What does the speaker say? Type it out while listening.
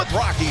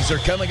Plymouth Rockies are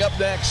coming up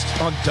next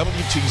on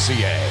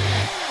WTCA.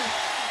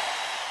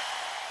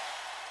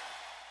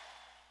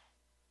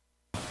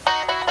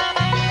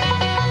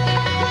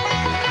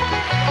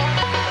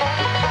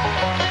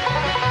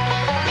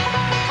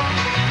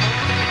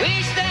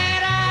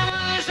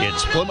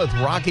 It's Plymouth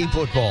Rocky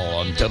football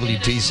on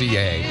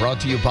WTCA,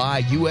 brought to you by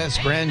U.S.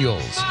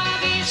 Granules,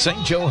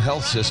 St. Joe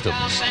Health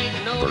Systems,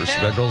 First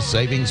Federal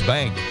Savings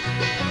Bank,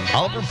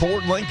 Oliver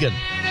Ford Lincoln,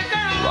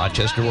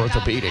 Rochester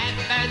Orthopedic,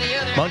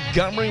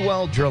 Montgomery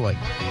Well Drilling,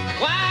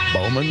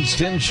 Bowman's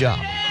Tin Shop,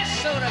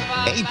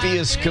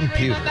 Atheist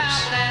Computers,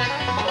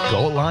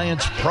 Go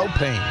Alliance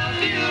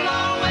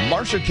Propane,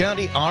 Marshall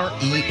County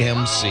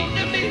REMC,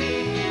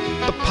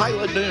 The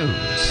Pilot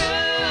News,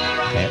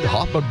 and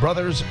Hoffman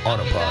Brothers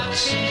Auto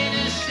Parts.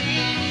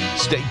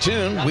 Stay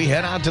tuned. We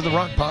head out to the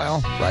rock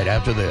pile right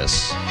after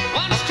this.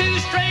 Once two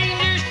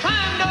strangers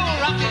climbed on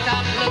rocky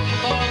top looking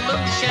for a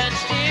moonshine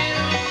still.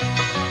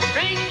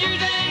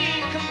 Strangers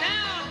ain't come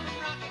down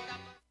from rocky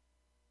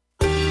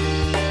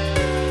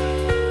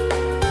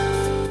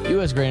top.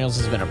 U.S. Granules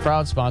has been a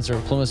proud sponsor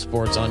of Plymouth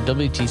Sports on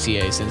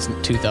WTCA since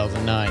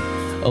 2009.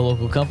 A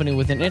local company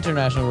with an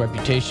international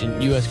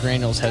reputation, U.S.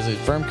 Granules has a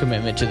firm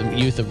commitment to the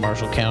youth of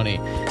Marshall County.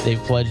 They've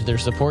pledged their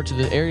support to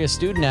the area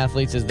student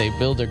athletes as they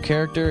build their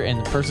character and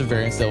the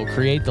perseverance that will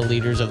create the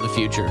leaders of the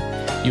future.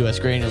 U.S.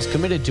 Granules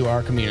committed to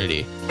our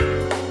community.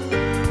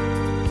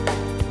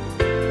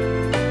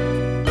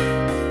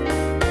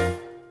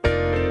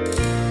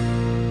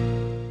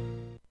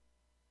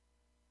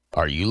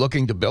 Are you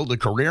looking to build a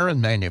career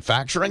in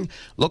manufacturing?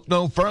 Look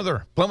no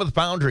further. Plymouth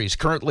Foundry is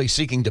currently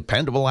seeking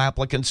dependable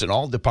applicants in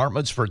all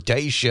departments for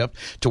day shift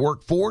to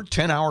work 4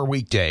 10-hour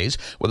weekdays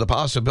with a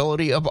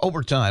possibility of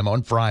overtime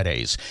on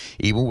Fridays.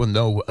 Even with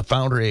no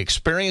foundry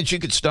experience, you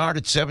could start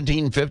at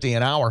 $17.50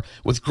 an hour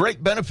with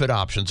great benefit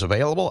options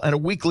available and a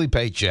weekly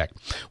paycheck.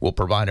 We'll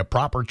provide a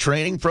proper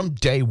training from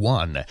day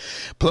one.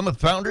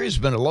 Plymouth Foundry has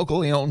been a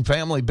locally owned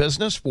family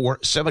business for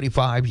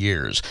 75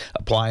 years.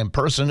 Apply in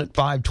person at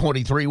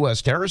 523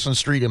 West Harrison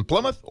Street in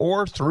Plymouth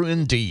or through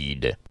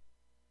Indeed.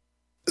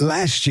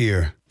 Last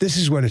year, this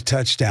is what a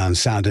touchdown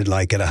sounded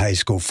like at a high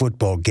school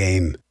football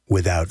game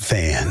without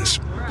fans.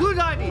 Blue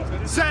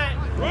 90, set,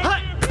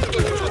 hut!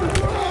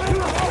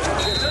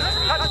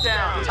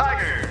 Touchdown,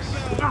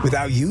 Tigers!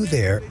 Without you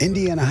there,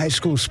 Indiana high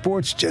school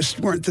sports just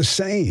weren't the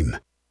same.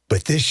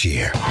 But this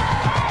year... Blue 90,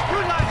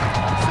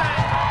 set,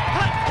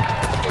 hut!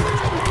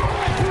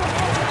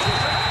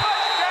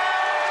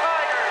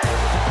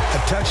 A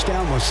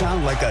touchdown will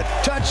sound like a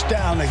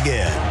touchdown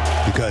again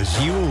because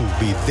you'll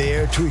be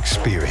there to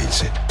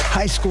experience it.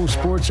 High school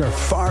sports are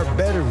far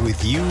better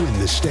with you in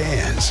the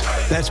stands.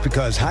 That's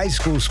because high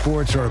school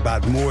sports are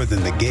about more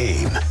than the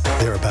game.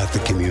 They're about the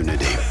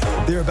community.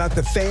 They're about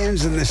the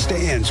fans in the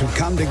stands who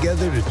come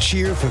together to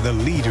cheer for the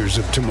leaders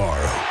of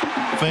tomorrow.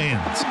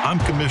 Fans, I'm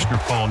Commissioner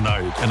Paul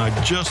Knight, and I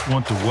just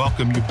want to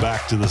welcome you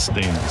back to the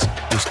stands.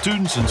 The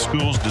students and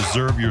schools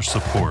deserve your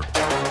support.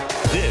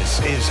 This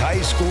is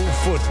high school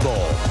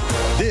football.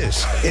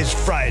 This is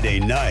Friday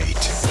night.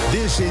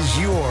 This is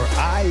your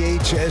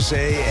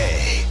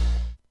IHSAA.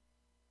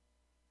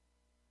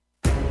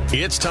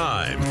 It's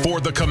time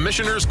for the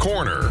Commissioner's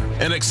Corner,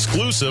 an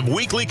exclusive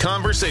weekly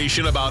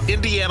conversation about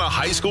Indiana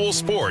high school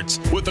sports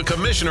with the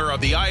Commissioner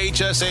of the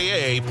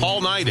IHSAA,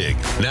 Paul Neidig.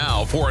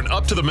 Now for an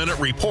up-to-the-minute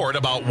report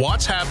about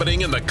what's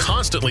happening in the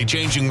constantly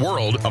changing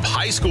world of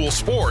high school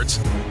sports,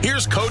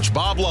 here's Coach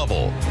Bob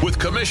Lovell with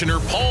Commissioner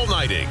Paul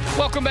Neidig.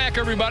 Welcome back,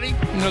 everybody.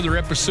 Another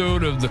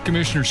episode of the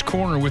Commissioner's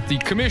Corner with the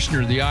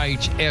Commissioner of the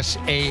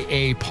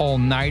IHSAA, Paul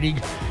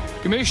Neidig.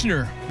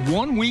 Commissioner,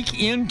 1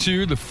 week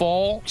into the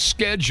fall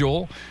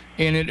schedule,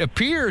 and it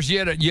appears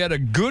yet a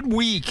good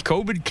week.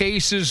 COVID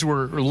cases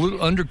were a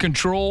little under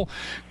control.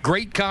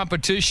 Great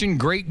competition,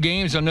 great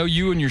games. I know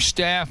you and your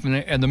staff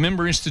and the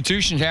member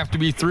institutions have to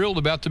be thrilled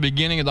about the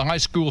beginning of the high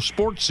school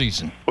sports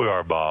season. We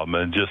are, Bob,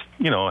 and just,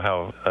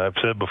 how I've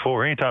said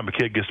before, anytime a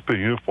kid gets to put a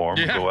uniform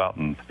and go out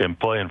and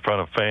play in front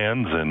of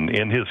fans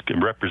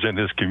and represent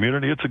his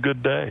community, it's a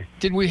good day.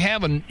 Did we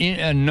have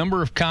a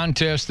number of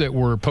contests that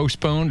were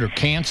postponed or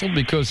canceled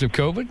because of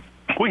COVID?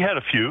 We had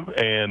a few,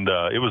 and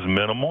it was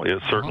minimal.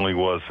 It certainly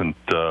wasn't.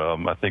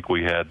 I think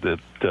we had,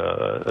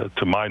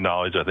 to my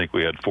knowledge, I think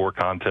we had 4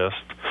 contests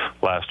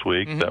last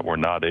week that were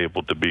not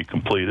able to be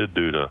completed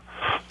due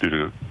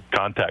to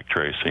contact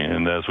tracing.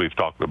 And as we've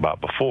talked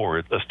about before,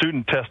 a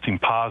student testing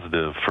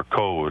positive for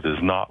COVID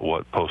is not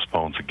what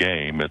postpones a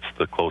game. It's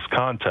the close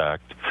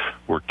contact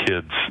where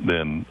kids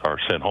then are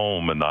sent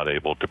home and not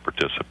able to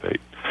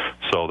participate.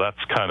 So that's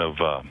kind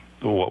of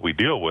what we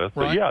deal with.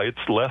 But, yeah,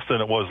 it's less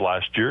than it was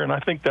last year, and I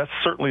think that's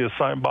certainly a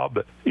sign, Bob,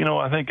 that,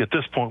 I think at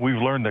this point we've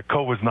learned that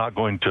COVID's not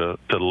going to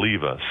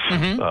leave us.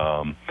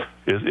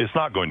 It's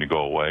not going to go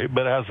away.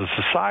 But as a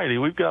society,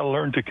 we've got to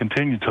learn to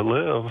continue to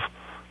live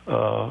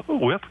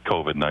with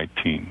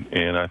COVID-19,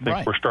 and I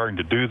think we're starting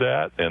to do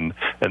that, and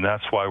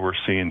that's why we're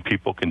seeing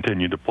people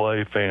continue to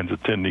play, fans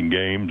attending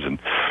games,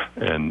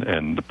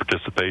 and the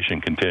participation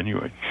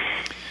continuing.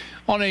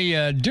 On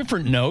a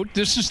different note,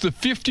 this is the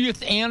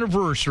 50th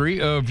anniversary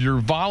of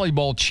your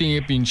volleyball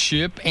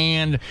championship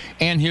and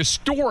an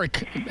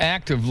historic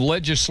act of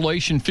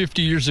legislation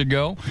 50 years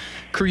ago,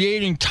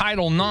 creating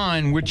Title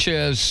IX, which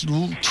has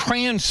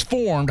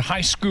transformed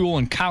high school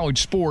and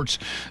college sports,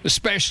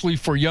 especially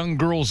for young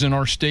girls in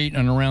our state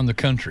and around the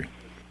country.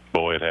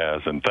 Boy, it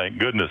has, and thank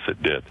goodness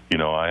it did. You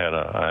know, I had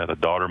a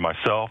daughter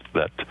myself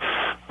that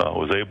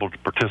was able to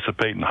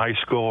participate in high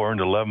school,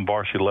 earned 11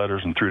 varsity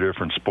letters in 3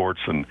 different sports,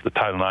 and the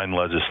Title IX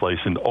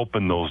legislation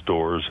opened those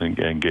doors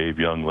and gave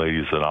young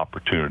ladies an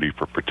opportunity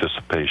for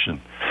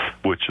participation,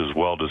 which is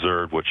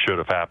well-deserved, what should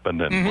have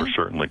happened, and we're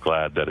certainly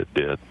glad that it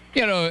did.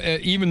 You know,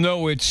 even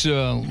though it's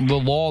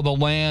the law of the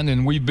land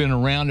and we've been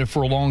around it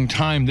for a long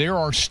time, there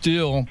are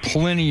still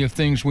plenty of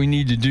things we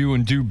need to do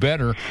and do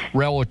better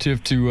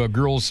relative to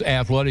girls'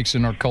 athletics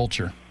in our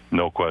culture.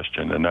 No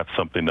question, and that's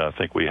something that I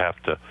think we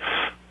have to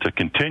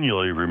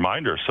continually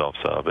remind ourselves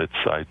of.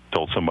 I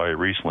told somebody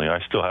recently, I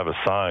still have a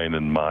sign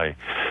in my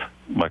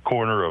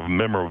corner of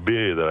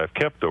memorabilia that I've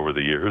kept over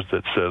the years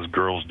that says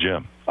Girls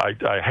Gym.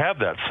 I have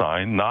that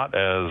sign not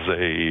as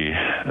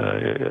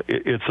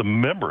it's a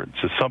remembrance.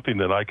 It's something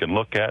that I can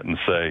look at and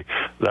say,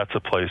 that's a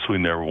place we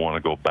never want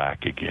to go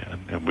back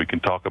again. And we can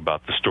talk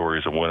about the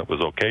stories of when it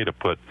was okay to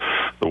put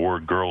the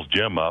word Girls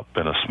Gym up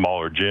in a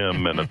smaller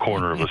gym in a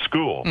corner of a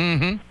school,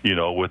 you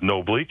know, with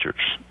no bleachers.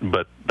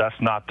 But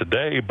that's not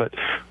today. But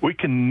we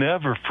can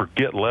never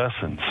forget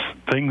lessons,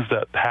 things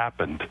that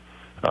happened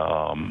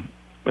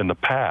in the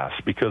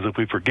past, because if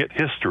we forget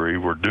history,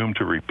 we're doomed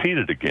to repeat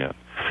it again.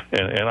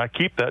 And I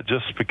keep that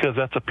just because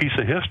that's a piece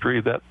of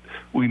history that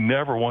we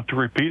never want to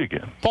repeat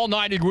again. Paul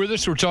Neidig with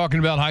us. We're talking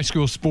about high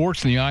school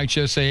sports and the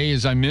IHSAA.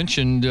 As I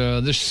mentioned,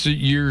 this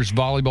year's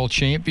volleyball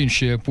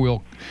championship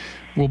will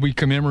be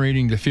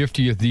commemorating the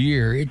 50th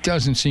year. It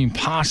doesn't seem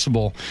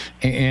possible,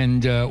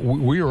 and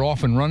we are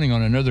off and running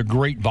on another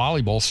great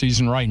volleyball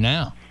season right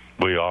now.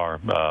 We are.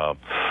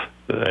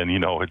 And, you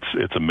know,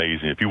 it's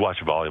amazing. If you watch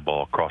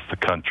volleyball across the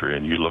country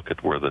and you look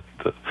at where the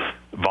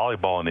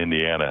volleyball in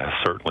Indiana has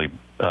certainly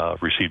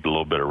received a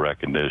little bit of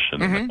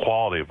recognition. And the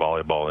quality of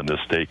volleyball in this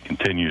state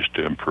continues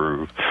to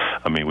improve.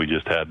 I mean, we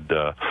just had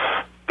the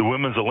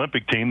women's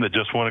Olympic team that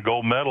just won a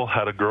gold medal,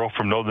 had a girl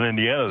from Northern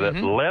Indiana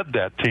that led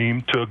that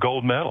team to a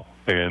gold medal.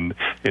 And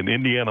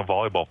Indiana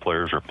volleyball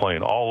players are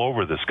playing all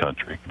over this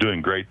country,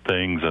 doing great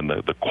things, and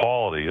the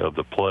quality of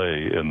the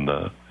play in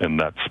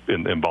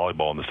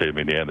volleyball in the state of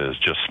Indiana is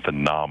just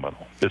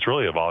phenomenal. It's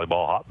really a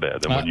volleyball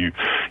hotbed. And when you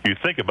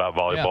think about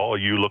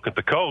volleyball, you look at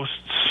the coasts.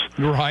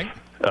 You're right.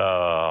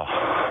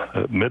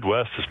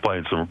 Midwest is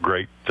playing some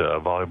great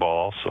volleyball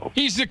also.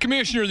 He's the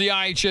commissioner of the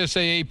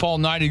IHSAA, Paul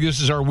Neidig.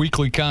 This is our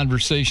weekly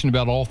conversation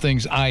about all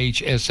things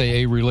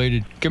IHSAA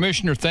related.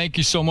 Commissioner, thank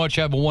you so much.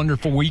 Have a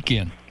wonderful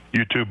weekend.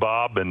 You too,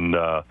 Bob, and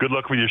good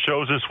luck with your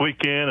shows this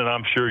weekend, and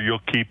I'm sure you'll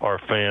keep our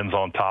fans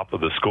on top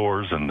of the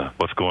scores and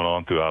what's going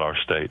on throughout our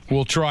state.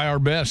 We'll try our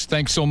best.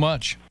 Thanks so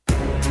much.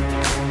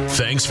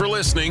 Thanks for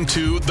listening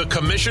to The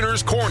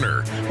Commissioner's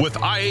Corner with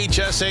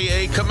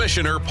IHSAA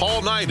Commissioner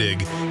Paul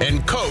Neidig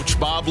and Coach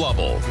Bob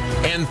Lovell.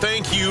 And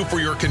thank you for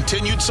your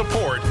continued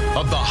support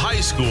of the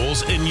high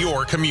schools in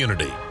your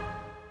community.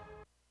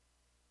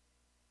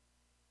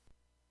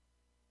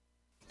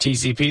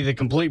 TCP, the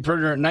complete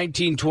printer at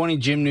 1920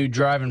 Jim New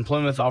Drive in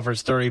Plymouth,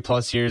 offers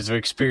 30-plus years of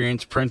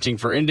experience printing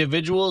for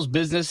individuals,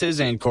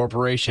 businesses, and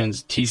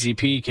corporations.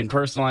 TCP can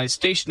personalize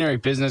stationery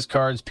business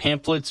cards,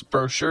 pamphlets,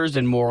 brochures,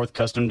 and more with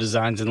custom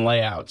designs and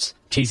layouts.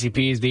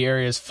 TCP is the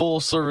area's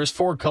full-service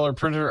four-color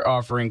printer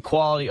offering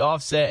quality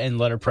offset and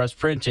letterpress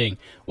printing.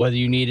 Whether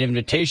you need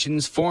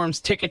invitations, forms,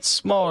 tickets,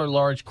 small or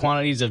large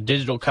quantities of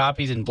digital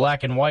copies in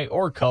black and white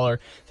or color,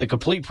 the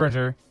complete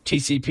printer,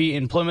 TCP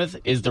in Plymouth,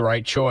 is the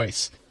right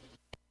choice.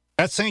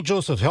 At St.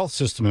 Joseph Health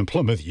System in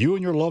Plymouth, you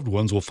and your loved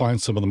ones will find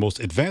some of the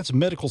most advanced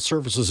medical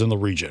services in the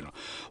region.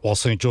 While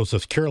St.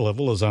 Joseph's care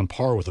level is on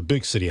par with the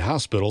big city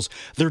hospitals,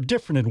 they're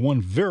different in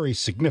one very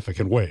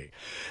significant way.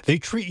 They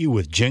treat you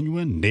with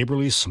genuine,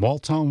 neighborly,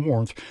 small-town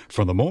warmth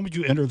from the moment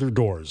you enter their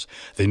doors.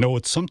 They know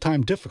it's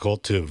sometimes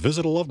difficult to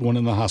visit a loved one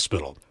in the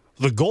hospital.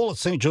 The goal at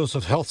St.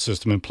 Joseph Health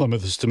System in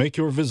Plymouth is to make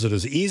your visit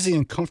as easy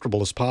and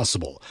comfortable as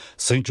possible.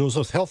 St.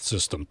 Joseph Health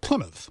System,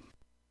 Plymouth.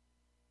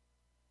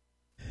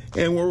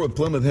 And we're with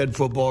Plymouth head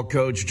football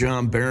coach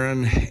John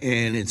Barron,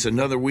 and it's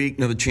another week,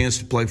 another chance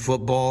to play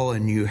football,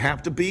 and you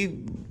have to be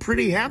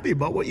pretty happy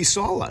about what you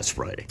saw last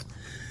Friday.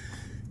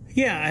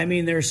 Yeah, I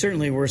mean, there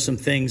certainly were some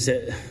things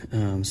that,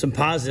 some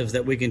positives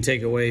that we can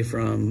take away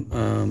from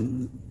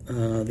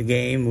the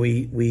game.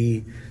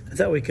 I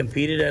thought we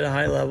competed at a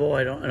high level.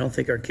 I don't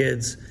think our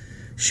kids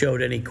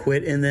showed any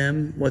quit in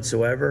them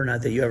whatsoever.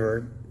 Not that you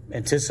ever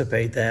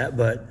anticipate that,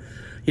 but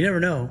you never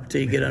know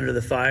till you get under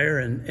the fire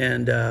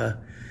and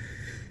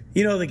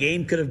you know, the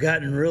game could have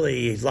gotten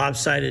really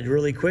lopsided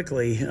really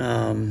quickly.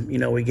 You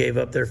know, we gave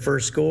up their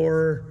first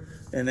score,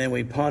 and then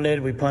we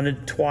punted. We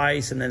punted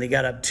twice, and then they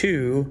got up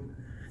 2.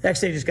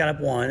 Actually, they just got up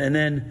 1. And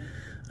then,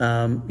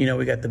 you know,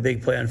 we got the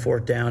big play on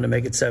 4th down to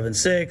make it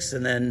 7-6.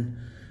 And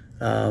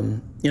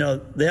then, you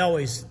know, they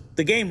always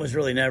the game was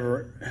really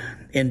never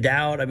in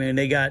doubt. I mean,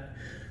 they got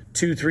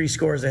 2-3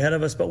 scores ahead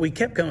of us, but we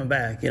kept coming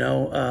back.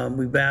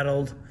 We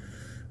battled,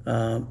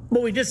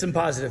 but we did some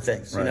positive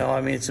things. Right.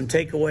 I mean, some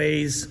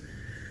takeaways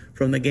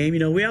from the game. We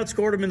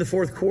outscored them in the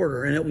fourth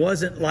quarter, and it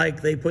wasn't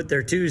like they put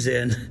their twos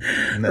in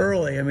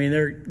early. I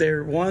mean,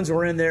 their ones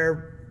were in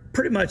there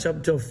pretty much up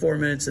until 4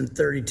 minutes and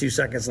 32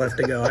 seconds left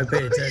to go. I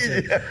paid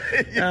attention.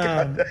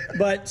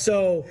 But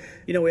so,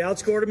 we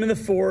outscored them in the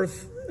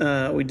fourth.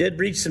 We did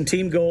reach some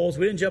team goals.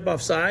 We didn't jump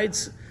off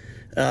sides,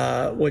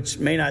 which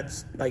may not,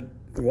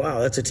 wow,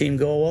 that's a team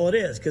goal. Well, it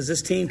is, because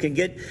this team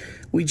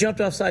we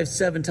jumped off sides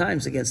 7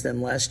 times against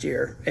them last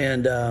year.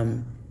 And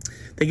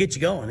they get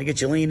you going. They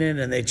get you leaning,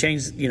 and they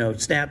change,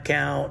 snap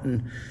count.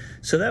 And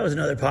so that was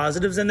another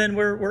positives. And then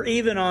we're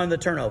even on the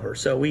turnover.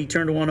 So we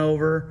turned one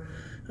over.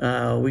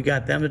 We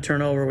got them to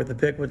turn over with the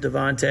pick with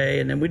Devontae,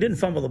 and then we didn't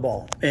fumble the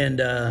ball. And,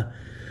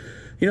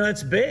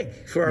 that's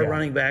big for our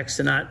running backs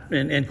to not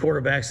and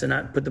quarterbacks to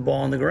not put the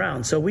ball on the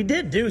ground. So we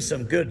did do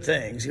some good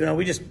things.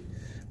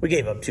 We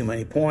gave up too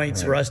many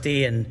points, right.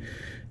 Rusty, and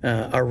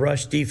our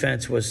rush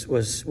defense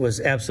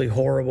was absolutely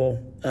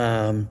horrible.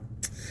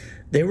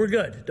 They were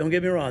good. Don't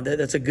get me wrong.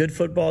 That's a good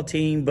football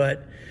team,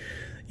 but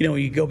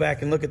you go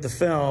back and look at the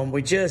film.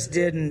 We just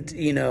didn't.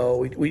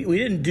 We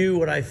didn't do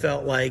what I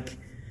felt like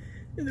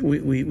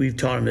we've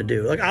taught them to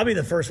do. I'll be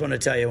the first one to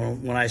tell you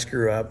when I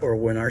screw up or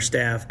when our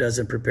staff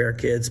doesn't prepare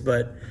kids,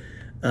 but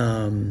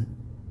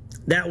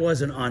that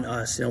wasn't on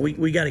us.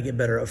 We got to get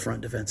better up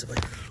front defensively.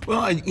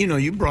 Well,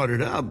 you brought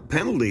it up,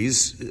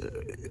 penalties.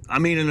 I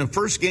mean, in the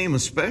first game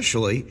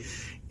especially,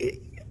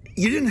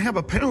 you didn't have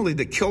a penalty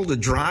that killed a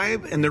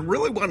drive, and there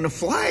really wasn't a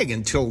flag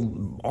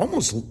until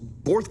almost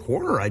fourth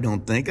quarter, I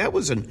don't think. That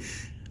was an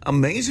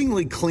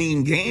amazingly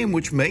clean game,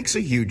 which makes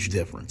a huge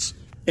difference.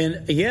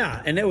 And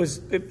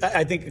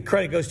I think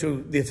credit goes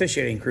to the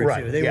officiating crew,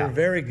 right, too. They were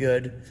very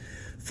good.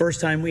 First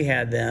time we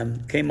had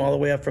them, came all the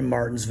way up from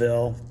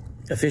Martinsville.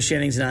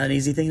 Officiating's not an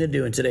easy thing to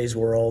do in today's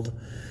world.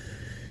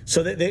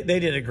 So they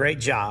did a great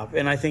job.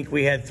 And I think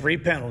we had 3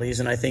 penalties,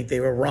 and I think they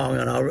were wrong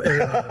on all.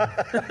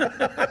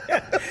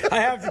 I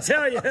have to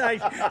tell you,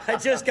 I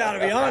just got to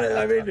be honest.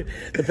 I mean,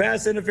 the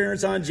pass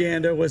interference on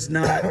Janda was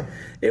not,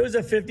 it was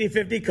a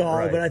 50-50 call,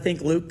 right. But I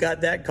think Luke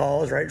got that call.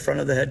 It was right in front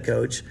of the head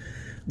coach.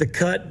 The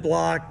cut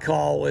block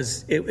call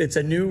it's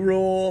a new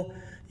rule.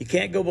 You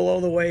can't go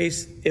below the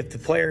waist if the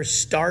player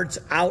starts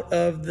out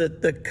of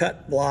the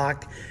cut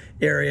block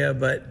area,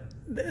 but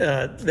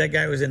that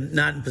guy was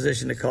not in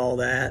position to call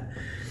that.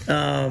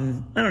 I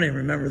don't even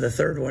remember the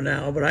third one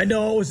now, but I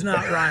know it was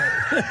not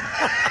right.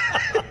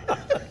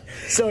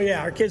 So,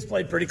 our kids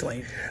played pretty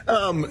clean.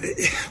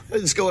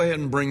 Let's go ahead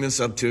and bring this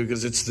up, too,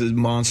 because it's the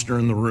monster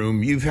in the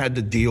room. You've had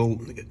to deal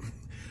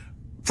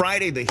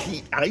Friday, the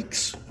Heat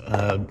Ikes.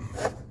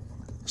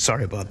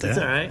 Sorry about that. That's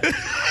all right.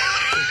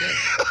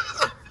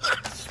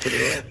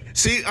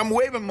 See, I'm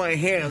waving my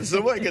hands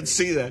so I can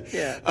see that.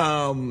 Yeah.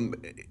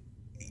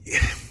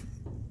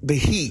 The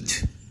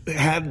heat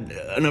had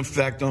an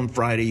effect on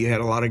Friday. You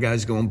had a lot of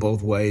guys going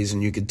both ways,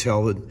 and you could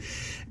tell that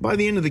by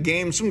the end of the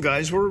game, some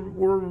guys were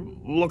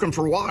looking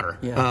for water.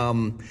 Yeah.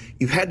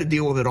 You've had to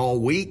deal with it all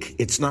week.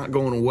 It's not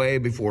going away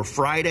before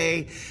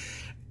Friday.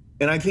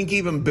 And I think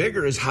even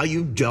bigger is how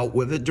you dealt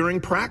with it during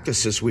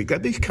practice this week.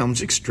 That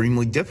becomes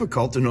extremely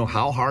difficult to know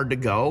how hard to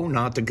go,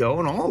 not to go,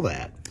 and all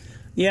that.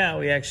 Yeah,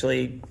 we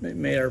actually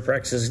made our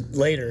practices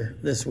later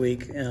this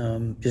week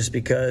just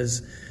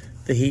because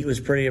the heat was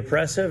pretty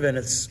oppressive, and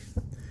it's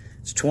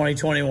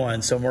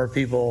 2021, so more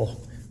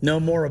people know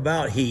more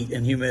about heat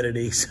and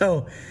humidity.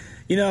 So,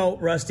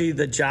 Rusty,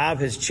 the job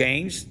has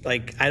changed. I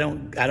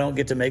don't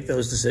get to make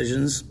those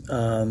decisions.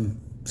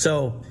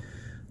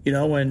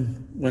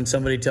 When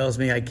somebody tells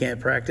me I can't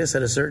practice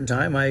at a certain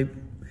time, I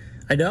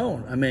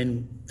don't. I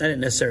mean, I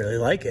didn't necessarily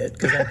like it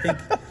because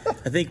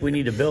I think we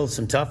need to build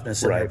some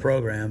toughness in our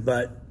program.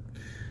 But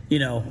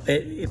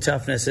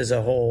toughness is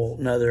a whole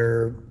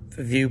nother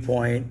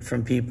viewpoint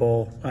from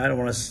people. I don't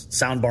want to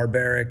sound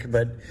barbaric,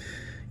 but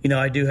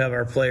I do have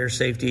our player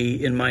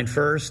safety in mind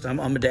first. I'm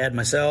a dad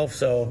myself,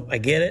 so I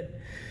get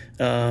it.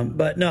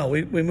 But no,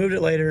 we moved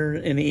it later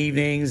in the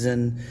evenings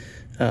and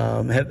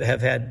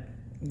have had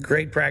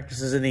great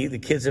practices, and the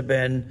kids have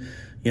been,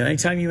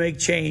 anytime you make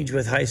change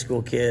with high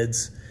school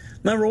kids,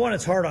 number one,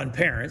 it's hard on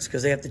parents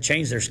because they have to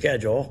change their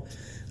schedule.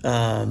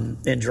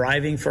 And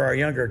driving for our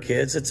younger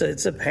kids,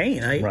 it's a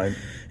pain. Right.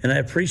 And I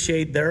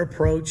appreciate their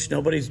approach.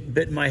 Nobody's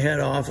bitten my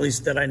head off, at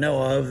least that I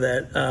know of,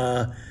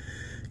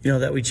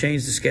 that we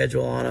changed the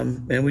schedule on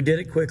them, and we did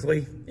it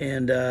quickly.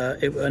 And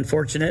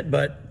unfortunate,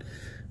 but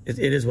it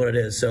is what it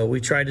is. So we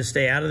tried to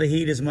stay out of the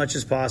heat as much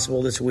as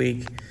possible this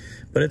week.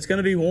 But it's going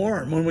to be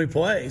warm when we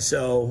play,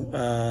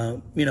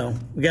 so, we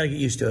got to get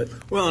used to it.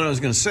 Well, and I was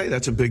going to say,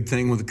 that's a big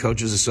thing with the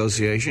Coaches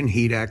Association,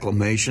 heat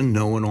acclimation,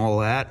 knowing all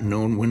that,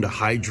 knowing when to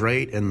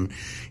hydrate, and,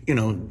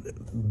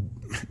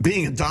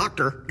 being a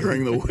doctor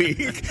during the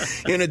week,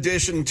 in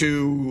addition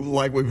to,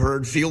 like we've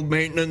heard, field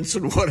maintenance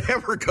and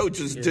whatever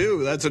coaches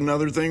do. That's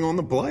another thing on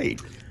the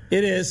plate.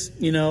 It is,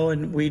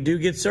 and we do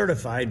get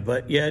certified,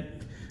 but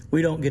yet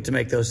we don't get to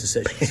make those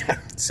decisions.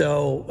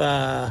 So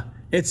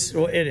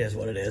it is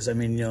what it is. I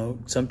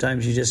mean,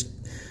 sometimes you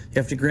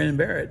have to grin and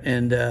bear it.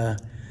 And,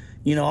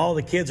 all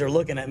the kids are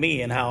looking at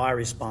me and how I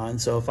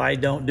respond. So if I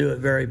don't do it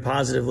very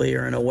positively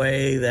or in a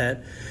way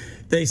that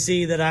they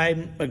see that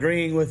I'm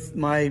agreeing with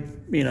my,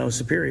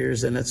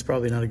 superiors, then that's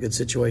probably not a good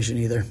situation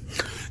either.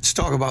 Let's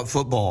talk about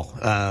football.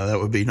 That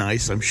would be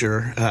nice, I'm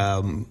sure.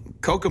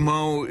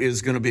 Kokomo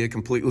is going to be a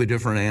completely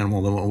different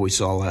animal than what we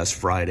saw last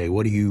Friday.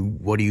 What do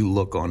you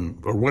look on,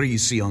 or what do you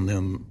see on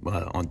them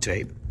on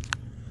tape?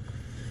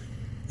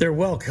 They're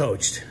well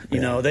coached.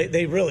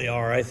 They really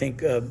are. I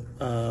think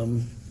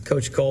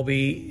Coach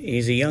Colby,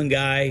 he's a young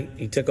guy.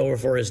 He took over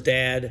for his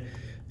dad.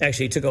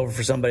 Actually, he took over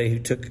for somebody who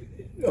took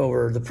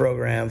over the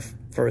program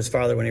for his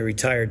father when he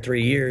retired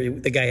 3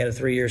 years. The guy had a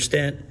 3-year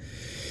stint.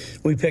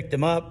 We picked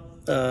him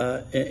up,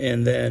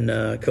 and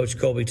then Coach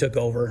Colby took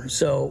over.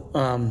 So,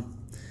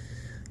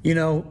 he's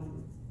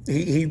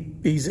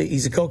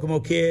a Kokomo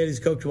kid. He's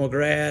a Kokomo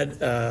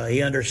grad.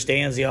 He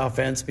understands the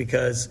offense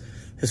because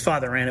his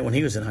father ran it when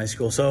he was in high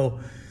school. So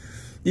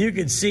you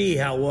could see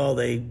how well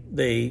they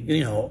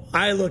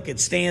I look at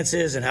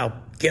stances and how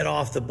get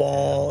off the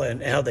ball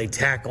and how they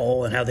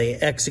tackle and how they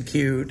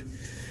execute.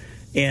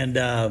 And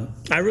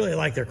I really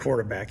like their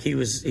quarterback.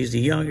 He's a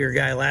younger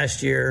guy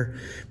last year,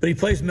 but he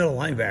plays middle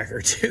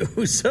linebacker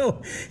too.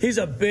 So he's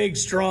a big,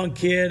 strong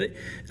kid.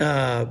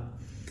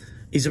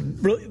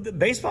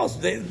 Baseball's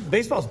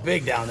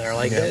big down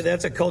there.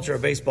 That's a culture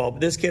of baseball.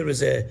 But this kid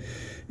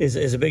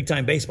is a big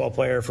time baseball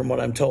player from what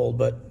I'm told.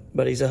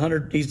 But he's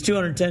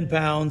 210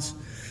 pounds.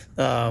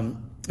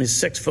 He's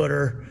 6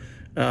 footer.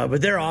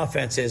 But their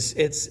offense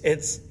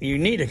it's you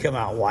need to come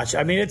out and watch.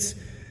 I mean, it's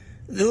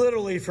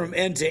literally from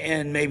end to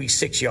end, maybe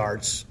 6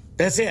 yards.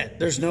 That's it.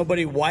 There's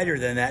nobody wider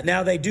than that.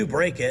 Now they do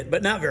break it,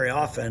 but not very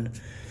often,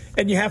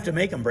 and you have to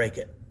make them break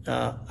it.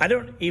 I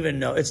don't even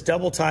know. It's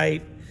double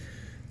tight,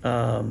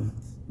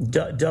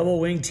 double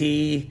wing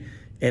tee,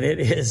 and it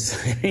is.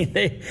 I mean,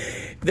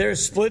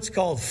 there's splits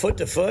called foot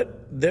to foot.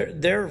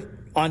 They're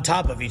on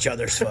top of each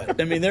other's foot.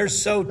 I mean, they're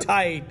so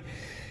tight.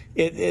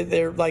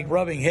 They're like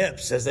rubbing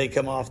hips as they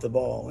come off the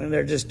ball, and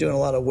they're just doing a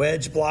lot of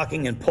wedge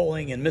blocking and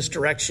pulling and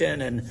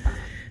misdirection, and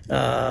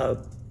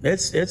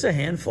it's a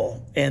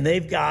handful. And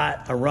they've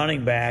got a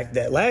running back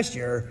that last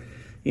year,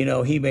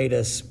 he made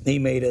us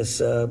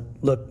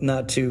look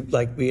not too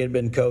like we had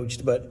been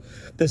coached. But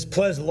this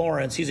Ples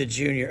Lawrence, he's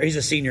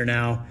a senior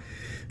now.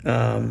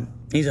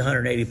 He's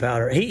 180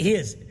 pounder. He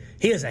is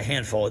a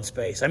handful in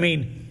space. I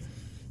mean,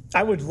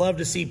 I would love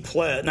to see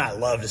not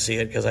love to see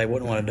it because I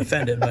wouldn't want to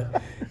defend it,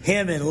 but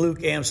him and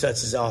Luke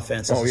Amstutz'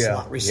 offense as a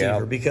slot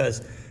receiver,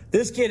 because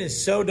this kid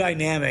is so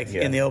dynamic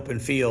in the open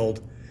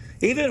field.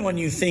 Even when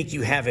you think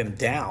you have him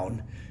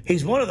down,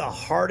 he's one of the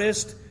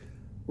hardest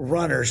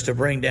runners to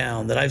bring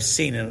down that I've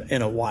seen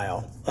in a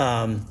while.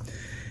 And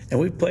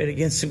we've played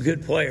against some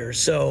good players.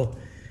 So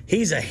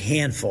he's a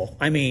handful.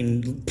 I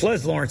mean,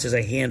 Ples Lawrence is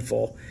a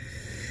handful.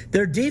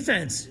 Their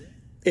defense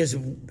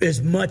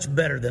is much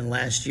better than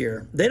last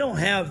year. They don't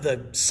have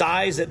the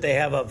size that they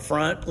have up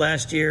front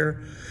last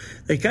year.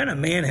 They kind of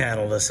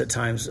manhandled us at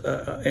times.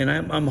 And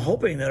I'm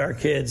hoping that our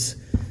kids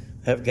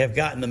have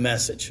gotten the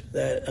message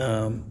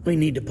that we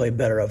need to play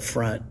better up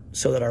front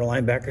so that our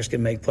linebackers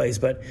can make plays.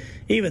 But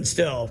even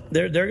still,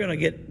 they're going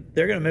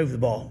to move the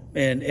ball,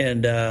 and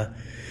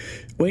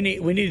we need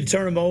to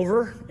turn them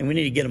over, and we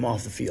need to get them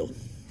off the field.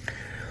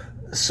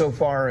 So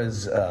far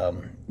as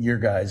your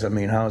guys, I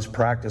mean, how has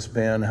practice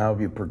been? How have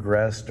you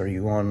progressed? Are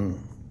you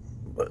on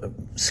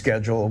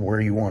schedule of where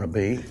you want to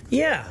be?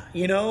 Yeah,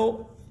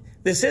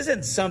 this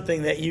isn't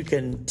something that you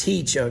can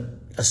teach a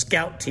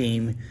scout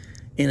team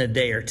in a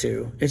day or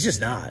two. It's just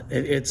not.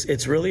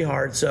 It's really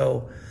hard.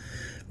 So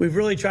we've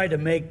really tried to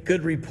make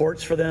good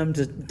reports for them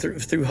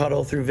through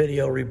Huddle, through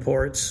video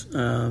reports.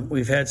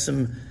 We've had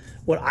some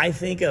what I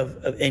think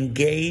of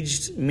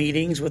engaged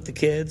meetings with the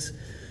kids,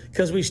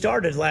 because we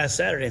started last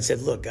Saturday and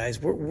said, "Look,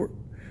 guys, we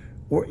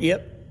want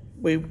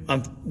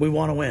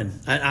to win.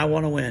 I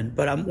want to win,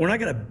 but we're not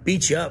going to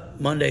beat you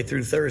up Monday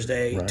through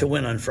Thursday to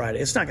win on Friday.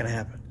 It's not going to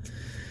happen.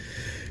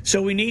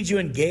 So we need you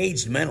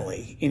engaged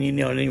mentally." And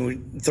and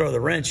we throw the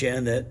wrench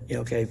in that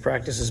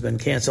practice has been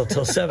canceled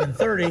till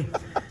 7:30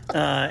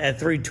 at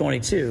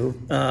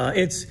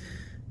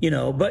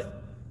 3:22.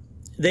 But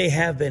they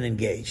have been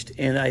engaged,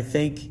 and I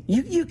think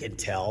you can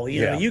tell.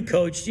 You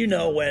coached.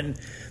 When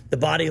the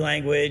body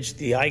language,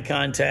 the eye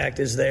contact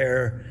is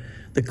there,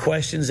 the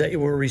questions that you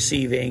were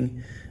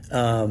receiving,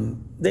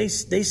 they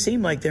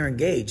seem like they're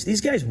engaged.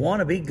 These guys want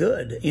to be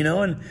good,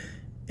 and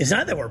it's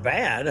not that we're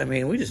bad. I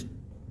mean, we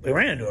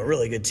ran into a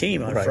really good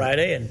team on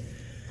Friday, and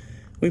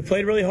we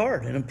played really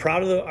hard. And I'm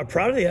proud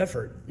of the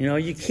effort.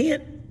 You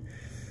can't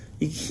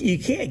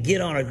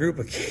get on a group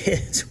of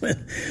kids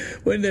when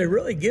they're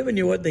really giving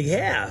you what they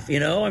have.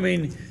 I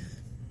mean,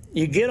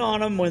 you get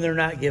on them when they're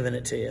not giving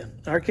it to you.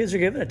 Our kids are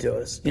giving it to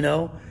us.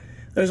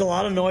 There's a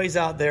lot of noise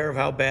out there of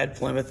how bad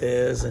Plymouth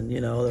is, and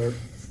they're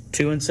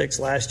 2-6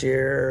 last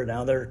year.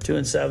 Now they're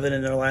 2-7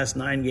 in their last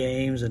 9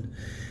 games, and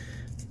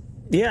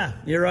yeah,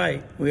 you're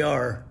right, we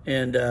are.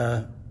 And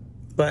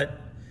But,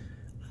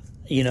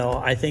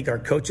 I think our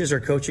coaches are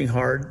coaching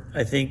hard.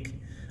 I think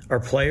our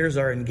players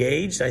are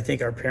engaged. I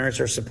think our parents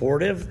are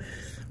supportive.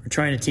 We're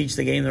trying to teach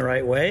the game the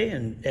right way.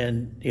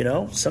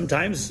 And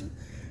sometimes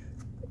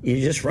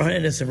you just run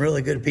into some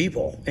really good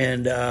people.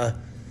 And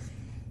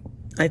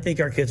I think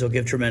our kids will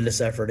give tremendous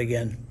effort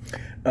again.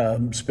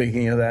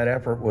 Speaking of that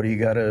effort, what do you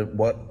got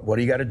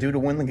to do to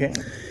win the game?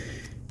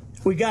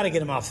 We got to get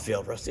them off the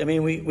field, Rusty. I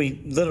mean,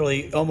 we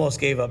literally almost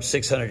gave up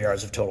 600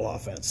 yards of total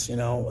offense.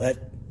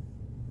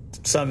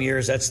 Some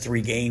years that's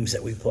 3 games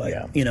that we play.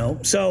 Yeah.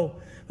 So,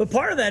 but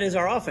part of that is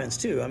our offense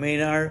too. I mean,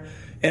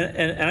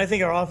 and I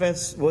think our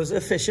offense was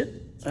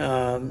efficient.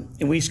 And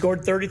we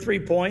scored 33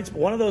 points.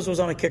 One of those was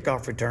on a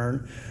kickoff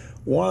return.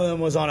 One of them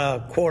was on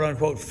a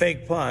quote-unquote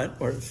fake punt,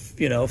 or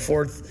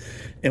fourth,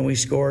 and we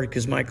scored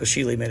because Michael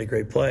Shealy made a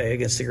great play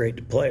against a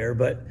great player.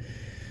 But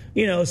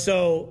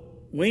so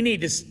we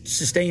need to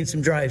sustain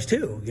some drives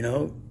too.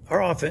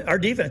 Our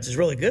defense is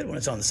really good when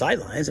it's on the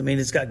sidelines. I mean,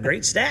 it's got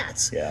great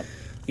stats. Yeah.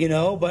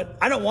 But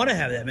I don't want to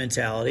have that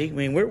mentality. I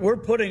mean, we're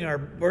going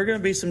to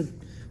be some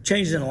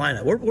changes in the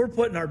lineup. We're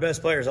putting our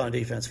best players on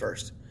defense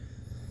first.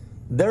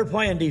 They're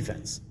playing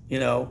defense.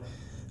 I'm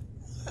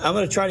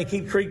going to try to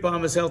keep Creek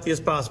Bomb as healthy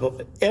as possible.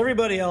 But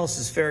everybody else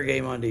is fair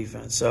game on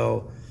defense.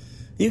 So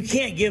you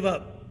can't give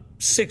up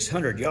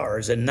 600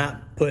 yards and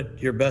not put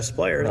your best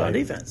players on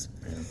defense.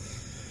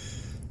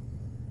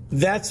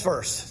 That's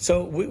first.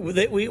 So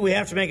we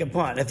have to make a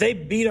punt. If they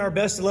beat our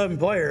best 11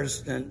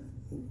 players, then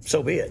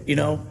so be it,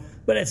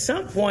 But at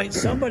some point,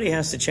 somebody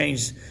has to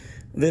change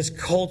this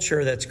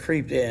culture that's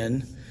creeped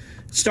in.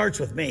 It starts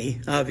with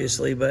me,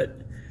 obviously,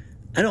 but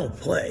I don't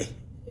play.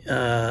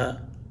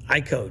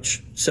 I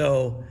coach.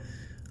 So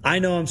I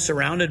know I'm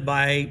surrounded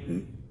by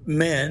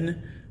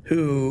men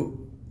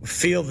who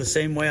feel the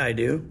same way I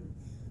do.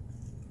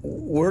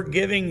 We're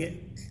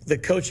giving the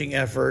coaching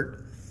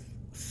effort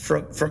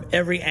from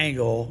every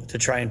angle to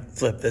try and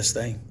flip this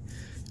thing.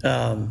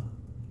 And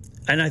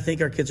I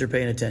think our kids are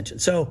paying attention.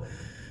 So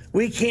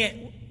we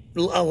can't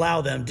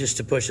allow them just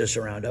to push us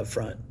around up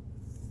front.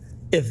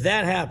 If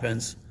that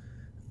happens,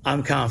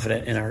 I'm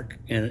confident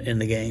in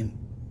the game.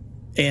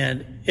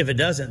 And if it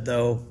doesn't,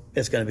 though,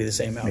 it's going to be the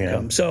same outcome.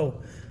 Yeah.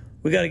 So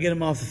we got to get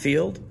them off the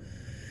field.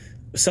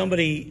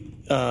 Somebody,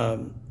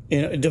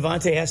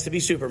 Devontae has to be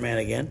Superman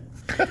again.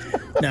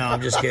 No,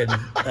 I'm just kidding.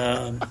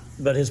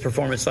 But his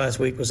performance last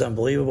week was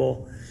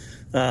unbelievable.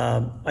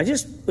 We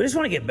just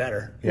want to get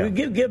better. Yeah. We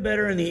get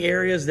better in the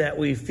areas that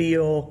we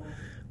feel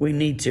we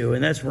need to,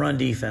 and that's run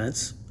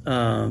defense.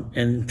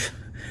 And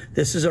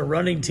this is a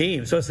running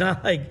team, so it's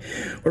not like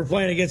we're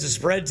playing against a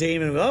spread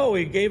team and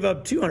we gave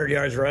up 200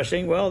 yards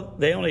rushing. Well,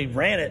 they only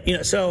ran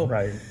it, So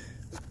right.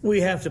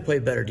 We have to play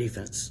better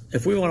defense.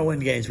 If we want to win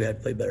games, we have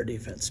to play better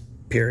defense.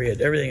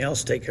 Period. Everything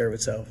else will take care of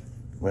itself.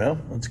 Well,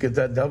 let's get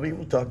that W.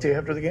 We'll talk to you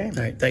after the game.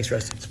 All right. Thanks,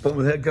 Rusty. It's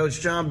Plymouth head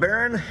coach John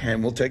Barron,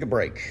 and we'll take a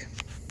break.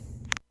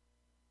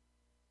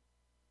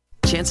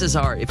 Chances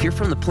are, if you're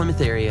from the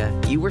Plymouth area,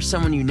 you or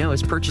someone you know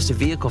has purchased a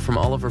vehicle from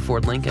Oliver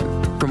Ford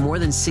Lincoln. For more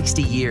than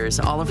 60 years,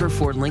 Oliver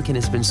Ford Lincoln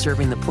has been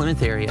serving the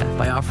Plymouth area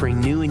by offering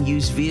new and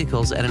used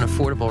vehicles at an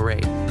affordable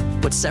rate.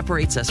 What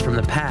separates us from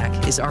the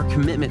pack is our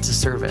commitment to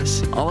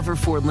service. Oliver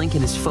Ford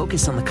Lincoln is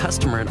focused on the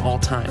customer at all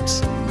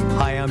times.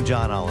 Hi, I'm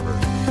John Oliver.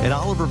 At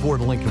Oliver Ford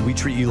Lincoln, we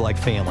treat you like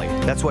family.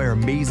 That's why our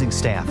amazing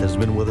staff has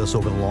been with us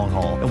over the long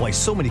haul and why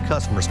so many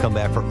customers come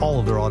back for all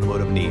of their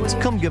automotive needs.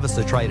 Come give us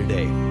a try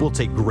today. We'll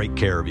take great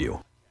care of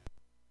you.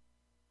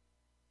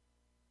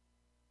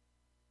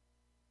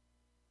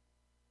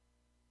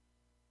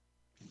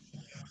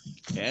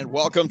 And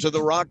welcome to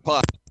the Rock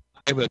Pot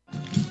at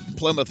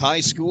Plymouth High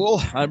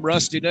School. I'm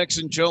Rusty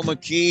Nixon, Joe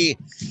McKee,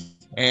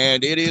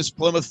 and it is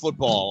Plymouth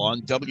football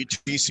on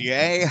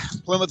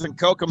WTCA. Plymouth and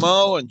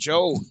Kokomo, and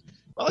Joe,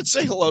 well, let's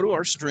say hello to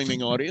our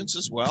streaming audience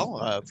as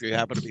well. If you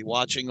happen to be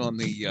watching on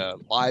the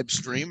live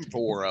stream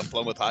for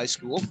Plymouth High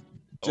School,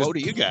 hello to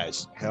you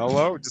guys.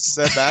 Hello. Just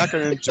sit back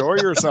and enjoy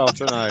yourself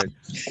tonight.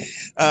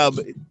 I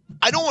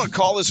don't want to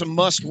call this a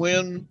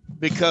must-win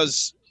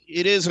because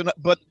it isn't,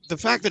 but the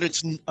fact that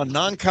it's a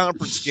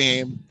non-conference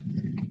game,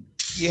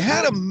 you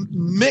had a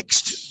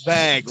mixed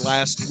bag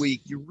last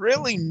week. You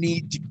really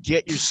need to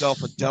get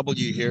yourself a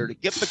W here to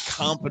get the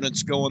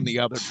confidence going the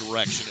other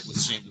direction, it would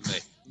seem to me.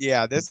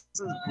 Yeah, this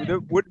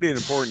would be an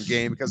important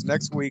game because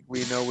next week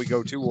we know we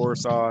go to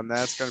Warsaw, and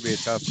that's going to be a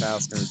tough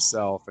task in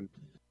itself. And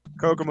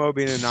Kokomo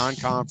being a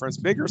non-conference,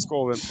 bigger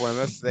school than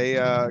Plymouth, they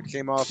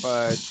came off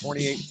a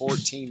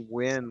 28-14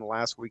 win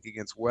last week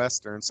against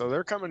Western. So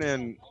they're coming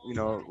in,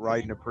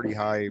 riding a pretty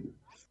high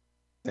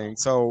thing.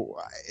 So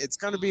it's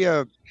going to be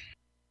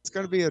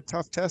a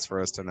tough test for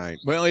us tonight.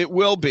 Well, it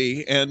will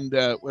be. And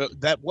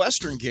that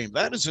Western game,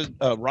 that is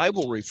a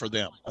rivalry for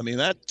them. I mean,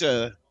 I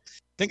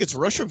think it's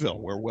Rushville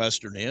where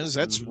Western is.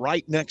 That's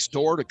right next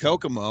door to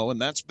Kokomo, and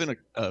that's been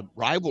a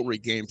rivalry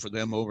game for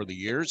them over the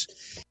years.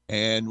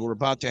 And we're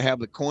about to have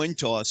the coin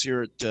toss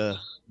here at the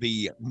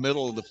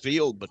middle of the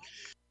field. But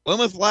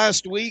Plymouth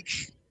last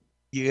week,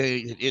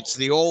 it's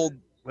the old,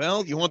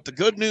 well, you want the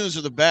good news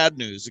or the bad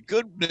news? The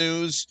good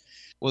news,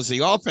 was the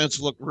offense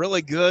looked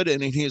really good,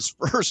 and in his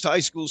first high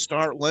school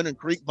start, Lennon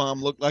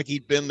Kriegbaum looked like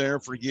he'd been there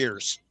for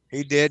years.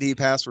 He did. He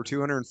passed for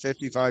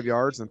 255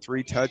 yards and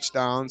 3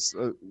 touchdowns.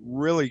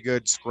 Really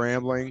good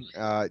scrambling.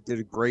 Did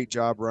a great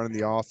job running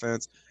the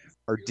offense.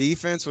 Our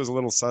defense was a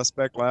little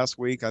suspect last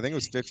week. I think it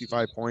was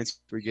 55 points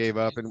we gave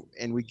up,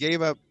 and we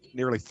gave up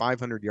nearly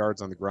 500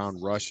 yards on the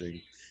ground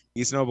rushing.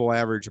 East Noble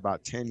averaged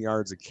about 10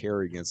 yards a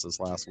carry against us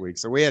last week,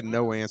 so we had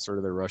no answer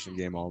to their rushing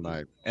game all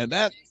night. And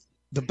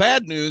the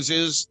bad news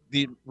is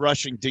the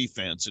rushing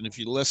defense. And if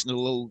you listened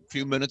a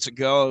few minutes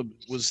ago,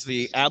 it was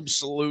the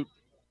absolute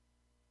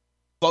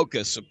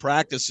focus of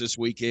practice this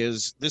week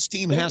is this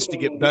team has to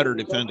get better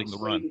defending the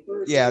run.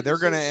 Yeah, they're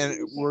going to,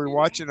 and we're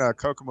watching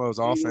Kokomo's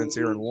offense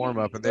here in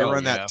warm-up, and they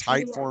run that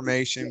tight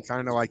formation,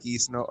 kind of like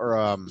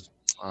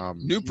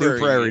New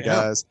Prairie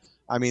does.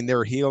 I mean,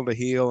 they're heel to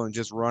heel and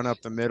just run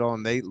up the middle,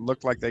 and they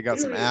look like they got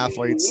some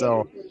athletes.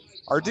 So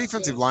our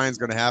defensive line is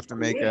going to have to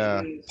make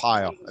a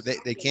pile.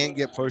 They can't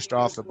get pushed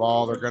off the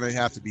ball. They're going to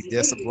have to be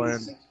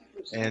disciplined,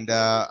 and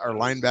our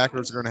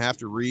linebackers are going to have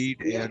to read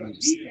and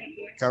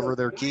cover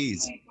their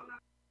keys.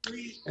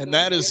 And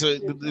that is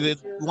the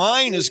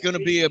line is going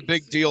to be a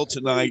big deal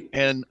tonight,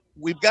 and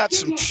we've got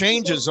some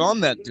changes on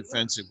that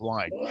defensive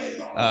line.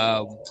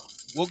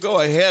 We'll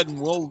go ahead and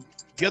we'll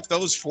get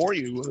those for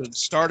you.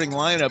 Starting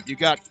lineup, you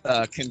got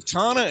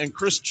Quintana and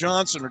Chris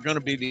Johnson are going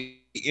to be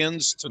the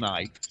ends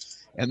tonight.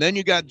 And then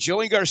you got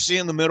Joey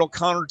Garcia in the middle,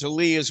 Connor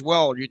DeLee as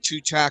well, your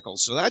 2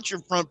 tackles. So that's your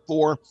front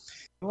 4.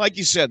 Like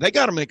you said, they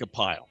got to make a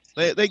pile.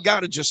 They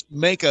got to just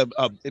make them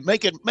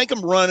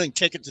run and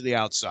kick it to the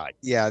outside.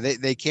 Yeah,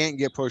 they can't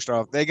get pushed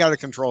off. They got to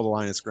control the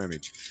line of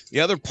scrimmage. The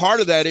other part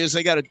of that is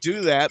they got to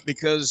do that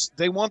because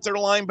they want their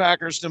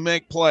linebackers to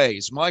make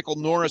plays. Michael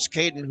Norris,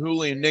 Caden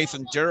Hooley, and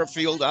Nathan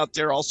Derafield out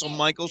there. Also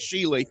Michael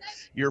Sheely,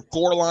 your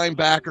 4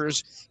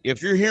 linebackers.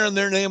 If you're hearing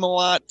their name a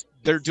lot,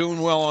 they're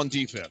doing well on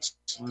defense.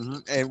 Mm-hmm.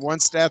 And one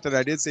stat that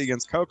I did see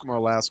against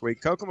Kokomo last week,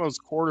 Kokomo's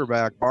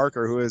quarterback,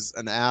 Barker, who is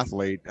an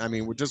athlete, I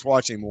mean, we're just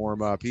watching him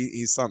warm up.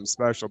 He's something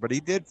special, but he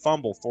did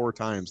fumble 4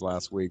 times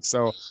last week.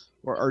 So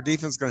our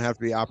defense is going to have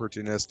to be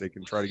opportunistic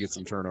and try to get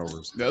some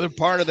turnovers. The other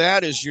part of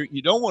that is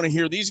you don't want to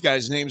hear these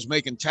guys' names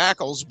making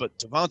tackles, but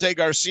Devontae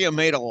Garcia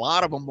made a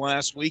lot of them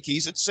last week.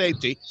 He's at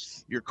safety.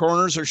 Your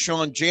corners are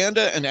Sean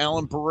Janda and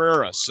Alan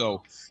Pereira.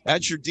 So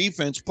that's your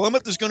defense.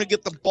 Plymouth is going to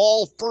get the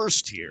ball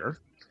first here.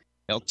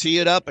 They'll tee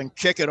it up and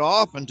kick it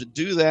off, and to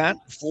do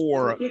that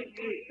for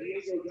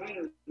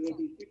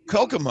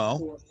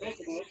Kokomo,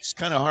 it's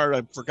kind of hard.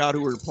 I forgot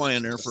who we were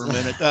playing there for a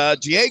minute.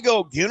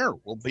 Diego Ginner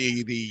will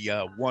be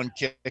the one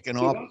kicking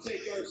off.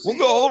 We'll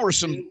go over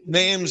some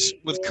names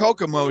with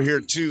Kokomo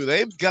here, too.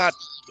 They've got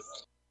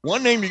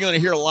one name you're going to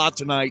hear a lot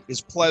tonight is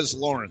Ples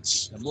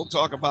Lawrence, and we'll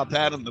talk about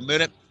that in a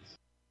minute.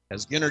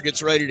 As Ginner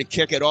gets ready to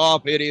kick it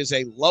off, it is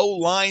a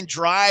low-line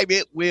drive.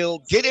 It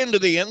will get into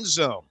the end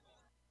zone.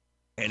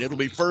 And it'll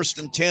be 1st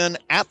and 10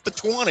 at the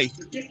 20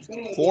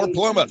 for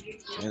Plymouth.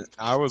 And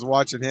I was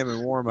watching him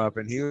in warm-up,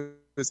 and he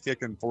was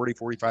kicking 40,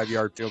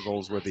 45-yard field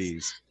goals with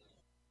ease.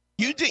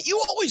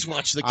 You always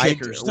watch the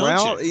kickers,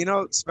 don't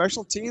you?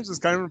 Special teams is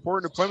kind of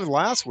important to Plymouth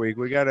last week.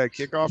 We got a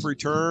kickoff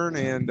return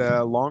and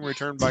a long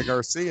return by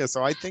Garcia.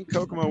 So I think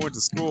Kokomo went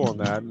to school on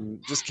that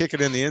and just kick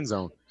it in the end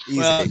zone.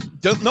 Well,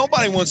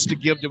 nobody wants to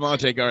give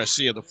Devontae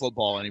Garcia the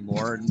football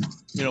anymore.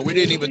 And, we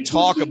didn't even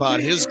talk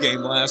about his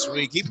game last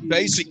week. He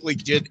basically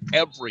did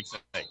everything.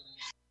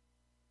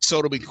 So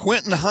it'll be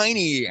Quentin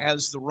Heine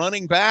as the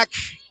running back.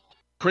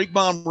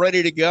 Kriegbaum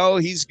ready to go.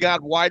 He's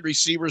got wide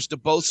receivers to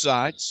both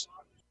sides.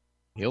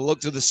 He'll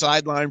look to the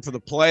sideline for the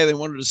play. They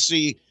wanted to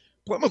see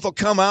Plymouth will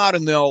come out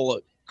and they'll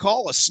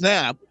call a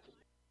snap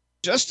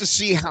just to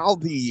see how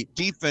the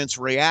defense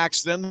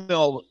reacts. Then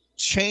they'll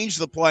change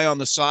the play on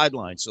the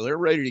sideline. So they're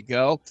ready to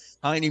go.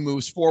 Heine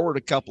moves forward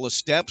a couple of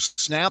steps.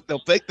 Snap.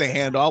 They'll fake the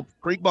handoff.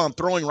 Kriegbaum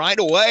throwing right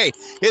away.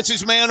 Hits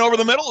his man over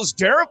the middle is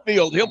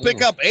Derafield. He'll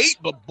pick up 8,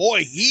 but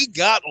boy, he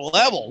got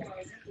leveled.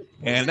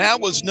 And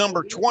that was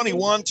number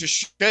 21 to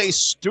Shea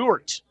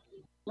Stewart.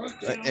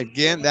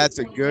 Again, that's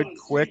a good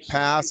quick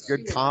pass,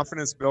 good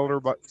confidence builder,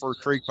 but for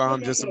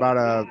Kriegbaum, just about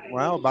an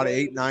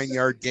 8-9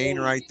 yard gain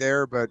right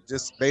there, but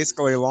just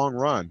basically a long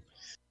run.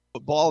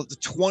 The ball at the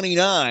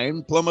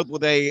 29, Plymouth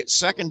with a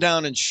 2nd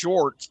down and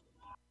short.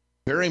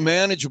 Very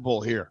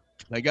manageable here.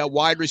 They got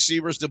wide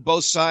receivers to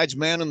both sides.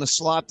 Man in the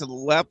slot to the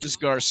left is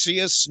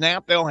Garcia.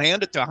 Snap, they'll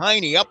hand it to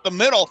Heine up the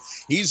middle.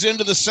 He's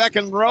into the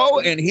 2nd row,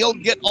 and he'll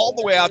get all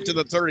the way out to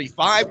the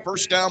 35.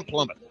 1st down,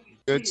 Plymouth.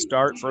 Good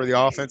start for the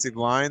offensive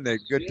line. They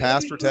good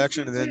pass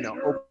protection, and then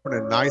open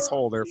a nice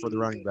hole there for the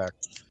running back.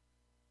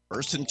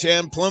 1st and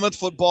 10, Plymouth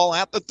football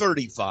at the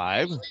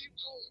 35.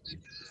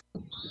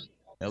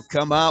 They'll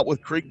come out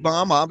with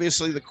Kriegbaum,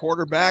 obviously the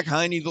quarterback,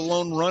 Heine the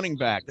lone running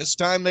back. This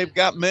time they've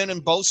got men in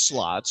both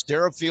slots.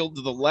 Derafield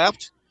to the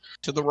left,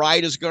 To the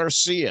right is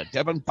Garcia.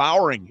 Devin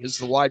Bowering is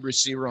the wide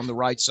receiver on the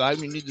right side.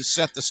 We need to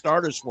set the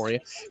starters for you.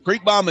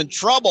 Kriegbaum in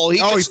trouble. He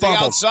gets to the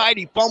outside.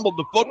 He fumbled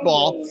the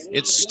football.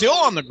 It's still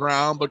on the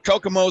ground, but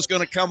Kokomo's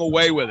going to come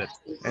away with it.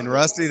 And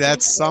Rusty,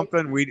 that's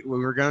something we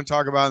were going to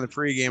talk about in the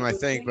pregame, I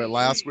think. But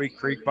last week,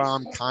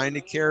 Kriegbaum kind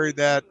of carried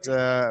that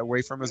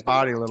away from his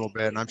body a little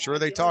bit. And I'm sure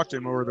they talked to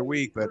him over the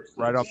week, but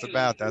right off the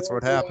bat, that's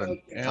what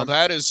happened. And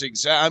that is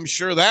I'm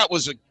sure that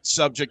was a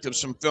subject of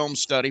some film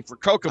study for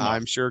Kokomo.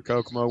 I'm sure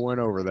Kokomo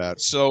went over that.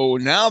 So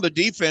now the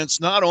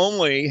defense, not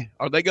only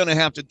are they going to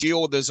have to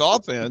deal with this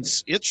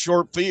offense, it's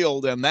short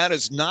field, and that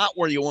is not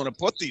where you want to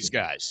put these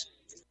guys.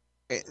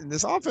 And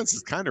this offense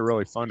is kind of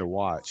really fun to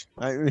watch.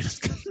 I mean,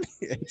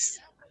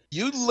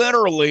 you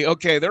literally,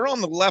 they're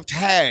on the left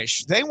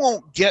hash. They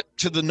won't get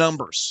to the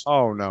numbers.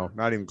 Oh, no,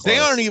 not even close. They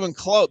aren't even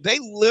close. They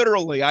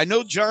literally, I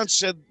know John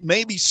said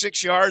maybe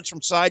 6 yards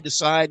from side to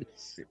side.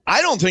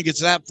 I don't think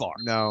it's that far.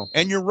 No.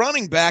 And your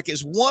running back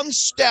is one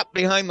step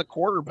behind the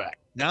quarterback.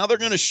 Now they're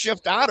going to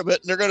shift out of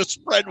it, and they're going to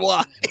spread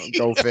wide.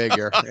 Go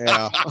figure.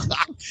 Yeah.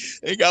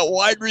 They got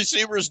wide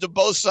receivers to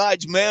both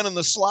sides, man in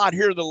the slot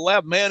here to the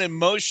left, man in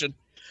motion.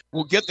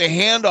 We'll get the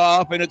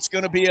handoff, and it's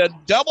going to be a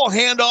double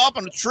handoff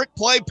and a trick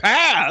play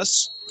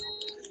pass.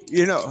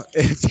 You know,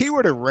 if he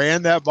would have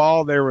ran that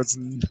ball, there was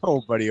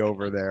nobody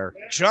over there.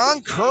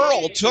 John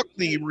Curl took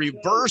the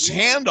reverse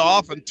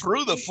handoff and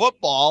threw the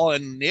football,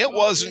 and it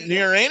wasn't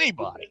near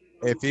anybody.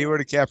 If he would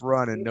have kept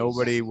running,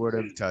 nobody would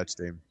have touched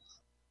him.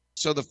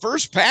 So the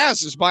first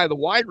pass is by the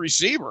wide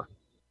receiver,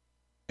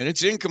 and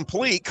it's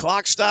incomplete.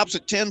 Clock stops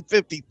at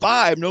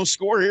 10:55. No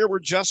score here. We're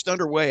just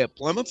underway at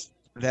Plymouth.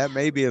 That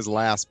may be his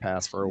last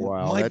pass for a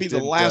while. Might be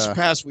the last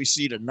pass we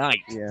see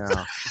tonight.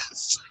 Yeah.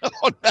 So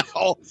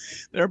now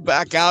they're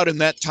back out in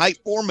that tight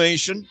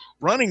formation.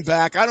 Running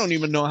back, I don't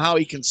even know how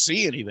he can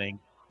see anything.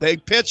 They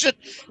pitch it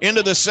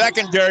into the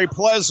secondary.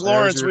 Ples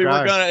Lawrence,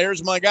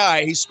 here's my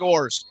guy. He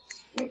scores.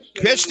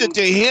 Pitched it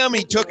to him.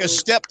 He took a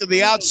step to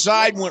the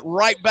outside, went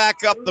right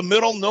back up the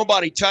middle.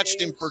 Nobody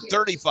touched him for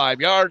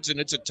 35 yards, and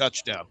it's a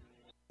touchdown.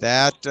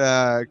 That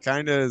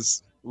kind of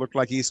looked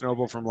like East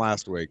Noble from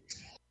last week.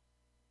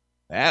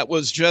 That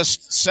was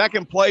just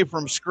second play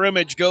from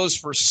scrimmage, goes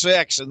for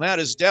 6, and that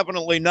is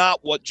definitely not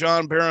what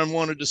John Barron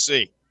wanted to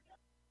see.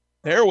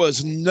 There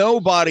was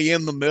nobody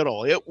in the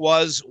middle. It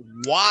was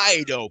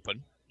wide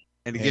open.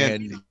 And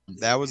again,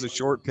 that was a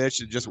short pitch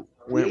that just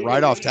went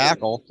right off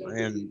tackle,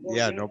 and,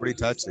 yeah, nobody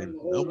touched him.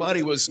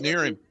 Nobody was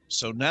near him.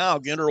 So now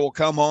Ginter will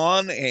come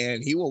on,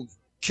 and he will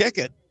kick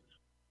it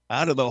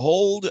out of the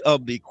hold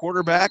of the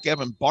quarterback,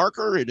 Evan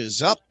Barker. It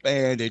is up,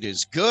 and it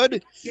is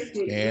good.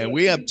 And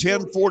we have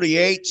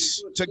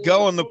 10:48 to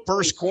go in the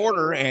first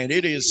quarter, and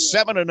it is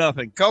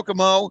 7-0.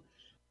 Kokomo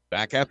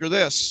back after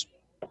this.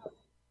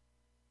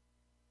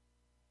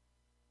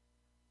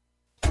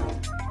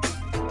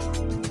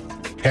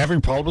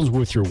 Having problems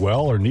with your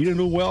well or need a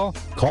new well?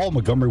 Call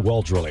Montgomery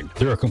Well Drilling.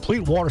 They're a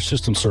complete water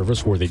system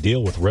service where they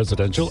deal with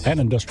residential and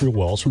industrial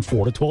wells from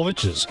 4 to 12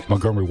 inches.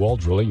 Montgomery Well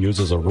Drilling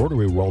uses a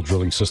rotary well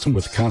drilling system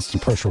with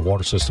constant pressure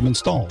water system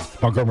installed.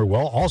 Montgomery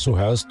Well also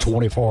has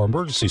 24-hour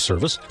emergency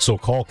service, so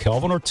call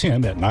Calvin or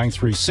Tim at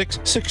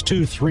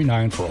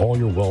 936-6239 for all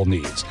your well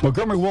needs.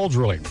 Montgomery Well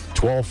Drilling,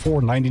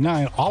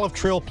 12499 Olive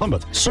Trail,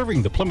 Plymouth,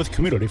 serving the Plymouth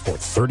community for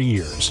 30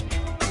 years.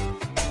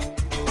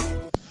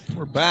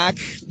 We're back.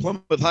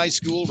 Plymouth High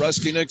School,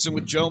 Rusty Nixon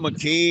with Joe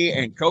McKee,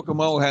 and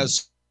Kokomo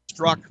has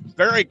struck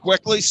very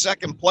quickly.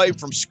 Second play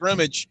from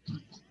scrimmage.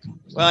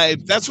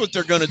 If that's what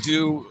they're going to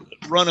do,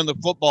 running the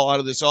football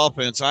out of this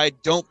offense, I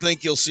don't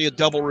think you'll see a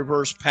double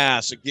reverse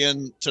pass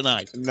again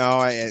tonight.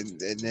 No, and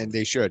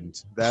they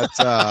shouldn't. That's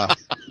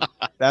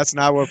that's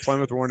not what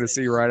Plymouth wanted to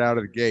see right out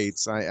of the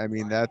gates. I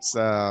mean, that's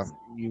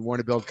you want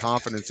to build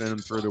confidence in them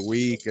through the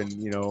week and,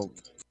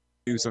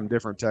 do some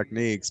different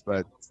techniques,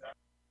 but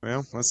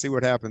well, let's see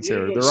what happens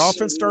here. Their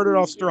offense started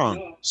off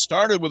strong.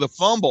 Started with a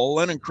fumble.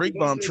 Lennon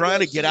Kriegbaum trying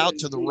to get out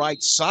to the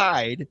right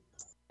side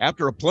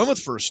after a Plymouth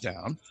first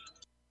down.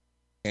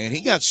 And he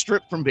got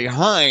stripped from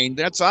behind.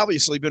 That's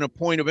obviously been a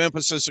point of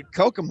emphasis at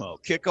Kokomo.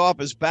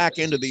 Kickoff is back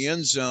into the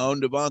end zone.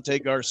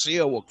 Devontae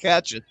Garcia will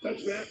catch it.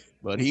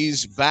 But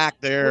he's back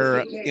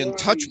there in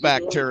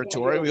touchback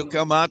territory. He'll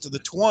come out to the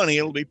 20.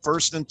 It'll be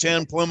 1st and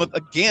 10 Plymouth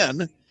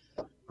again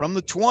from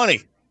the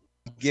 20.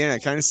 Again, I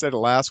kind of said it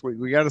last week.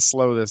 We got to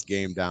slow this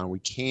game down. We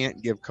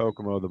can't give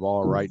Kokomo the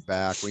ball right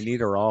back. We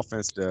need our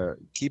offense to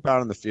keep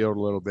out on the field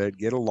a little bit,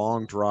 get a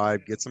long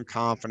drive, get some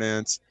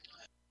confidence,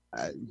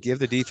 give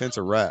the defense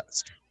a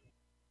rest.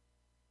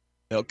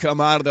 They'll come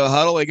out of the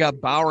huddle. They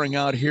got Bowering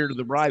out here to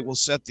the right. We'll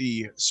set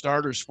the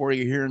starters for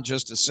you here in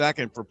just a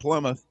second for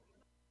Plymouth.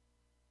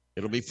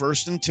 It'll be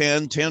 1st and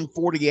 10,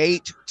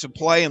 10:48 to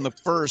play in the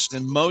first.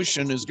 In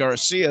motion is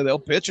Garcia. They'll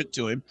pitch it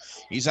to him.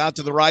 He's out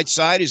to the right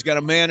side. He's got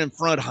a man in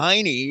front,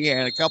 Heine,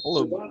 and a couple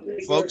of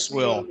folks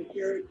will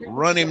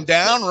run him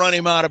down, run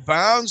him out of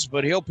bounds,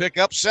 but he'll pick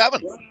up 7.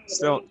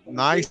 Still,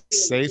 nice,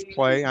 safe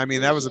play. I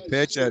mean, that was a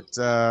pitch at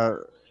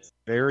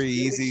very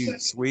easy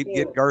sweep.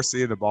 Get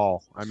Garcia the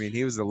ball. I mean,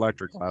 he was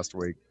electric last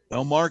week.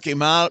 They'll mark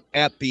him out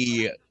at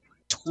the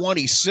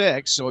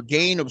 26, so a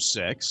gain of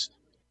 6.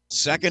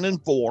 2nd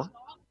and 4.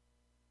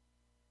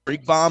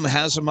 Kriegbaum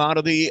has him out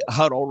of the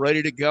huddle,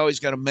 ready to go.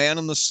 He's got a man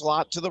in the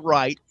slot to the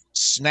right.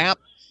 Snap,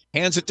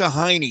 hands it to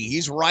Heine.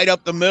 He's right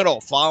up the middle,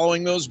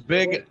 following those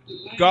big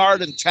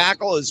guard and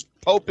tackle is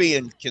Popey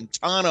and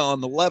Quintana on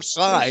the left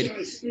side,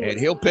 and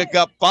he'll pick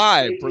up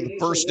 5 for the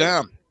first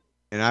down.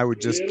 And I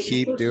would just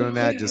keep doing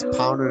that, just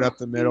pound it up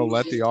the middle,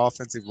 let the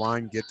offensive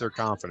line get their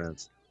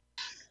confidence.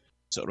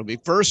 So it'll be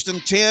 1st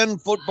and 10,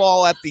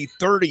 football at the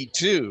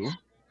 32.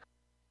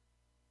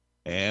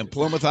 And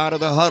Plymouth out of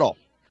the huddle.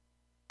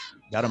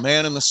 Got a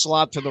man in the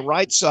slot to the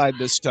right side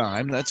this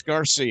time. That's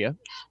Garcia.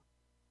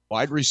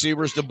 Wide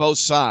receivers to both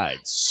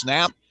sides.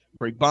 Snap.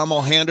 Kriegbaum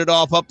will hand it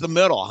off up the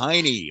middle.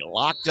 Heine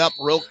locked up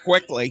real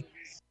quickly.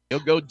 He'll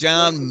go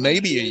down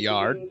maybe a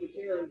yard.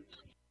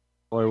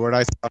 Boy, what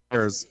I saw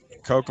there is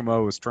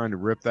Kokomo was trying to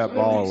rip that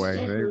ball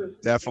away. They're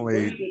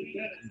definitely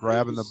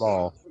grabbing the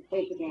ball.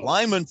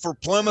 Lineman for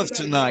Plymouth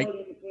tonight.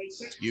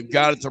 You've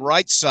got at the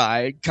right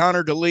side,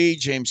 Connor DeLee,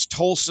 James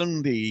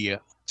Tolson, the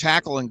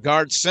tackle and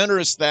guard. Center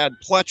is Thad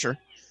Pletcher.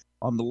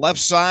 On the left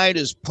side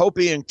is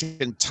Popey and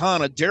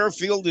Quintana.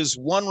 Deerfield is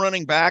one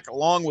running back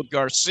along with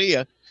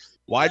Garcia.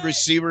 Wide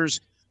receivers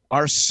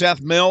are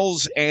Seth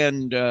Mills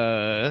and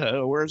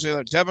where's the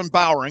other? Devin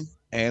Bowering.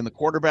 And the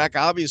quarterback,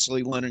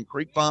 obviously, Lennon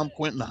Kriegbaum,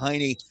 Quentin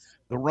Heine,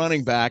 the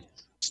running back.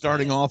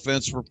 Starting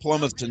offense for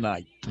Plymouth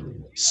tonight.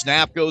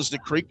 Snap goes to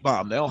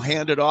Kriegbaum. They'll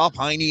hand it off.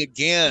 Heine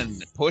again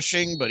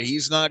pushing, but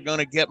he's not going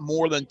to get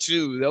more than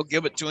 2. They'll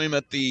give it to him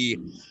at the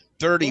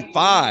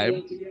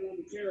 35.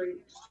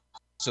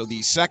 So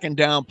the second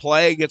down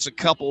play gets a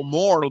couple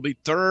more. It'll be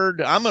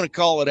 3rd. I'm going to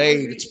call it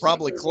 8. It's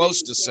probably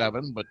close to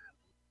 7, but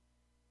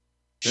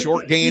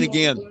short gain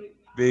again.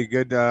 Be a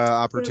good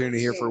opportunity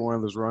here for one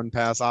of those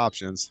run-pass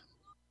options.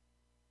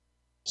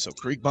 So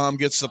Kriegbaum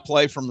gets the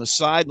play from the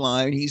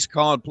sideline. He's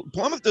called.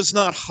 Plymouth does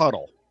not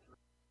huddle.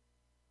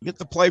 Get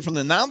the play from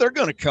the. Now they're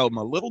going to come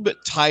a little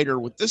bit tighter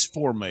with this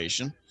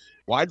formation.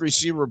 Wide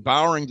receiver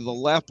Bowering to the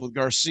left with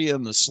Garcia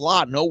in the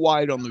slot. No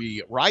wide on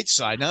the right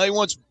side. Now he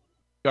wants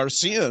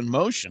Garcia in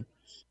motion.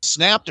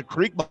 Snap to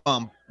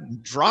Kriegbaum.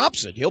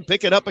 Drops it. He'll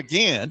pick it up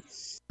again.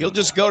 He'll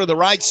just go to the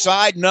right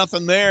side.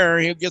 Nothing there.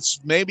 He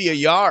gets maybe a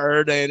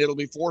yard, and it'll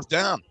be 4th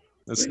down.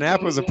 The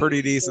snap was a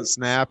pretty decent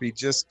snap. He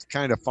just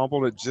kind of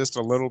fumbled it just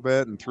a little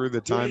bit and threw the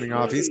timing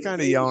off. He's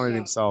kind of yelling at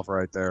himself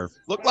right there.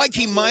 Looked like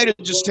he might have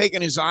just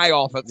taken his eye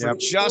off it for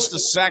just a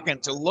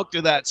second to look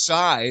to that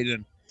side,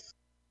 and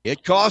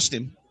it cost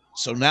him.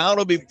 So now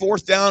it'll be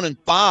 4th down and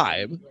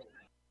 5.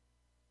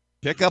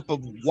 Pickup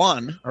of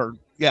 1, or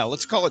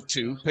let's call it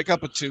 2. Pick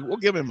up a 2. We'll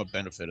give him a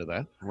benefit of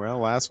that. Well,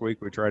 last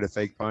week we tried a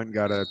fake punt and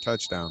got a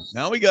touchdown.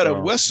 Now we got a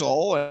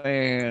whistle,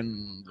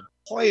 and the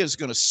play is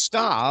going to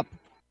stop.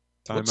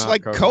 Looks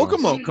like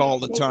Kokomo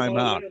called a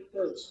timeout.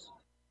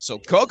 So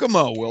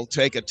Kokomo will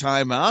take a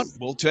timeout.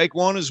 We'll take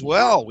one as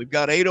well. We've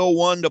got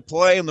 8:01 to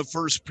play in the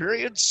first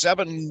period,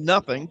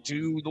 7-0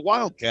 to the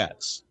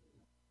Wildcats.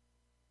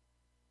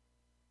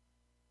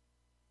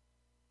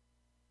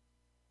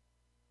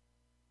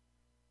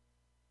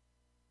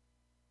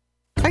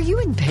 Are you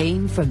in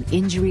pain from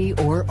injury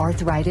or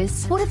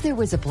arthritis? What if there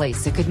was a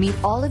place that could meet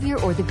all of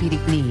your orthopedic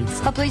needs?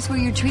 A place where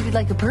you're treated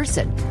like a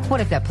person? What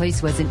if that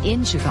place wasn't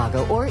in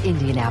Chicago or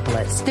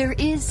Indianapolis? There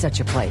is such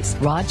a place.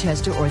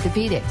 Rochester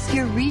Orthopedics,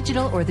 your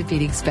regional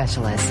orthopedic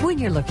specialist. When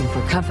you're looking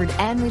for comfort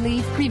and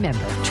relief,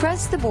 remember,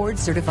 trust the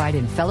board-certified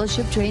and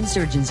fellowship-trained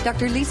surgeons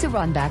Dr. Lisa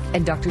Ronbach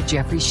and Dr.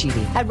 Jeffrey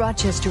Sheedy at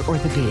Rochester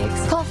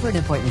Orthopedics. Call for an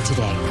appointment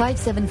today,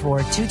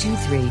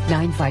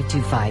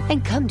 574-223-9525,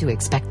 and come to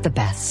expect the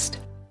best.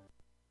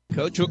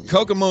 Coach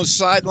Kokomo's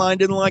sideline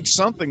didn't like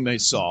something they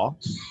saw.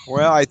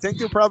 Well, I think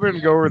they're probably going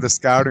to go over the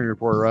scouting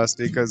report,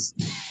 Rusty, because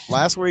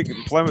last week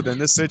in Plymouth in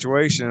this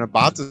situation,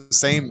 about the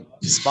same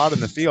spot in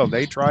the field,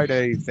 they tried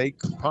a fake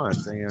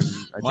punt. And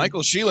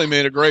Michael Shealy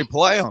made a great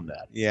play on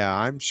that. Yeah,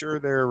 I'm sure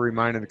they're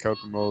reminding the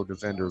Kokomo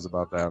defenders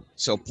about that.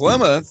 So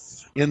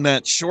Plymouth, in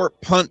that short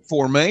punt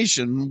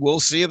formation, we'll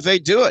see if they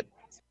do it.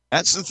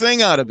 That's the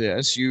thing out of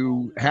this.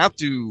 You have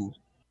to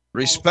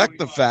respect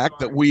the fact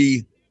that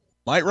we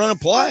might run a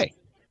play.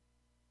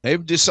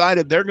 They've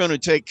decided they're going to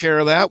take care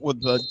of that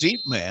with the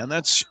deep man.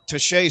 That's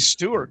Tashay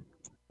Stewart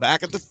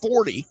back at the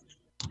 40.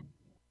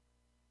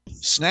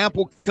 Snap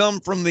will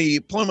come from the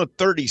Plymouth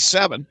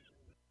 37.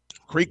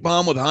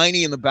 Kriegbaum with Heine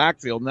in the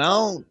backfield.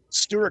 Now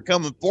Stewart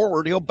coming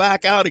forward. He'll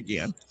back out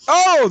again.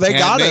 Oh, they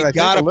got it. They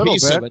got a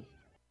piece bit. of it.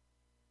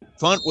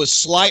 Punt was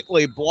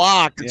slightly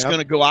blocked. It's going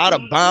to go out of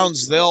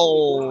bounds.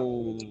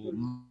 They'll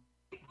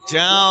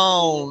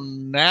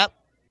down that.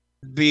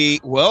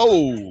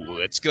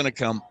 It's going to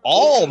come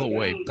all the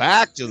way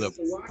back to the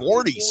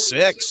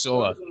 46.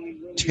 So a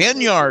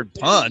 10-yard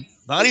punt.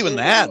 Not even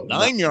that.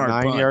 9-yard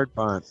punt. 9-yard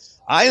punt.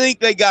 I think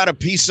they got a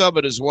piece of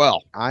it as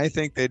well. I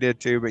think they did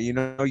too, but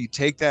you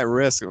take that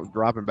risk of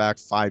dropping back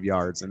 5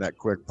 yards in that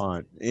quick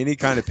punt. Any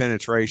kind of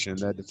penetration,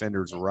 that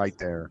defender's right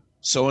there.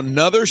 So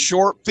another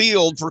short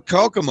field for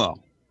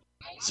Kokomo.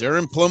 They're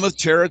in Plymouth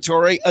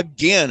territory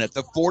again at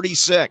the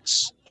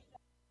 46.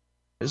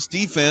 This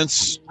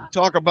defense,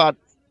 talk about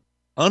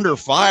under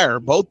fire.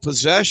 Both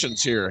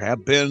possessions here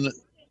have been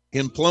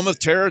in Plymouth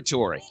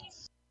territory.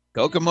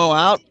 Kokomo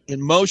out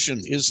in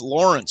motion is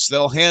Lawrence.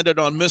 They'll hand it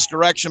on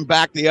misdirection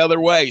back the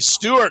other way.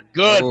 Stewart,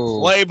 good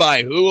play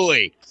by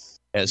Hooley.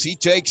 As he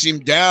takes him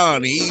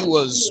down, he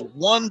was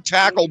one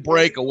tackle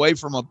break away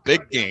from a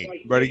big game.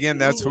 But again,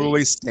 that's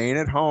Hooley staying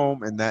at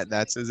home, and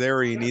that's his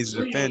area he needs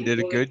to defend. Did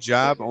a good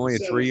job, only a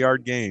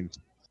 3-yard gain.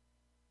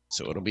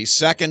 So it'll be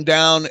 2nd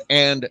down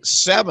and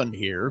 7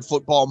 here.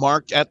 Football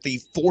marked at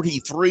the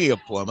 43 of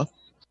Plymouth.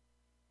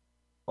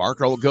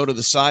 Barker will go to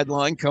the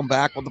sideline, come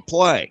back with the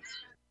play.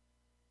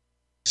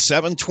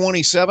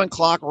 7:27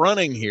 clock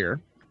running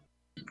here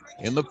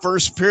in the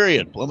first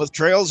period. Plymouth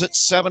trails at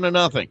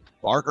 7-0.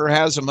 Barker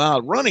has him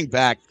out. Running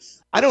back,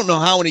 I don't know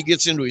how when he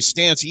gets into his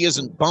stance, he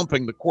isn't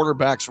bumping the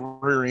quarterback's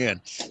rear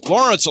end.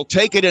 Lawrence will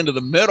take it into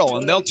the middle,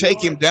 and they'll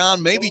take him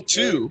down, maybe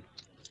 2,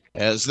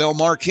 as they'll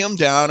mark him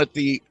down at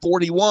the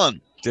 41.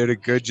 Did a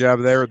good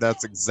job there.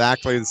 That's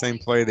exactly the same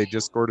play they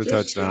just scored a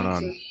touchdown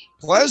on.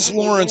 Les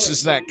Lawrence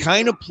is that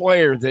kind of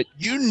player that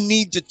you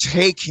need to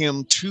take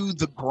him to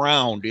the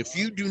ground. If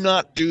you do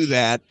not do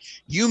that,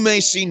 you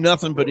may see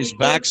nothing but his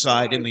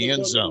backside in the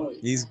end zone.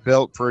 He's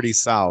built pretty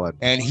solid.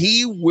 And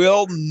he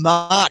will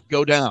not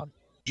go down.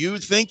 You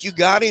think you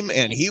got him,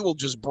 and he will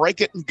just break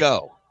it and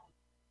go.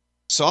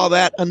 Saw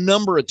that a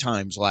number of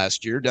times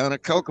last year down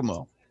at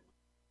Kokomo.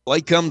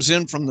 Play comes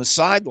in from the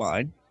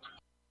sideline.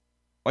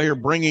 Player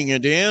bringing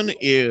it in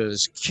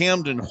is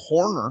Camden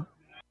Horner.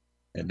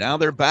 And now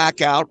they're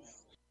back out.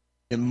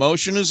 In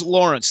motion is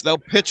Lawrence. They'll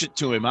pitch it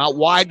to him out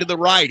wide to the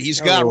right. He's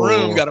got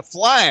room, got a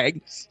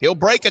flag. He'll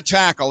break a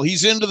tackle.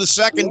 He's into the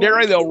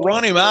secondary. They'll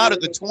run him out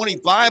at the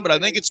 25, but I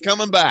think it's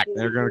coming back.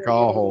 They're going to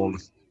call a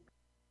hold.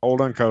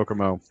 Hold on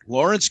Kokomo.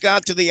 Lawrence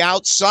got to the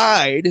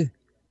outside.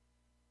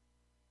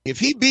 If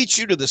he beats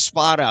you to the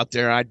spot out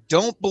there, I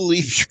don't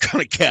believe you're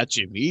going to catch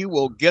him. He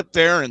will get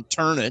there and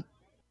turn it.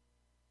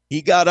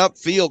 He got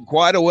upfield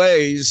quite a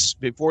ways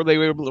before they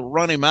were able to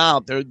run him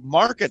out. Their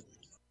market,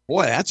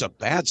 boy, that's a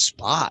bad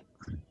spot.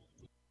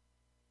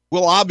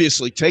 We'll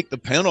obviously take the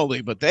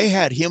penalty, but they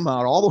had him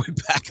out all the way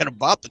back at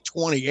about the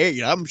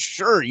 28. I'm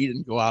sure he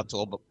didn't go out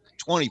till about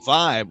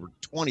 25 or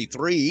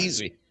 23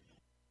 easy.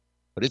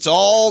 But it's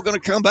all going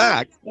to come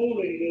back.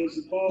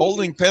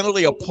 Holding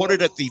penalty, I'll put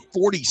it at the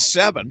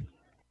 47.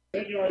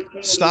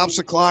 Stops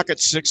the clock at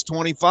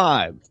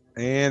 6:25.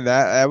 And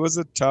that was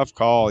a tough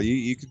call.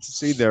 You could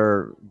see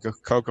their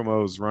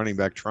Kokomo's running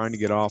back trying to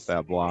get off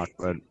that block,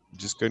 but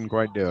just couldn't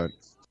quite do it.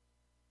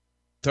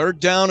 3rd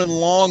down and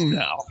long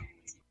now.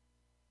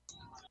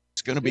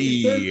 It's going to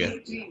be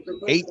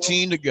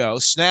 18 to go.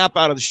 Snap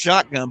out of the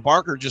shotgun.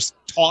 Barker just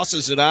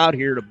tosses it out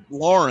here to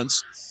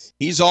Lawrence.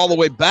 He's all the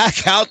way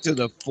back out to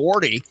the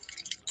 40,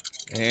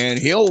 and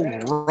he'll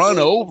run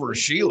over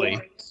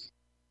Sheely.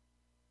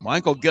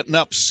 Michael getting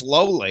up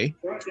slowly.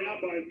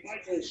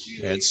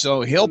 And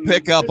so he'll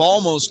pick up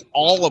almost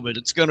all of it.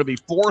 It's going to be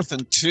 4th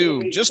and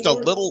 2. Just a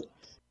little,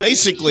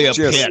 basically a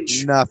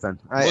pitch. Nothing.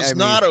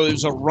 It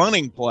was a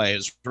running play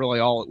is really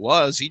all it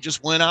was. He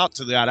just went out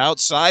to that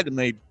outside, and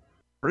they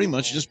pretty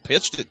much just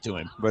pitched it to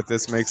him. But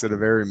this makes it a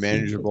very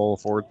manageable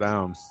 4th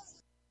down.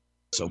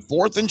 So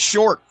 4th and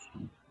short.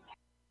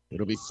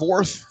 It'll be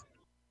 4th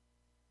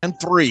and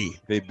 3.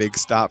 Big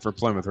stop for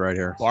Plymouth right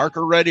here.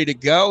 Barker ready to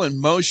go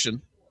in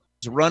motion.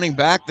 As a running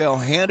back, they'll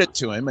hand it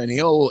to him, and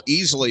he'll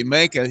easily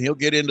make it. He'll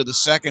get into the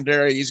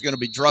secondary. He's going to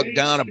be drugged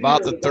down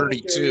about the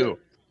 32.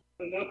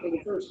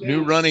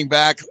 New running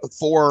back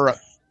for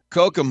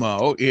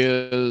Kokomo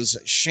is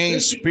Shane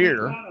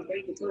Spear.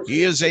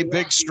 He is a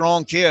big,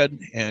 strong kid,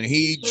 and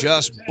he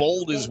just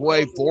bowled his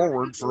way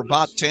forward for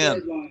about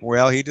 10.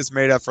 Well, he just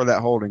made up for that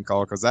holding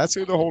call because that's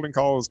who the holding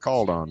call was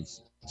called on.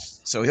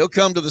 So he'll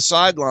come to the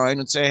sideline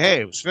and say,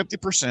 hey, it was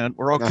 50%.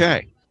 We're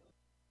okay.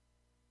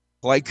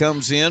 Play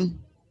comes in.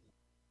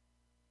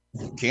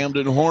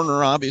 Camden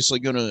Horner obviously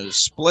going to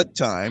split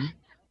time.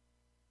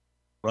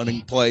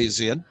 Running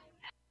plays in.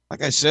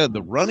 Like I said,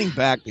 the running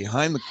back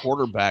behind the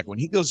quarterback, when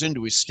he goes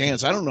into his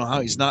stance, I don't know how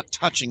he's not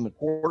touching the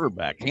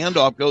quarterback.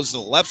 Handoff goes to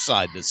the left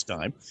side this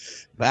time.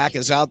 Back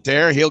is out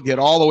there. He'll get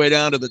all the way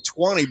down to the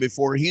 20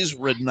 before he's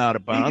ridden out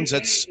of bounds.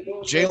 That's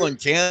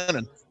Jalen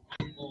Cannon.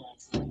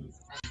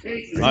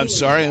 I'm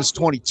sorry, it's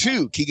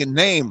 22. Keegan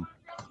Name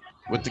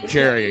with the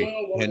carry.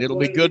 And it'll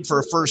be good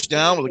for a 1st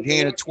down with a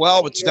gain of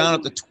 12. It's down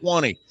at the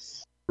 20.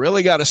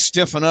 Really got to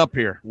stiffen up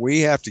here. We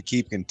have to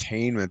keep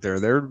containment there.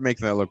 They're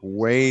making that look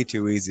way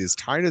too easy. As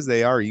tight as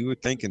they are, you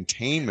would think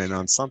containment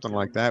on something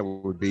like that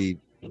would be,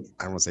 I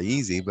don't want to say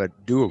easy, but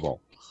doable.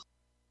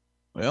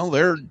 Well,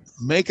 they're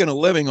making a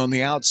living on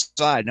the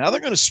outside. Now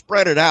they're going to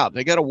spread it out.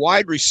 They got a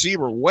wide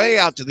receiver way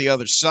out to the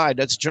other side.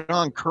 That's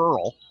John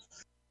Curl.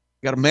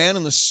 Got a man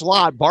in the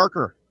slot.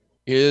 Barker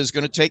is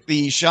going to take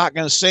the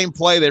shotgun. Same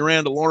play they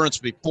ran to Lawrence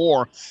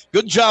before.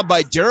 Good job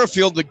by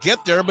Derifield to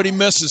get there, but he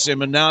misses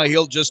him, and now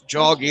he'll just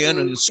jog in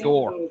and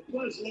score.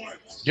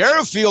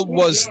 Derifield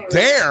was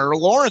there.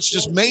 Lawrence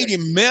just made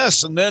him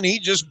miss, and then he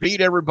just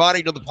beat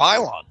everybody to the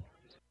pylon.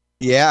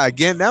 Yeah,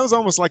 again, that was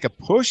almost like a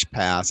push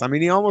pass. I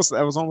mean, that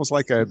was almost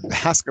like a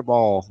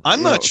basketball.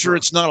 I'm not sure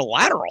it's not a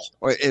lateral.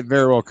 It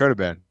very well could have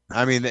been.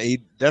 I mean,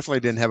 he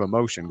definitely didn't have a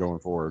motion going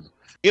forward.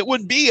 It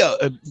would be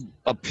a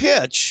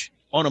pitch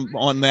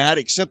on that,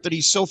 except that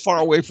he's so far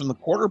away from the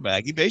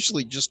quarterback. He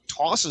basically just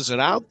tosses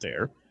it out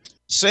there.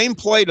 Same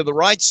play to the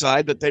right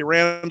side that they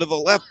ran to the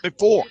left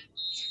before.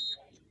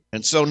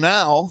 And so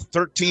now,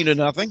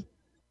 13-0.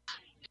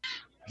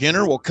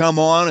 Ginner will come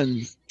on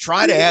and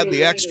try to add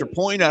the extra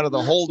point out of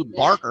the hold of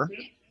Barker.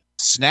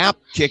 Snap,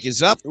 kick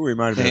is up. Ooh, we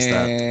might have missed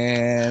that.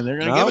 And they're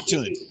going to give it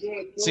to him.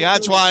 See,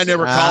 that's why I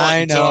never call it.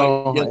 I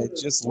know. It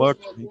just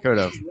looked, he could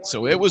have.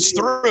 So it was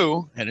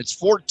through, and it's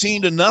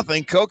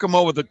 14-0.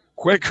 Kokomo with a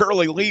quick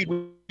early lead.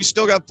 We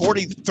still got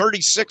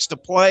 4:36 to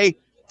play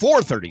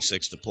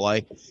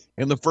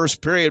in the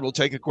first period. We'll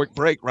take a quick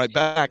break. Right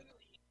back.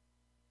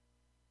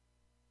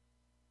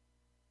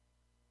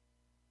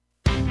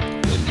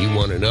 You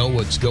want to know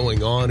what's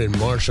going on in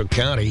Marshall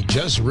County?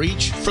 Just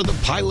reach for the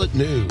Pilot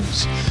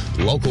News.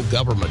 Local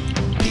government,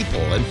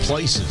 people, and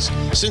places.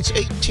 Since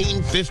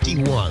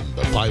 1851,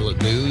 the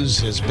Pilot News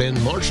has been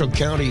Marshall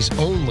County's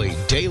only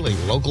daily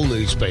local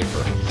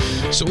newspaper.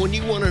 So when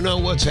you want to know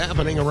what's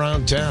happening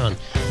around town,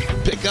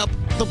 pick up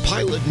the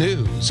Pilot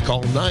News.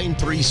 Call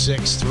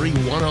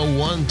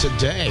 936-3101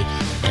 today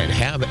and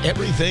have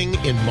everything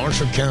in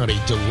Marshall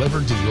County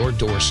delivered to your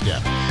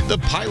doorstep. The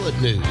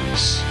Pilot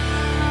News.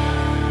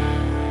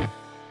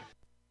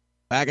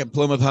 Back at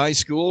Plymouth High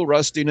School,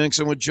 Rusty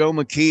Nixon with Joe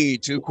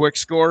McKee, 2 quick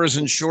scores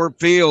in short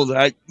field.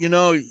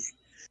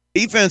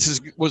 Defense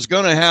was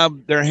going to have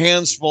their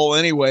hands full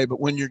anyway, but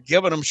when you're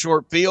giving them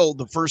short field,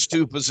 the first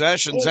 2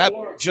 possessions, that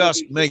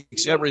just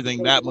makes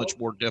everything that much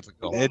more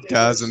difficult. It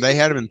does, and they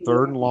had him in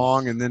 3rd and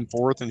long and then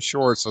 4th and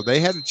short, so they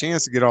had a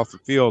chance to get off the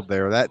field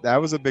there.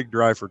 That was a big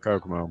drive for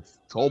Kokomo.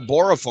 Cole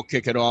Boroff will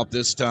kick it off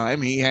this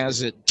time. He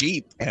has it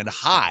deep and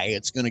high.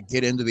 It's going to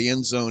get into the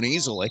end zone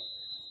easily.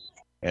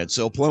 And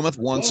so Plymouth,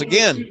 once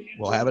again,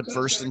 will have it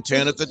 1st and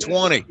 10 at the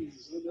 20.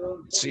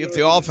 See if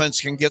the offense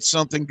can get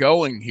something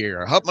going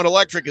here. Huttman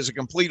Electric is a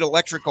complete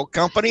electrical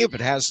company. If it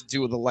has to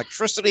do with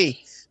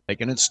electricity, they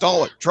can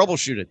install it,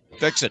 troubleshoot it,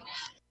 fix it.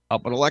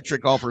 Huttman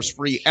Electric offers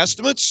free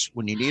estimates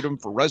when you need them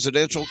for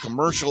residential,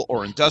 commercial,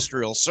 or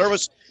industrial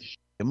service.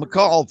 Give them a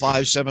call,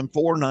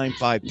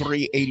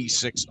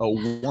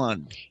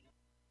 574-953-8601.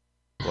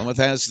 Plymouth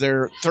has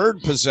their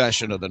 3rd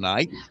possession of the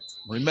night.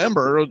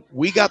 Remember,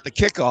 we got the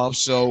kickoff,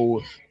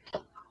 so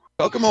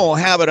Kokomo will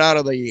have it out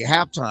of the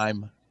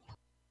halftime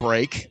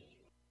break.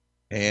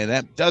 And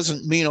that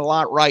doesn't mean a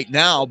lot right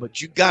now,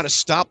 but you've got to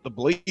stop the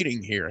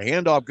bleeding here.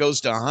 Handoff goes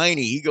to Heine.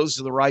 He goes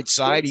to the right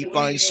side. He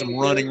finds some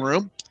running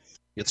room.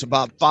 It's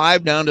about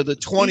 5 down to the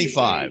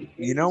 25.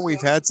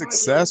 We've had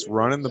success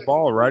running the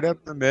ball right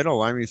up the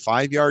middle. I mean,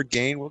 5-yard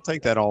gain, we'll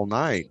take that all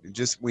night.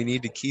 We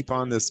need to keep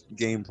on this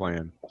game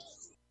plan.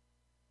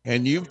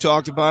 And you've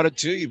talked about it,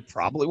 too. You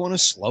probably want to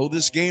slow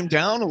this game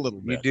down a little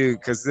bit. You do,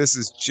 because this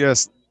is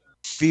just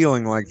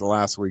feeling like the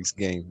last week's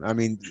game. I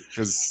mean,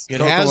 because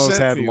Kokomo's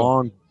had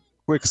long,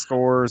 quick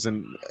scores,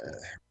 and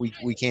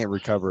we can't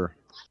recover.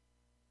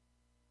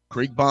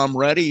 Kriegbaum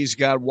ready. He's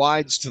got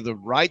wides to the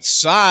right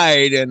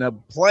side, and a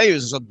play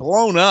is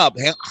blown up.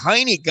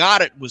 Heine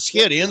got it, was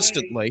hit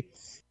instantly.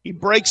 He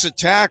breaks a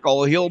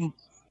tackle. He'll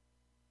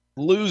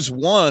lose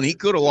 1. He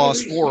could have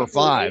lost 4 or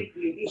 5.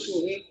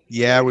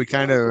 Yeah, we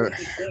kind of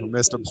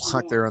missed a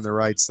block there on the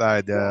right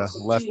side.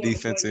 Left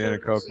defensive end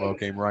of Kokomo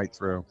came right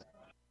through.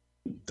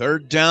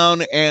 3rd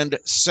down and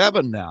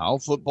 7 now.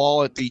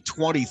 Football at the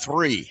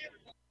 23.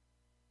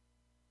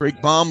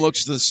 Kriegbaum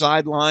looks to the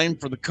sideline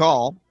for the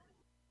call.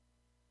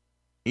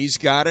 He's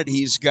got it.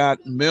 He's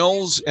got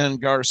Mills and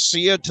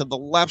Garcia to the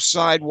left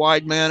side.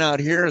 Wide man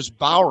out here is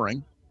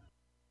Bowering.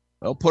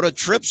 They'll put a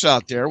trips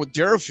out there with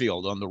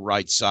Deerfield on the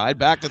right side.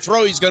 Back to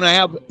throw. He's going to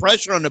have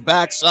pressure on the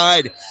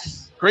backside.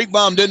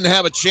 Kriegbaum didn't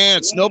have a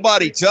chance.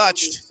 Nobody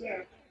touched.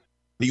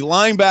 The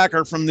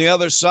linebacker from the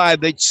other side,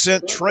 they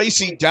sent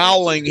Tracy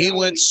Dowling. He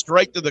went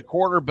straight to the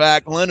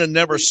quarterback. Lennon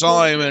never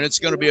saw him, and it's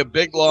going to be a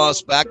big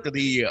loss back to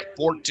the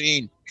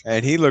 14.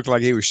 And he looked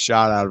like he was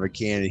shot out of a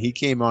cannon. He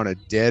came on a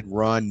dead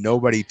run.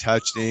 Nobody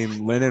touched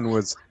him. Lennon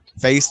was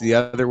faced the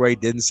other way,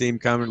 didn't see him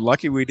coming.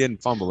 Lucky we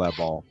didn't fumble that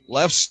ball.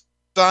 Left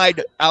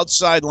side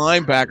outside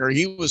linebacker,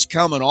 he was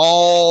coming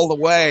all the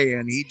way,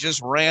 and he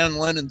just ran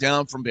Lennon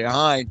down from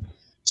behind.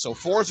 So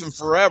 4th and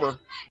forever.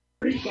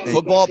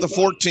 Football at the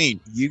 14.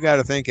 You got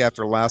to think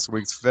after last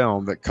week's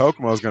film that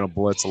Kokomo is going to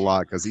blitz a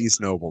lot because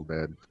East Noble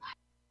did.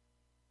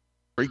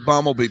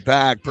 Kriegbaum will be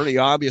back. Pretty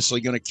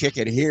obviously going to kick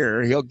it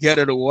here. He'll get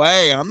it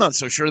away. I'm not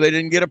so sure they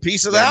didn't get a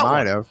piece of that one.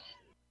 Might have.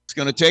 It's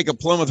going to take a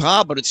Plymouth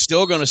hop, but it's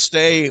still going to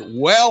stay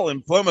well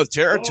in Plymouth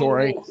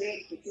territory.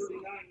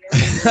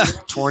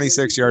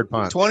 26-yard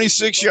punt.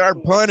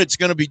 26-yard punt. It's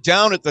going to be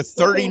down at the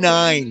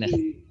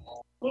 39.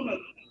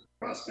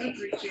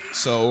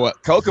 So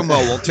Kokomo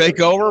will take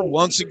over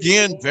once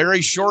again.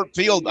 Very short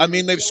field. I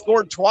mean, they've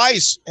scored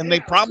twice, and they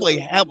probably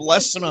have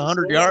less than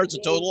 100 yards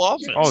of total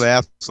offense. Oh, they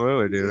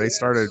absolutely do. They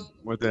started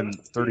within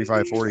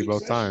 35-40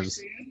 both times.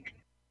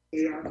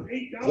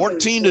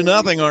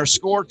 14-0 our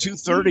score,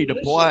 2:30 to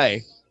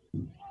play.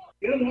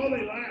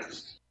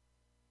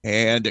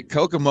 And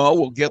Kokomo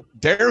will get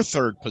their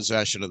third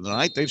possession of the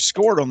night. They've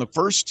scored on the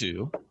first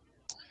two.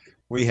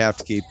 We have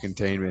to keep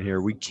containment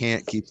here. We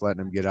can't keep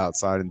letting them get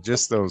outside and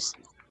just those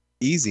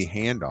easy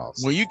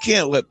handoffs. Well, you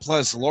can't let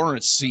Ples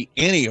Lawrence see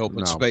any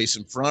open space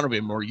in front of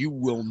him or you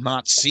will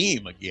not see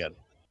him again.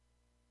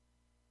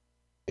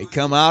 They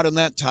come out in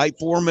that tight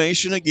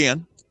formation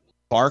again.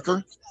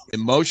 Barker, in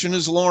motion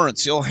is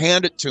Lawrence. He'll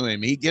hand it to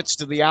him. He gets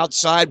to the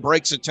outside,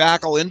 breaks a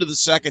tackle into the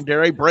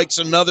secondary, breaks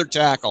another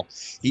tackle.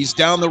 He's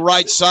down the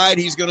right side.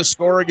 He's going to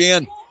score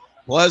again.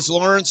 Ples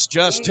Lawrence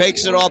just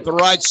takes it off the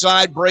right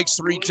side, breaks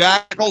 3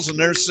 tackles, and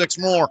there's 6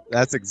 more.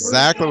 That's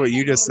exactly what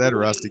you just said,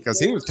 Rusty, because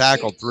he was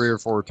tackled 3 or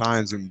 4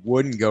 times and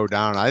wouldn't go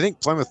down. I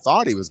think Plymouth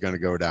thought he was going to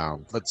go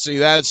down. But see,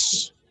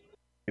 that's,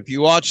 if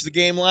you watched the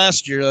game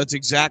last year, that's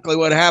exactly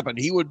what happened.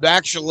 He would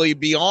actually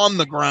be on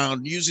the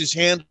ground, use his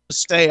hand to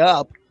stay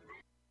up.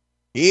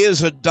 He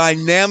is a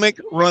dynamic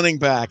running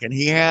back, and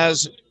he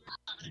has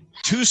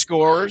 2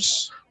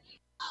 scores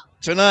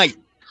tonight.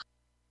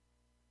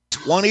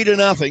 20-0,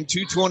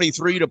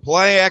 2:23 to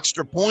play.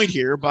 Extra point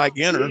here by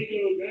Ginner.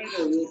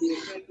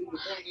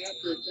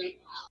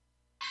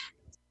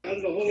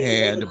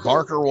 And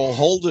Barker will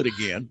hold it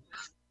again.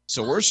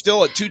 So we're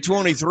still at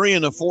 2:23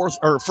 in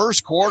the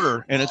first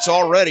quarter, and it's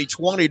already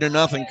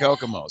 20-0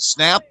 Kokomo.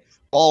 Snap,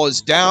 ball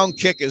is down,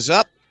 kick is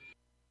up,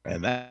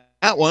 and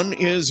that one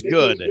is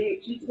good.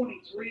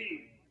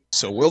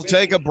 So we'll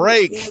take a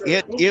break.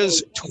 It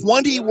is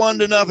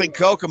 21-0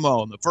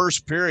 Kokomo in the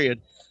first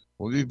period.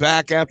 We'll be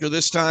back after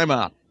this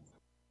timeout.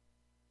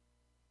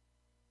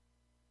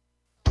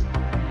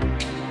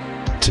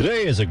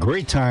 Today is a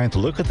great time to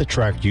look at the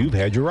tractor you've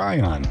had your eye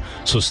on.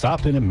 So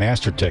stop in at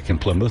MasterTech in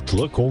Plymouth to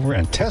look over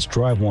and test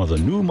drive one of the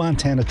new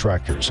Montana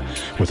tractors.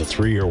 With a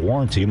 3-year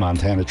warranty,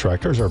 Montana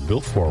tractors are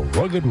built for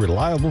rugged,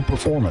 reliable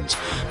performance.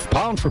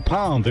 Pound for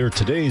pound, they're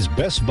today's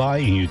best buy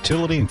in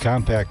utility and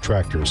compact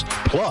tractors.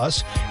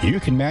 Plus,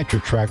 you can match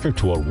your tractor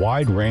to a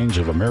wide range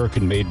of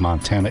American-made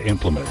Montana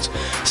implements.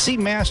 See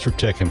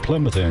MasterTech in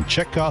Plymouth and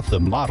check out the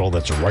model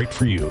that's right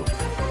for you.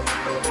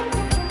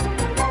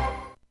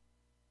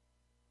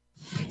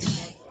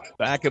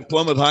 Back at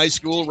Plymouth High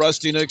School,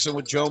 Rusty Nixon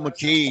with Joe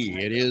McKee.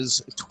 It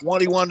is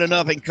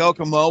 21-0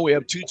 Kokomo. We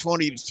have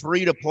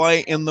 2:23 to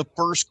play in the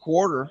first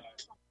quarter.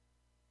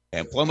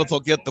 And Plymouth will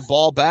get the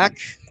ball back.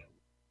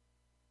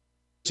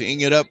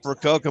 Teeing it up for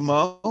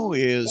Kokomo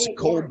is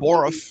Cole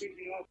Boroff.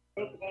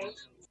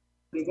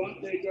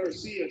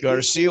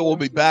 Garcia will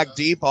be back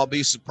deep. I'll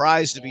be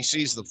surprised if he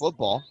sees the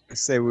football. I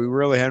say we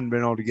really haven't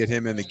been able to get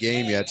him in the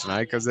game yet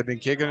tonight because they've been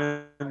kicking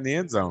it in the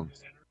end zone.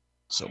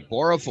 So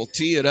Boroff will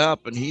tee it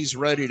up, and he's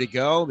ready to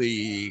go.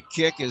 The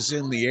kick is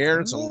in the air.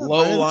 It's a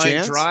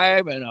low-line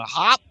drive and a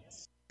hop.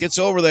 Gets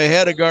over the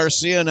head of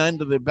Garcia and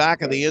into the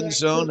back of the end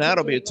zone.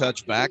 That'll be a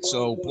touchback.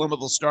 So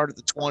Plymouth will start at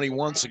the 20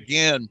 once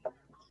again.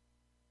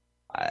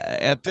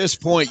 At this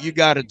point, you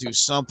got to do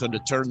something to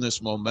turn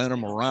this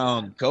momentum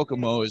around.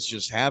 Kokomo is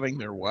just having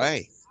their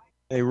way.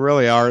 They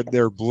really are.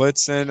 They're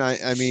blitzing.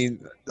 I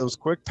mean, those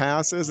quick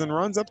passes and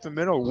runs up the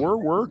middle were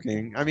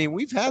working. I mean,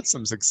 we've had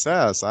some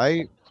success.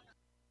 We'll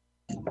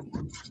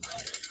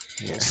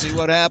see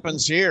what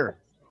happens here.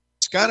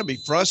 It's got to be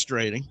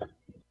frustrating.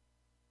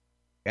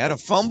 Had a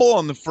fumble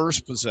on the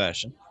first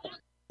possession,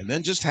 and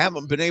then just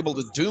haven't been able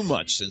to do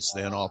much since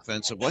then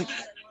offensively.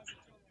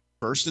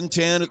 1st and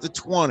 10 at the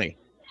 20.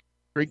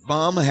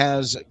 Kriegbaum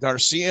has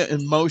Garcia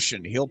in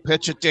motion. He'll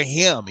pitch it to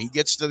him. He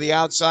gets to the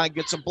outside,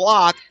 gets a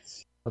block,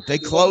 but they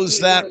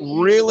close that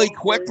really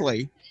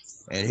quickly,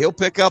 and he'll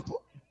pick up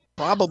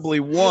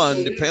probably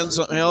 1. Depends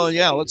on,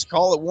 let's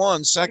call it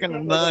 1. 2nd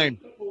and 9.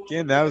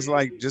 Again, that was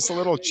like just a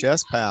little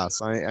chest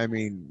pass. I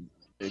mean,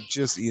 it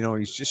just,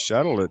 he's just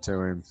shuttled it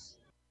to him.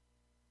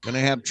 Going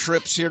to have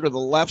trips here to the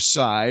left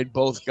side,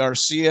 both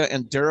Garcia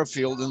and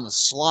Derafield in the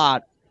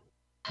slot.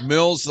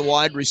 Mills, the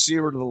wide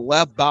receiver, to the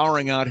left,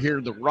 Bowering out here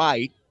to the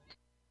right.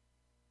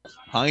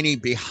 Heine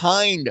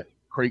behind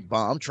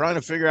Kriegbaum, trying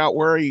to figure out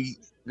where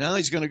now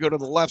he's going to go to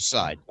the left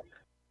side.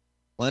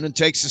 Lennon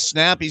takes the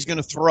snap. He's going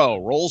to throw.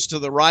 Rolls to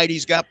the right.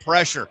 He's got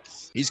pressure.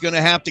 He's going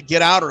to have to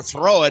get out or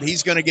throw it.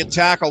 He's going to get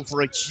tackled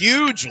for a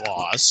huge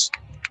loss.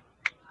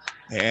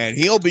 And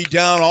he'll be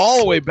down all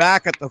the way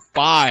back at the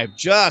 5.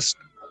 Just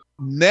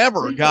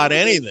never got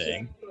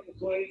anything.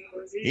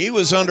 He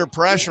was under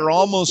pressure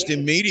almost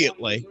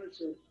immediately.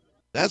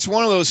 That's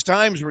one of those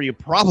times where you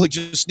probably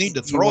just need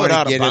to throw it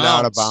out of bounds. Get it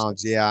out of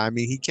bounds, yeah. I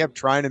mean, he kept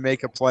trying to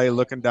make a play,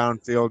 looking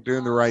downfield,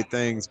 doing the right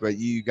things, but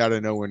you got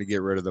to know when to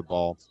get rid of the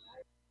ball.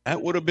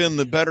 That would have been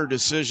the better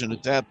decision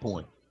at that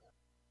point.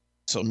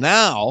 So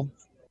now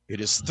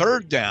it is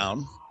 3rd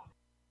down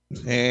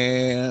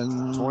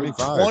and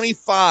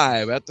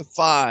 25 at the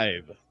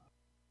 5.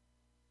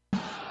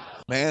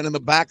 Man in the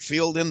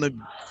backfield in the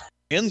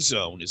end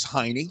zone is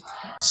Heine.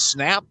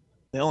 Snap.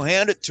 They'll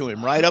hand it to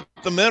him right up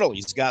the middle.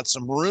 He's got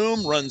some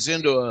room, runs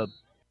into a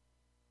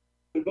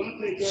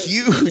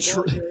huge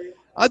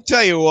 – I'll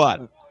tell you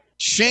what.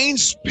 Shane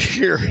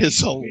Spear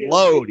is a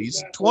load.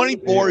 He's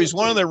 24. He's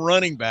one of their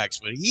running backs,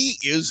 but he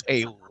is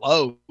a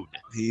load.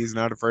 He's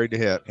not afraid to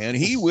hit. And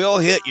he will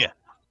hit you.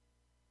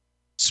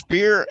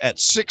 Spear at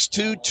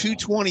 6'2",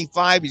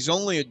 225. He's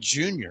only a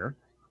junior.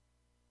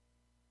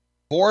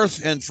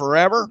 Fourth and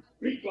forever.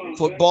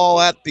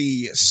 Football at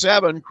the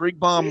 7.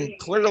 Kriegbaum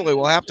clearly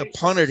will have to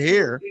punt it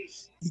here.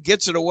 He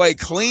gets it away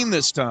clean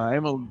this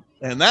time,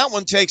 and that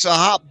one takes a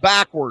hop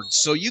backwards,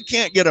 so you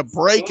can't get a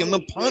break in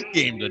the punt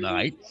game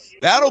tonight.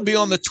 That'll be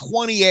on the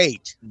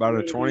 28. About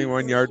a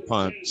 21-yard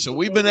punt. So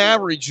we've been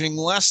averaging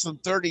less than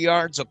 30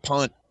 yards a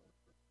punt.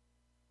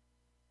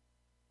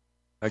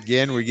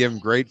 Again, we give him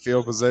great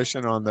field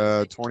position on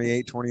the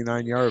 28,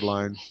 29-yard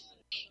line.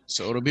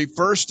 So it'll be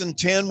 1st and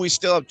 10. We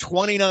still have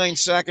 29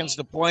 seconds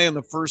to play in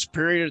the first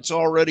period. It's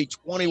already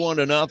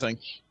 21-0.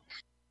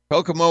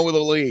 Kokomo with a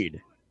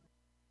lead.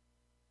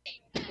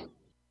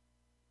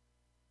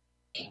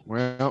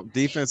 Well,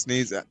 defense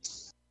needs that.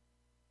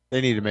 They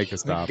need to make a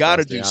stop. Got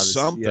to do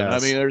something.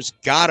 Yes. I mean, there's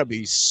got to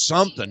be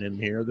something in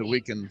here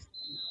that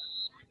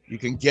you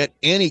can get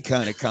any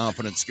kind of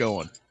confidence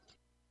going.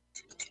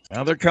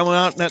 Now they're coming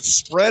out in that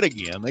spread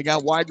again. They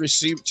got wide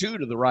receiver 2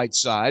 to the right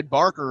side.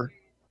 Barker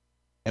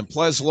and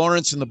Ples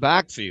Lawrence in the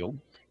backfield.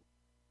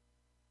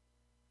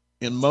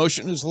 In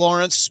motion is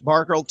Lawrence.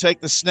 Barker will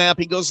take the snap.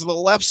 He goes to the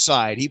left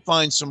side. He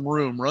finds some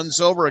room, runs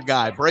over a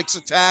guy, breaks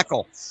a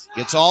tackle,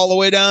 gets all the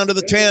way down to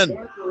the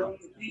 10.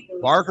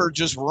 Barker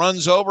just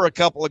runs over a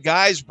couple of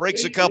guys,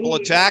 breaks a couple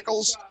of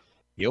tackles.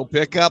 He'll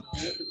pick up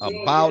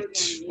about,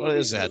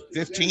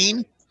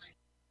 15?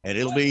 And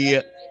it'll be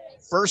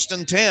 1st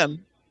and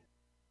 10.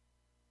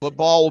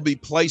 Football will be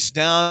placed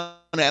down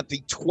at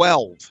the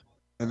 12.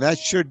 And that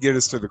should get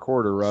us to the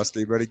quarter,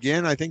 Rusty. But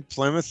again, I think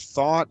Plymouth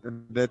thought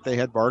that they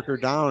had Barker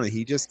down, and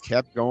he just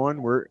kept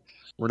going. We're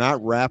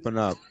not wrapping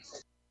up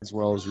as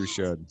well as we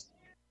should.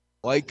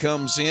 Play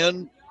comes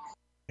in,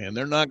 and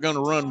they're not going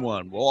to run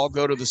one. We'll all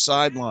go to the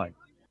sideline.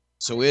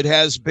 So it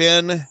has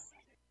been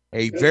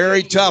a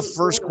very tough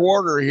first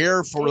quarter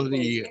here for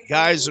the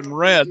guys in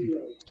red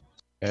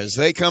as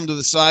they come to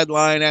the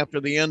sideline after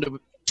the end of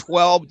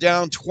 12,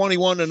 down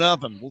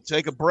 21-0. We'll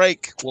take a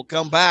break. We'll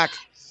come back.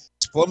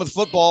 It's Plymouth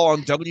football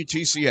on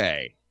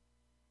WTCA.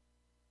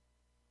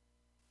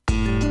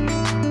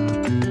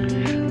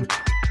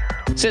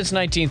 Since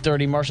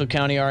 1930, Marshall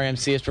County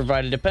RMC has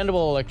provided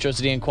dependable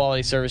electricity and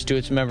quality service to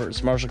its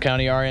members. Marshall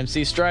County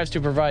RMC strives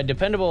to provide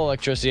dependable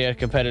electricity at a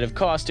competitive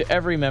cost to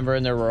every member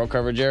in their rural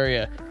coverage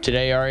area.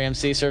 Today,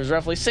 RMC serves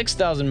roughly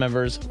 6,000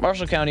 members.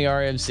 Marshall County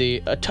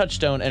RMC, a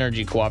Touchstone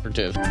Energy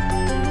cooperative.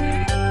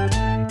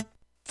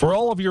 For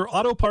all of your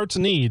auto parts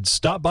needs,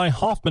 stop by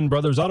Hoffman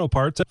Brothers Auto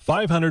Parts at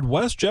 500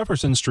 West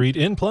Jefferson Street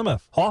in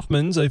Plymouth.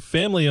 Hoffman's, a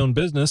family-owned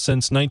business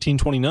since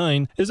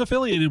 1929, is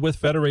affiliated with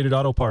Federated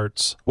Auto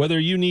Parts. Whether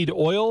you need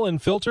oil and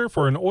filter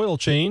for an oil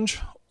change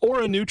or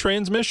a new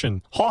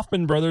transmission,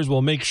 Hoffman Brothers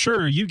will make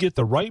sure you get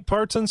the right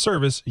parts and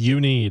service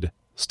you need.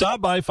 Stop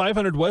by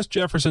 500 West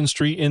Jefferson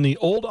Street in the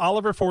old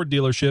Oliver Ford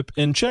dealership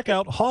and check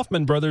out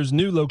Hoffman Brothers'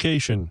 new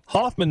location.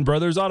 Hoffman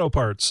Brothers Auto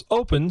Parts,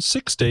 open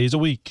 6 days a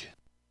week.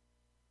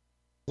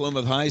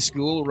 Plymouth High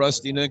School,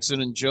 Rusty Nixon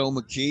and Joe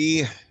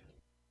McKee.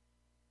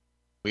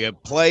 We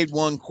have played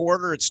one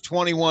quarter. It's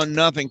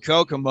 21-0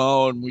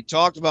 Kokomo, and we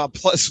talked about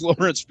Ples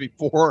Lawrence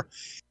before.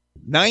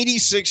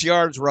 96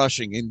 yards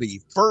rushing in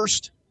the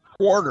first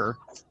quarter,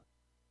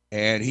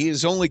 and he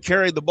has only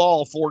carried the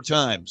ball 4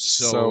 times.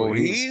 So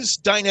he's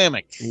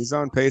dynamic. He's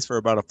on pace for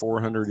about a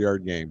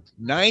 400-yard game.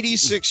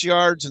 96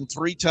 yards and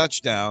 3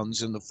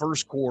 touchdowns in the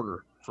first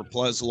quarter for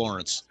Ples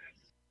Lawrence.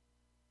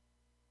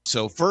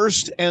 So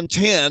 1st and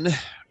 10,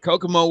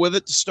 Kokomo with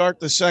it to start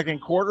the second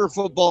quarter.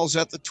 Football's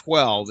at the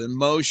 12. In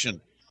motion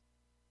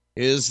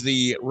is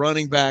the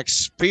running back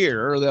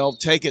Spear. They'll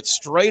take it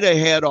straight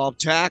ahead off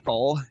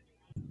tackle,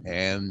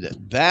 and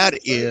that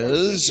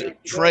is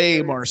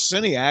Trey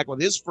Marciniak with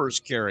his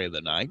first carry of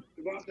the night.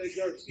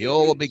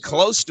 He'll be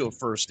close to a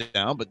first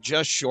down, but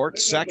just short.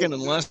 2nd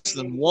and less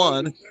than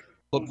 1.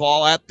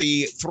 Football at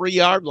the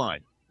 3-yard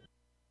line.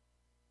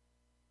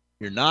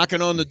 You're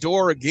knocking on the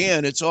door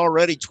again. It's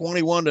already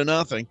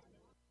 21-0.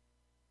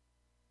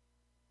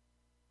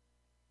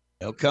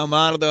 They'll come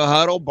out of the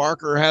huddle.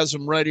 Barker has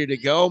them ready to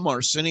go.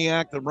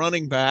 Marciniak, the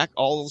running back,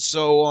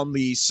 also on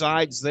the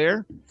sides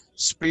there.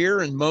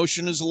 Spear in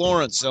motion is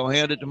Lawrence. They'll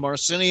hand it to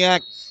Marciniak,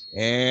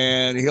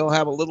 and he'll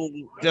have a little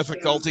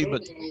difficulty,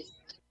 but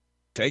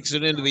takes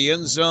it into the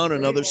end zone.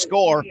 Another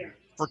score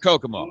for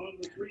Kokomo.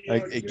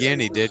 Again,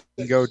 he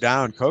didn't go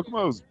down.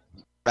 Kokomo's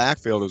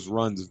backfield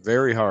runs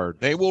very hard.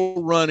 They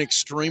will run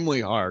extremely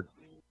hard.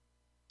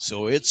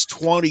 So it's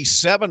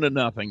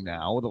 27-0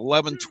 now with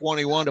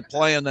 11:21 to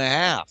play in the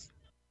half.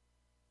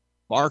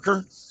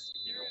 Barker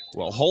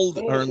will hold,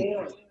 or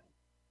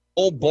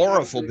old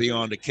Boroff will be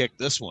on to kick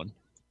this one.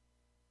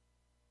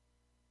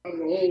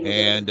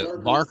 And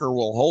Barker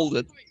will hold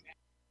it.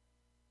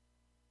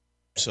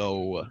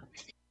 So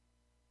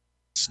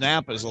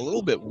snap is a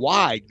little bit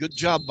wide. Good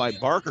job by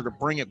Barker to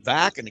bring it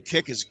back, and the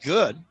kick is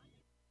good.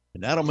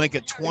 And that'll make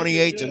it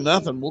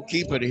 28-0. We'll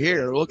keep it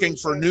here. Looking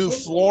for new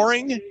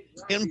flooring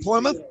in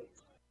Plymouth?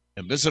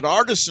 And visit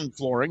Artisan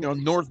Flooring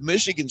on North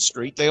Michigan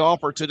Street. They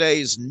offer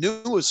today's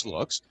newest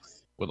looks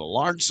with a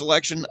large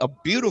selection of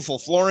beautiful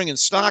flooring in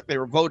stock. They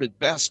were voted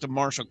best of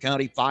Marshall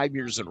County 5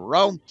 years in a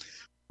row.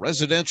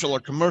 Residential or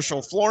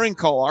commercial flooring,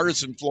 call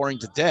Artisan Flooring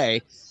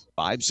today,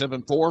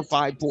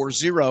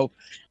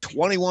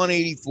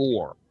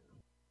 574-540-2184.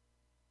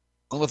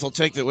 Plymouth will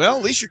take at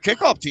least your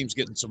kickoff team's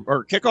getting some,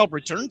 or kickoff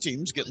return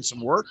team's getting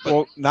some work. But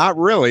well, not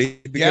really, you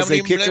because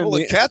haven't even been able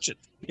to catch it.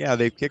 Yeah,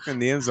 they've kicked in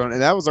the end zone,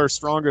 and that was our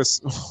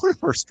strongest, one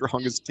of our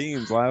strongest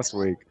teams last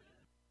week.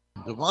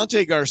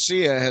 Devontae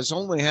Garcia has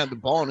only had the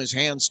ball in his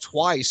hands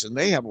twice, and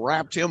they have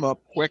wrapped him up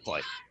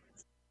quickly.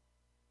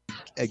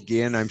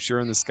 Again, I'm sure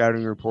in the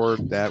scouting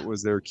report that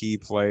was their key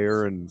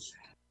player, and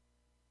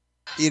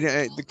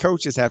the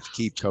coaches have to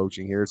keep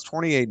coaching here. It's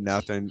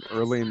 28-0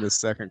 early in the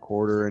second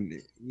quarter,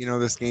 and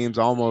this game's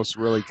almost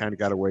really kind of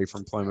got away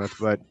from Plymouth,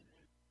 but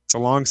it's a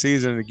long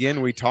season.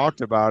 Again, we talked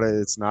about it.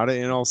 It's not an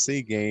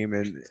NLC game,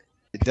 and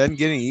it doesn't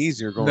get any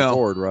easier going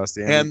forward,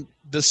 Rusty. And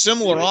the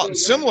similar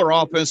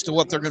offense to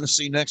what they're going to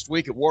see next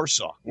week at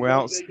Warsaw.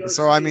 Well,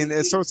 so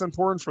it's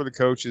important for the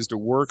coaches to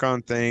work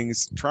on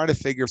things, try to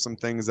figure some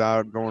things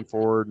out going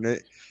forward, and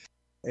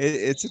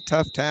it's a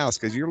tough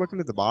task because you're looking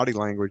at the body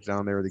language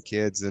down there of the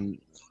kids, and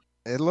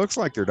it looks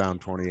like they're down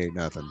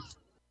 28-0.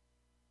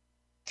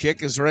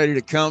 Kick is ready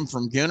to come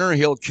from Ginner.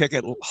 He'll kick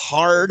it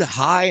hard,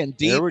 high, and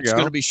deep. There we go. It's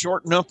going to be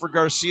short enough for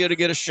Garcia to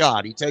get a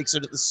shot. He takes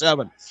it at the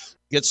 7.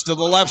 Gets to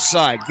the left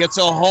side. Gets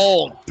a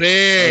hold.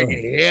 Big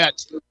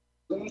hit.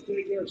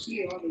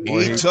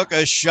 He took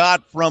a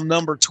shot from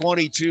number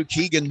 22,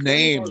 Keegan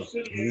Name.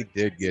 He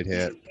did get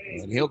hit.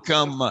 And he'll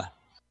come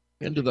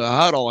into the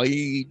huddle. And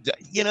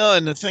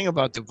the thing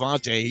about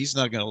Devontae, he's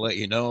not going to let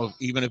you know,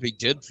 even if he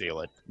did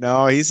feel it.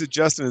 No, he's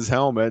adjusting his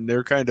helmet, and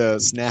they're kind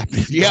of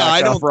snapping. Yeah,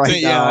 I don't right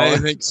think. now. Yeah, I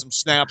think some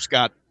snaps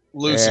got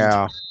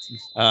loosened.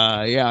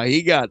 Yeah.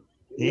 He got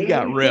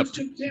ripped,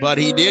 but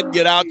he did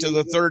get out to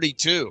the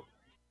 32.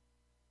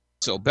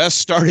 So best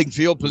starting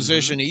field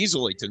position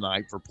easily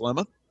tonight for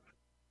Plymouth.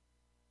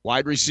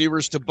 Wide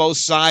receivers to both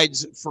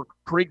sides for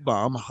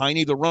Kriegbaum.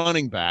 Heine, the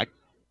running back.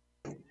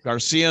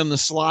 Garcia in the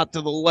slot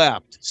to the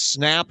left.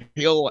 Snap,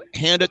 he'll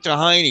hand it to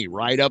Heine.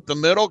 Right up the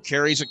middle,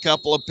 carries a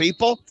couple of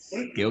people.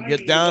 He'll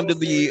get down to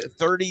the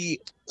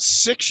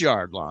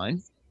 36-yard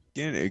line.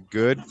 Again, a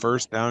good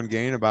first down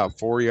gain, about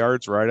 4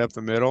 yards right up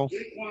the middle.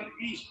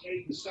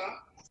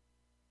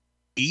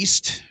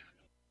 East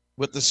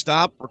with the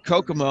stop for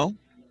Kokomo.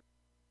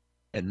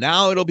 And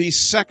now it'll be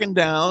second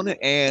down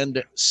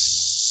and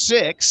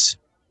 6.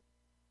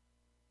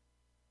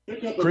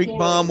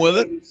 Kriegbaum with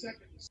it.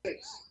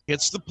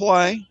 Hits the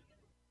play.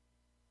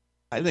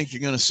 I think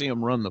you're going to see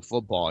him run the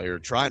football here.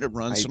 Try to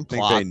run some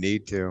clock. I think they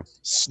need to.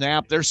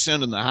 Snap. They're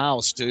sending the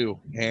house, too.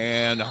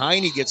 And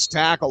Heine gets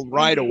tackled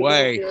right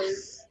away.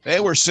 They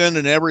were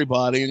sending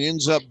everybody, and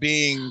ends up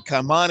being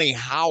Kamani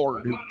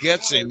Howard who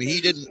gets him.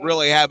 He didn't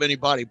really have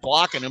anybody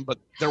blocking him, but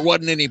there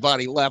wasn't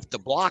anybody left to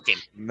block him.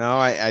 No,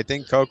 I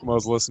think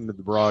Kokomo's listening to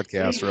the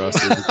broadcast,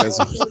 Rusty, because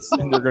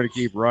they're going to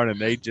keep running.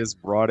 They just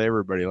brought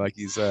everybody, like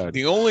you said.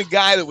 The only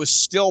guy that was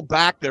still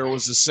back there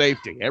was the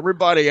safety.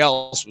 Everybody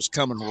else was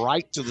coming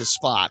right to the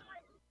spot.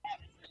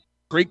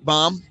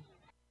 Kriegbaum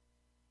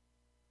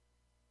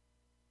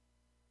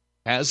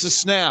has the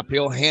snap.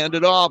 He'll hand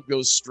it off,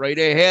 goes straight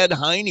ahead.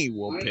 Heine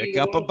will pick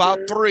up about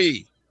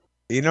 3.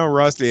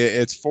 Rusty,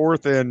 it's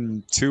 4th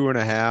and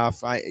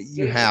 2.5.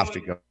 You have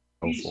to go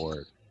for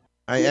it.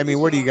 I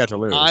mean, what do you got to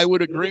lose? I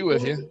would agree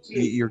with you.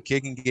 Your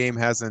kicking game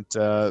hasn't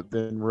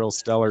been real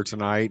stellar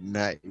tonight,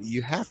 and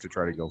you have to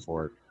try to go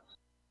for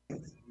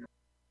it.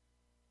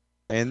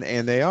 And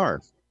they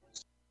are.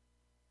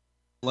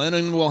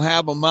 Lennon will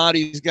have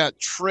Amadi. He's got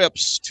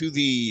trips to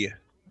the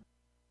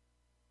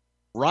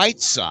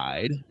right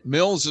side.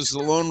 Mills is the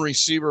lone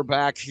receiver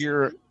back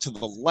here to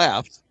the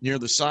left near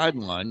the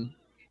sideline.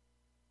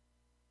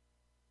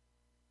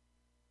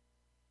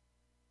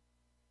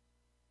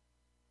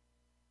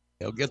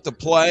 He'll get the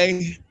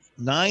play.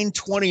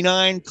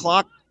 9:29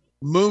 clock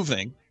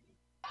moving.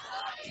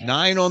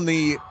 9 on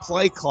the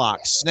play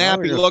clock.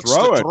 Snap. He looks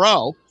to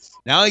throw.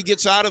 Now he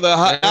gets out of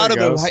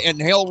the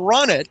and he'll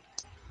run it.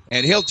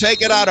 And he'll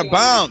take it out of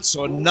bounds.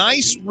 So a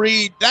nice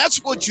read.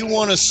 That's what you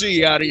want to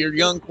see out of your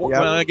young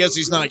quarterback. Well, I guess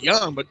he's not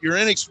young, but your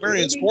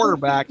inexperienced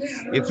quarterback.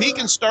 If he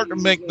can start to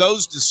make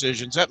those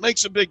decisions, that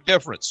makes a big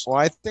difference. Well,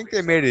 I think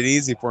they made it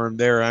easy for him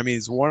there. I mean,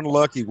 it's one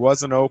look. He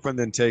wasn't open,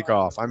 then take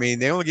off. I mean,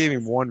 they only gave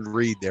him one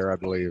read there, I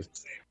believe.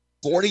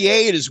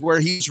 48 is where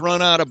he's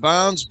run out of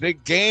bounds.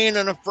 Big gain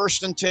and a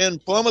 1st and 10.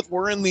 Plymouth,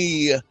 we're in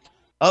the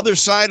other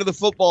side of the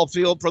football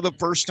field for the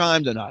first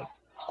time tonight.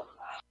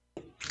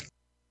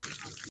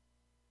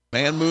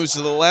 Man moves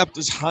to the left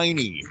is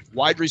Heine.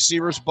 Wide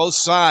receivers both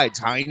sides.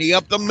 Heine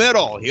up the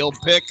middle. He'll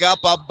pick up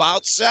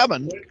about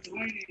 7.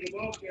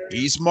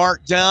 He's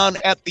marked down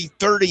at the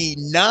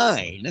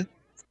 39.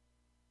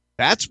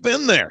 That's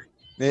been there.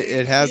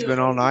 It has been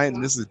all night,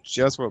 and this is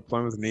just what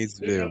Plymouth needs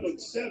to do.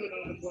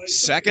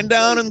 2nd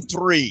down and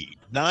 3.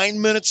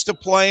 9 minutes to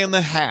play in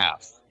the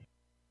half.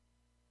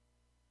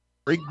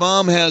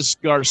 Kriegbaum has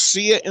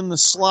Garcia in the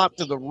slot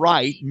to the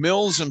right.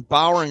 Mills and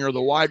Bowering are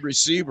the wide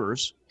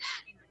receivers.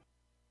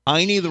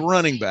 Heine, the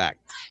running back.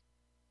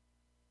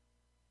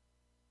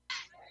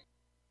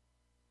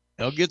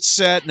 They'll get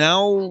set.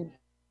 Now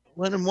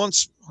Lennon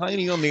wants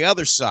Heine on the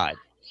other side.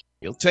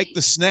 He'll take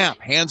the snap,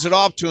 hands it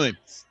off to him.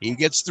 He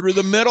gets through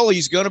the middle.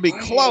 He's going to be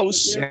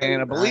close,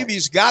 and I believe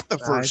he's got the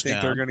first down. I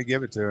think they're going to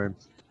give it to him.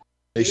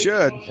 They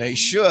should. They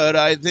should.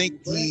 I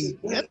think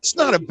it's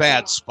not a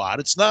bad spot.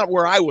 It's not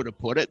where I would have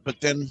put it,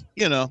 but then,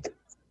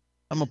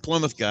 I'm a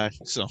Plymouth guy,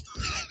 so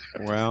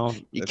well,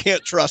 you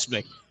can't trust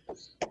me.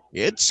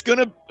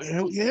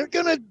 They're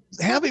gonna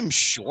have him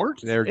short.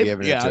 They're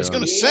giving it to him. Yeah, I was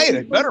gonna say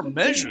they better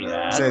measure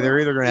that. Say they're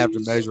either gonna have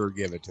to measure or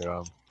give it to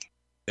him.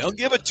 They'll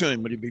give it to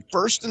him, but it'd be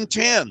 1st and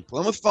 10.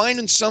 Plymouth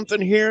finding something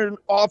here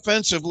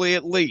offensively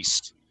at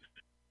least.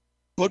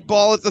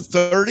 Football at the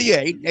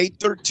 38,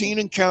 8:13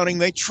 and counting.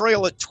 They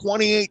trail it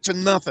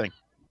 28-0.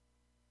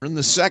 We're in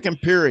the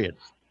second period.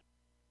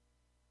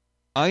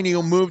 Heine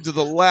will move to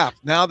the left.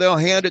 Now they'll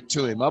hand it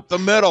to him. Up the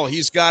middle,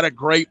 he's got a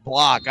great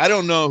block. I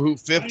don't know who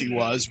 50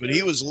 was, but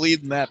he was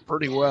leading that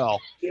pretty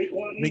well.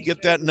 Let me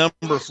get that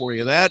number for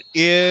you. That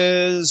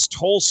is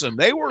Tolson.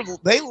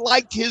 They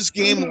liked his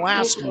game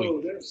last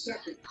week.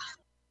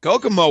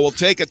 Kokomo will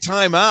take a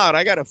timeout.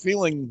 I got a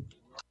feeling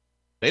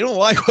they don't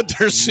like what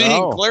they're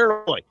seeing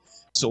clearly.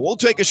 So we'll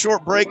take a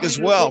short break as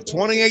well.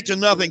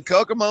 28-0.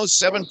 Kokomo,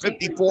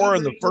 7:54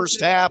 in the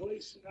first half.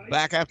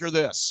 Back after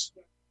this.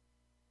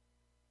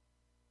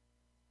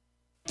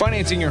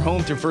 Financing your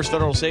home through First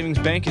Federal Savings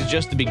Bank is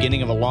just the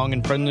beginning of a long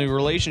and friendly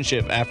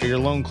relationship. After your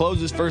loan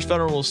closes, First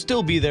Federal will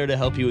still be there to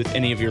help you with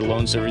any of your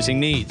loan servicing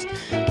needs.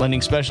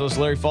 Lending specialists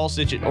Larry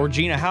Falstich or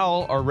Gina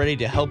Howell are ready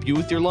to help you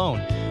with your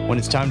loan. When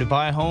it's time to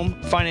buy a home,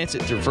 finance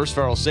it through First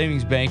Federal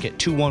Savings Bank at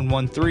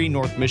 2113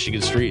 North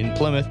Michigan Street in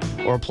Plymouth,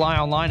 or apply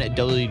online at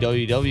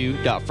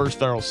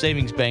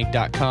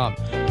www.firstfederalsavingsbank.com.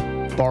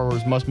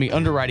 Borrowers must meet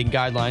underwriting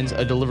guidelines.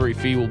 A delivery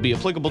fee will be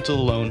applicable to the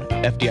loan.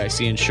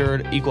 FDIC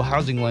insured. Equal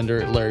housing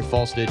lender. Larry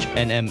Falstich,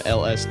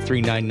 NMLS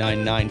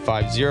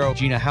 399950.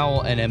 Gina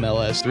Howell,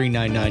 NMLS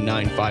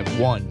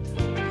 399951.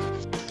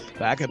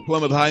 Back at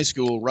Plymouth High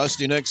School,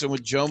 Rusty Nixon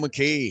with Joe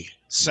McKee.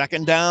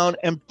 2nd down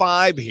and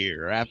 5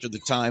 here after the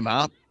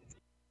timeout.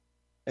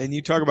 And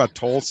you talk about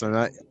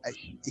Tolson.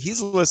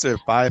 He's listed at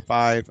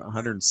 5'5",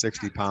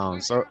 160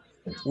 pounds. So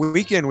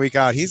week in, week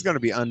out, he's going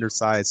to be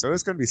undersized. So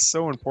it's going to be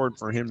so important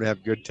for him to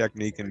have good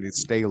technique and to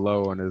stay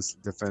low on his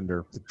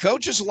defender. The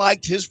coaches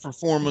liked his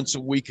performance a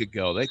week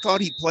ago. They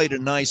thought he played a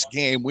nice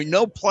game. We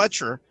know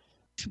Pletcher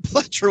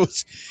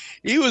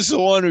was the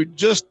one who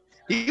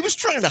he was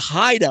trying to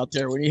hide out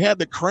there when he had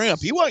the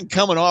cramp. He wasn't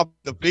coming off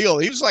the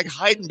field. He was like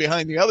hiding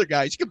behind the other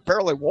guys. He could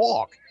barely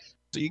walk.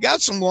 So you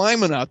got some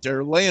linemen out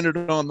there laying it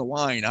on the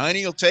line.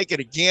 Heine will take it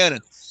again,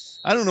 and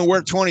I don't know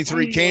where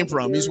 23 came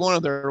from. He's one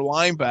of their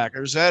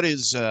linebackers. That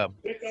is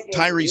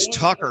Tyrese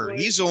Tucker.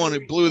 He's the one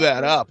who blew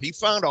that up. He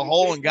found a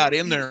hole and got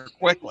in there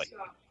quickly.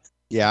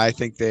 Yeah, I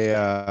think they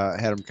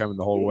had him coming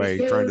the whole way,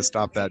 trying to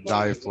stop that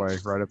dive play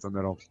right up the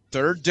middle.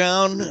 3rd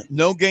down,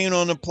 no gain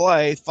on the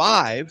play,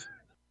 5.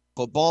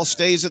 Football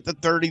stays at the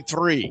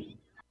 33.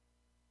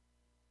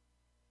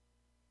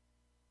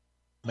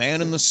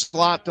 Man in the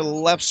slot to the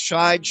left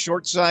side,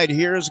 short side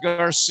here is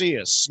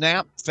Garcia.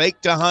 Snap,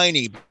 fake to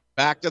Heine.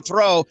 Back to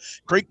throw.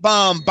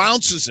 Kriegbaum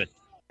bounces it.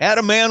 Had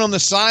a man on the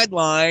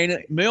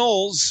sideline,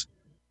 Mills,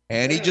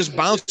 and he just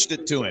bounced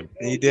it to him.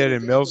 He did,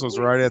 and Mills was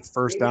right at the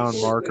 1st down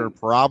marker.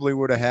 Probably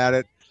would have had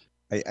it.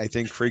 I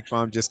think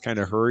Kriegbaum just kind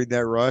of hurried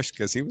that rush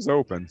because he was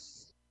open.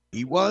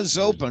 He was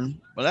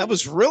open, but that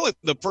was really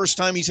the first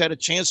time he's had a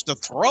chance to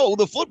throw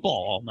the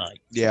football all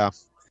night. Yeah.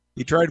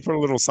 He tried to put a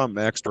little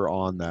something extra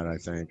on that, I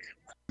think.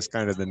 Just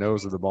kind of the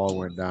nose of the ball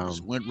went down.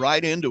 Just went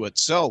right into it.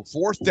 So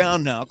 4th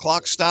down now.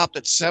 Clock stopped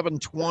at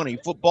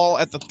 7:20. Football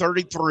at the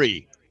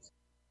 33.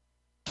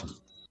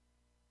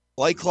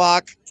 Play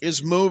clock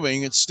is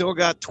moving. It's still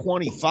got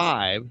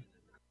 25.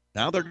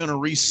 Now they're going to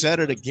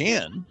reset it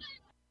again.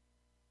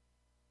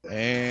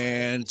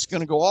 And it's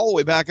going to go all the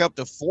way back up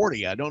to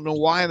 40. I don't know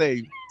why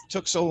they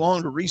took so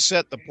long to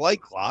reset the play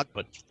clock,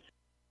 but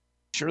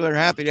sure they're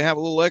happy to have a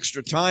little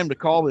extra time to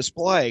call this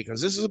play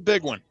because this is a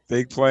big one.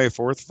 Big play,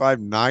 4th and 5.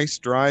 Nice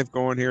drive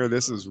going here.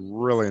 This is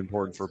really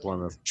important for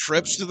Plymouth.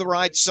 Trips to the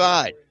right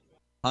side.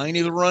 Heine,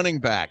 the running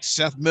back.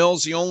 Seth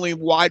Mills, the only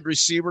wide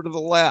receiver to the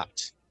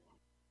left.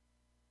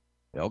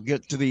 They'll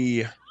get to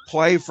the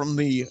play from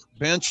the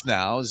bench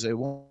now as they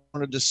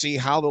wanted to see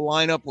how the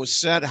lineup was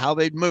set, how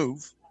they'd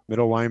move.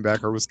 Middle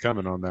linebacker was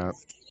coming on that.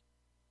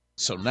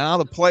 So now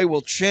the play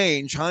will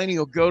change. Heine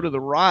will go to the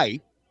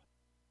right.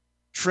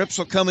 Trips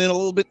will come in a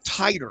little bit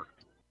tighter.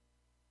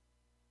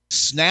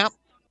 Snap.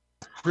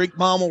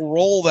 Kriegbaum will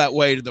roll that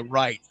way to the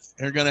right.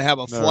 They're going to have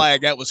a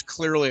flag. That was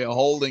clearly a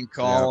holding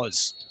call. Yeah.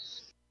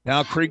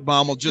 Now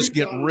Kriegbaum will just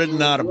get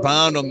ridden out of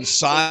bounds on the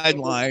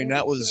sideline.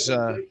 That was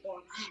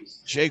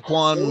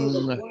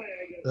Jaquan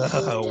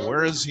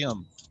Where is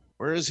him?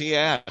 Where is he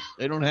at?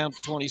 They don't have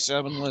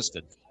 27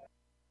 listed.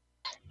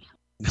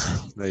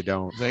 They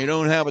don't. They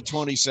don't have a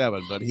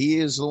 27, but he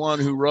is the one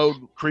who rode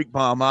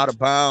Creekbaum out of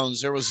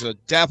bounds. There was a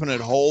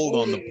definite hold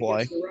on the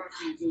play.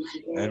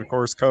 And, of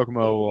course,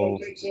 Kokomo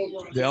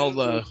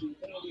They'll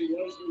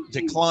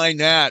decline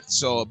that.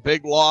 So a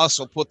big loss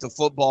will put the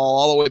football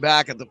all the way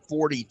back at the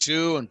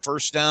 42 and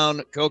first down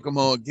at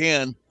Kokomo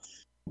again.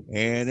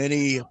 And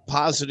any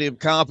positive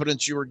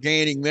confidence you were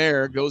gaining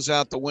there goes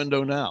out the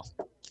window now.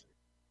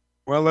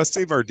 Well, let's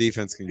see if our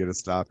defense can get a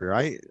stop here.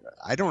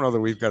 I don't know that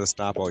we've got a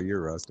stop all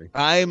year, Rusty.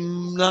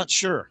 I'm not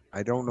sure.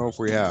 I don't know if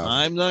we have.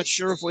 I'm not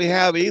sure if we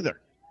have either.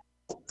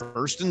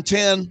 1st and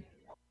 10.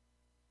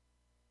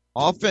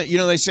 Offense,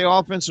 they say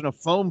offense in a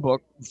phone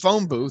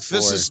booth.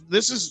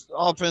 This is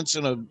offense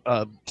in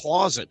a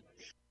closet.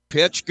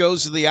 Pitch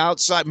goes to the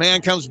outside.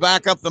 Man comes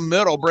back up the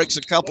middle, breaks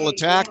a couple of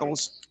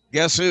tackles.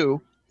 Guess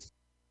who?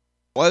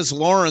 Wes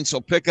Lawrence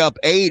will pick up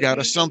 8 out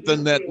of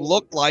something that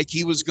looked like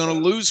he was going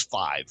to lose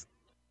 5.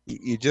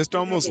 You just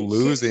almost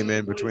lose him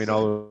in between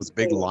all those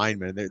big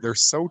linemen. They're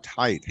so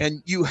tight.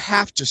 And you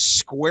have to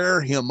square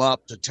him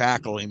up to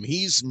tackle him.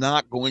 He's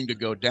not going to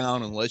go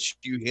down unless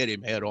you hit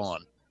him head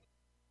on.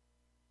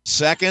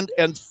 2nd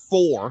and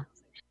 4,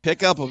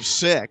 pickup of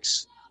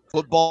 6,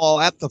 football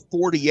at the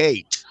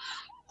 48.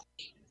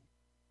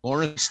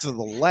 Lawrence to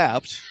the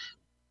left.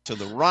 To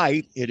the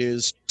right, it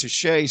is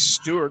Tashay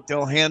Stewart.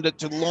 They'll hand it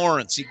to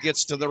Lawrence. He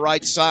gets to the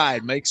right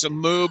side, makes a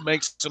move,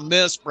 makes a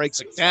miss, breaks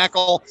a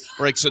tackle,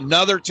 breaks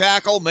another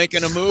tackle,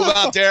 making a move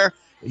out there.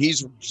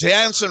 He's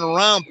dancing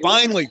around.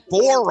 Finally,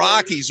 4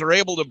 Rockies are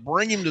able to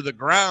bring him to the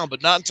ground,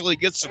 but not until he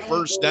gets the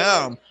first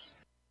down.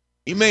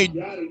 He made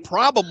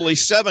probably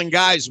 7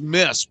 guys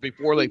miss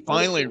before they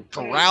finally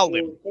corralled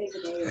him.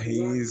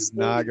 He's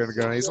not going to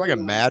go. He's like a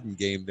Madden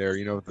game there,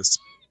 with the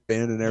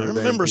spin and everything. I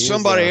remember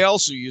somebody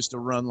else who used to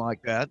run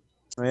like that.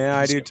 Yeah,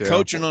 I do too.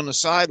 Coaching on the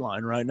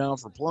sideline right now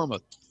for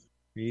Plymouth.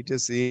 He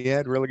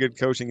had really good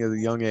coaching at a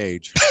young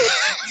age.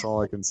 That's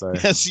all I can say.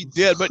 Yes, he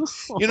did. But,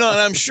 and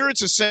I'm sure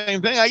it's the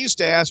same thing. I used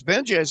to ask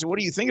Benji, I said, what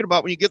are you thinking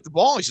about when you get the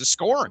ball? He said,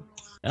 scoring.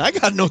 And I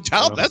got no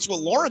doubt that's what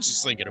Lawrence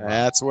is thinking about.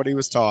 That's what he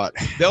was taught.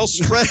 They'll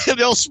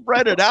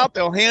spread it out.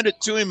 They'll hand it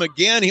to him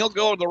again. He'll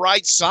go to the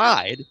right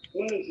side,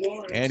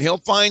 and he'll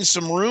find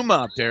some room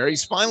out there.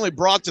 He's finally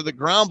brought to the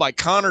ground by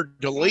Connor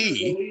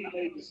DeLee.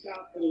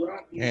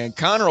 And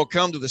Connor will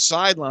come to the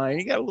sideline.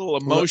 He got a little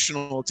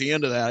emotional at the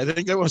end of that. I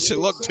think they want to say,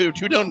 look, dude,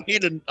 you don't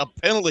need a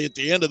penalty at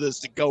the end of this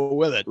to go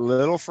with it.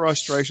 Little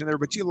frustration there,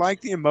 but you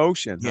like the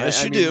emotion. Yes,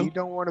 I you mean, do. You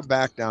don't want to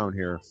back down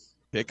here.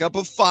 Pickup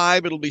of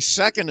 5. It'll be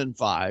 2nd and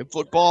 5.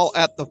 Football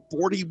at the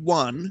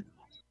 41.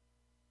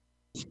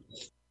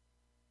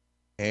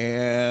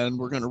 And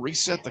we're going to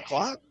reset the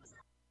clock.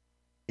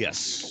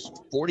 Yes,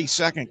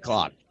 40-second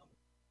clock.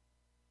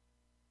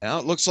 Now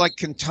it looks like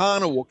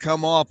Quintana will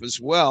come off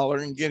as well. They're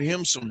going to get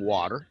him some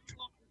water.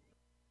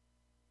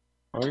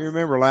 Well, you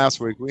remember last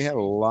week we had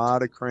a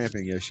lot of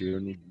cramping issue,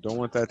 and you don't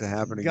want that to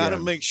happen again. Got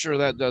to make sure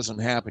that doesn't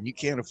happen. You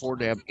can't afford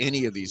to have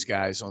any of these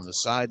guys on the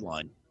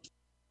sideline.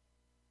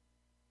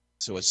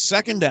 So it's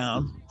 2nd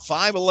down,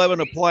 5:11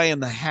 to play in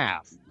the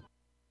half.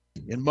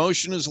 In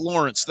motion is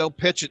Lawrence. They'll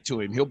pitch it to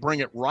him. He'll bring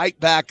it right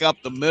back up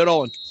the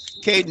middle, and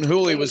Caden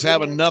Hooley was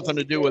having nothing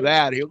to do with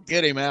that. He'll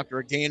get him after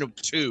a gain of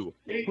 2.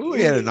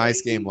 Hooley had a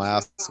nice game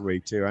last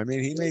week, too. I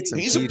mean, he made some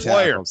He's key a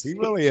player. tackles. He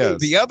really is.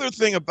 The other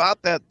thing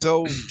about that,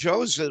 though,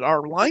 Joe, is that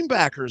our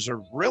linebackers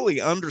are really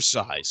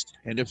undersized.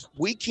 And if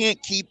we can't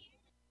keep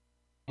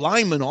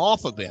linemen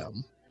off of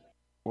them,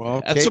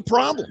 well, that's a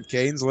problem.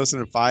 Caden's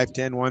listed at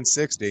 5'10",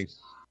 160.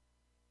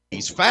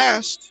 He's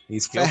fast.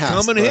 He'll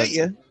come and hit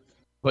you.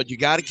 But you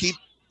got to keep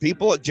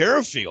people at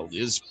Derafield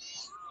is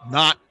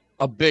not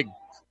a big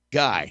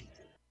guy.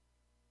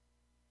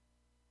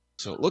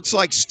 So it looks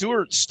like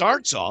Stewart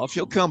starts off.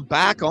 He'll come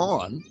back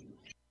on.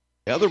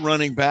 The other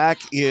running back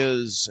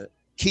is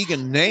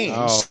Keegan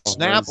Names.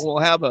 Snap will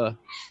have a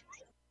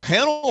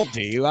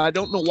penalty. I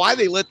don't know why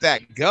they let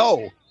that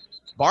go.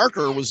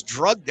 Barker was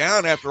drugged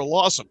down after a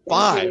loss of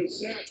 5.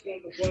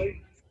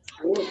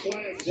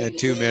 And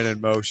 2 men in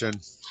motion.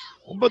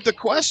 But the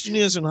question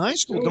is, in high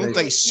school, don't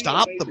they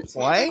stop the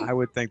play? I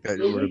would think that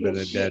would have been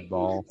a dead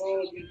ball.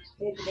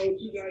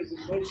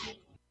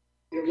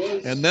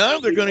 And now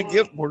we're going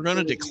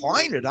to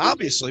decline it,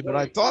 obviously. But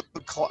I thought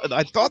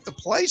the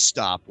play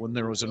stopped when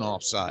there was an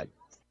offside,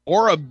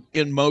 or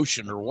in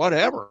motion, or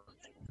whatever.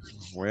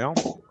 Well,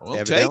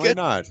 we'll take it.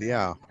 Not,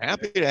 yeah.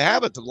 Happy to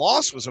have it. The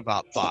loss was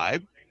about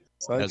 5,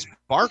 as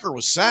Barker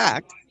was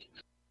sacked.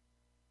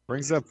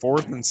 Brings up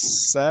 4th and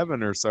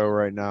 7 or so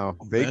right now.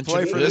 Big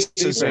play for this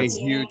defense. Is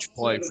a huge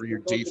play for your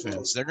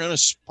defense. They're going to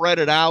spread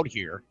it out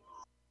here.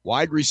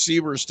 Wide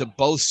receivers to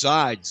both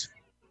sides.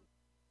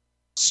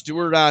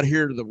 Stewart out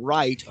here to the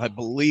right. I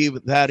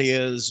believe that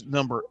is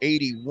number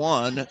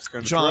 81,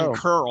 John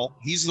Curl.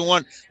 He's the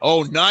one.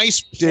 Oh, nice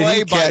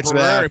play by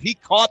Barrera. If he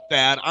caught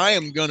that, I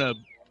am going to.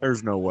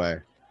 There's no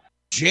way.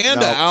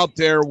 Janda out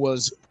there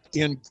was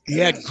he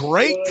had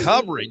great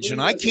coverage,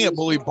 and I can't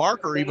believe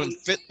Barker even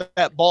fit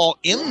that ball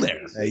in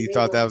there. Hey, you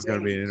thought that was going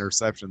to be an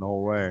interception the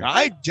whole way.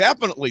 I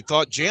definitely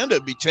thought Janda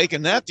would be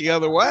taking that the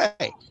other way.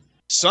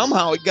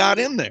 Somehow it got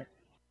in there.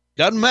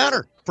 Doesn't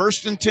matter.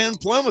 1st and 10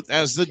 Plymouth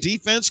as the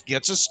defense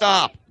gets a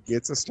stop.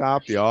 Gets a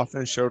stop. The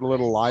offense showed a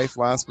little life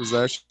last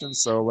possession,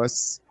 so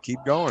let's keep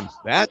going.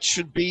 That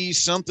should be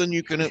something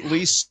you can at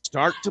least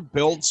start to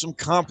build some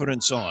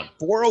confidence on.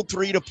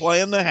 4:03 to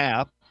play in the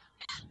half.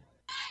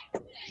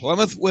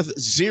 Plymouth with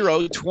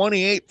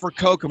 0-28 for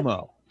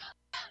Kokomo.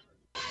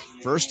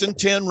 1st and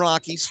 10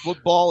 Rockies.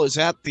 Football is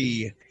at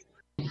the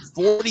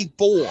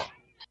 44.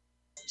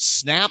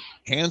 Snap,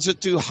 hands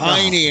it to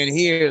Heine, and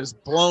he is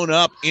blown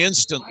up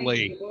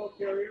instantly.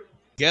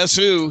 Guess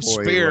who?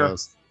 Boy, Spear.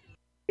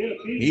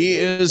 He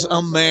is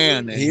a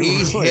man.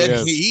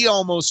 He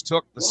almost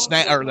took the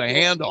snap or the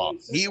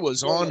handoff. He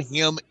was on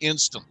him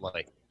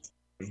instantly.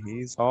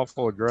 He's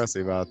awful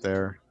aggressive out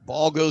there.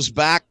 Ball goes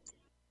back.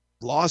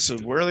 Loss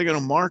of where are they going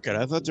to mark it?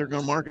 I thought they were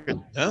going to mark it.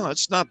 No,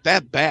 it's not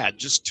that bad.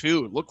 Just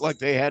 2. It looked like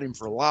they had him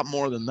for a lot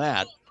more than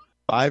that.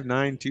 5'9",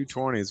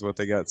 220 is what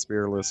they got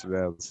Spear listed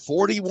as.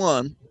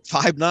 41,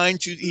 5'9",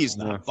 2. He's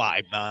not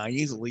 5'9".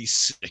 He's at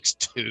least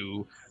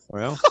 6'2".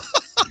 Well,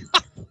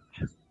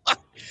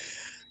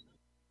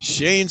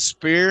 Shane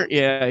Spear,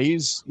 yeah,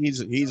 he's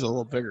a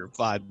little bigger,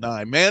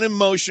 5'9". Man in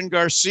motion,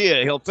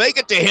 Garcia. He'll take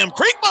it to him.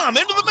 Creek bomb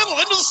into the middle,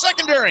 into the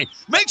secondary.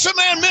 Makes a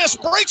man miss,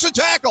 breaks a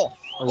tackle.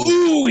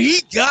 Ooh,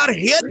 he got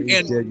hit. He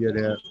did get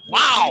hit.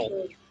 Wow.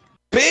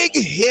 Big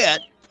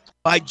hit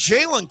by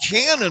Jalen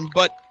Cannon,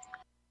 but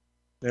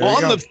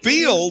on the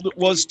field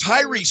was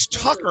Tyrese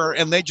Tucker,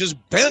 and they just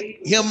bent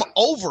him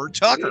over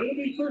Tucker.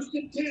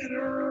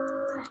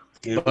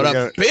 But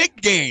a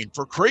big gain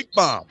for Creek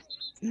bomb.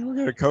 We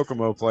got a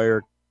Kokomo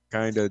player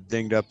kind of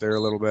dinged up there a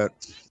little bit.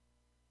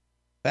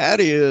 That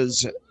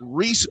is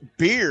Reese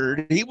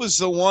Beard. He was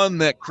the one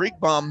that Creek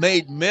bomb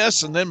made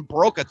miss and then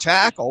broke a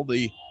tackle.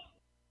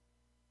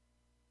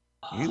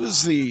 He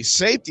was the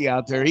safety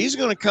out there. He's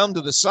going to come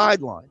to the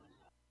sideline.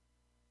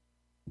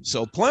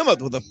 So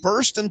Plymouth with a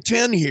 1st and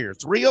 10 here.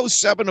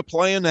 3:07 to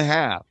play in the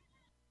half.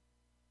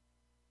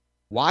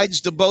 Wides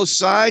to both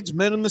sides,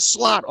 men in the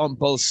slot on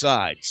both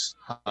sides.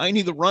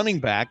 Heine, the running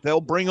back. They'll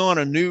bring on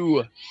a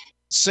new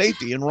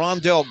safety in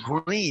Rondell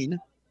Green.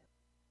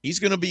 He's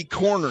going to be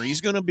corner.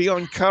 He's going to be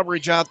on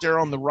coverage out there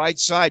on the right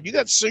side. You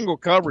got single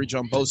coverage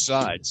on both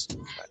sides.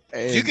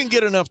 If you can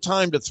get enough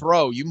time to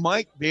throw, you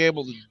might be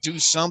able to do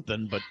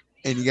something, but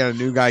and you got a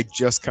new guy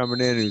just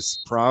coming in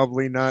who's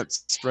probably not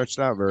stretched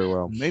out very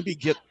well. Maybe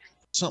get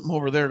something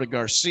over there to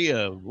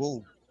Garcia.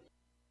 We'll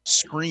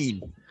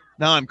screen.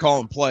 Now I'm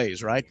calling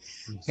plays, right?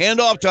 Hand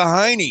off to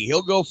Heine.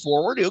 He'll go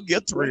forward. He'll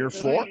get 3 or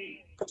 4.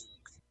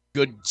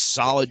 Good,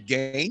 solid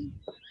gain.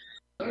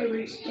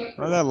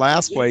 Well, that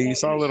last play, you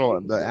saw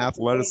the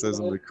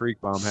athleticism that Creek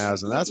bomb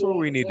has, and that's what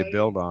we need to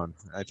build on,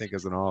 I think,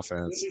 as an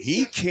offense.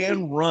 He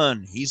can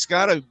run. He's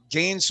got to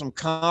gain some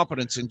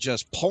confidence in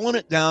just pulling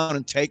it down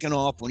and taking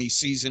off when he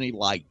sees any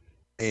light.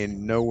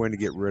 And know when to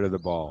get rid of the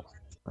ball.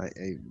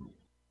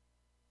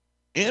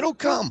 It'll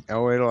come.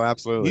 Oh, it'll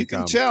absolutely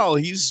come. You can tell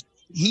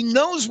he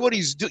knows what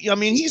he's doing. I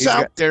mean, he's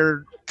out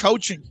there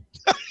coaching.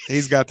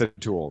 He's got the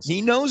tools.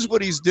 He knows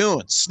what he's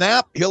doing.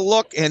 Snap, he'll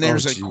look, and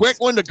there's a quick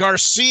one to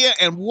Garcia,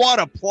 and what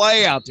a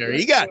play out there.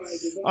 He got,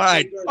 all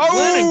right,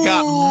 Lennon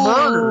got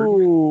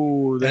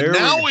murdered. And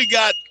now we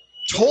got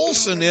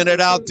Tolson in it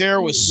out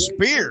there with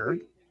Spear.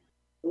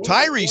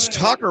 Tyrese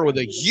Tucker with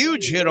a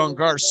huge hit on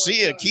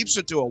Garcia keeps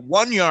it to a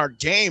 1-yard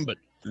gain, but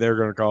they're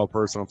going to call a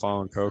personal foul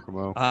on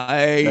Kokomo.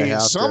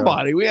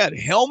 We had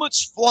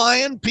helmets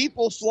flying,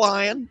 people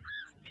flying.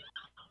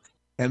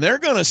 And they're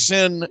going to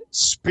send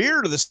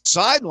Spear to the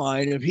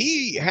sideline. If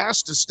he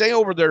has to stay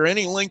over there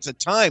any length of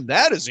time,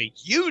 that is a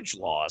huge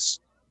loss.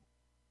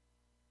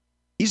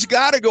 He's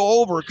got to go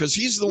over because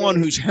he's the one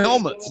whose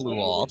helmet flew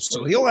off.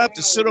 So he'll have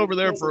to sit over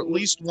there for at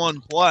least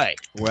one play.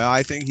 Well,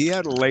 I think he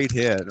had a late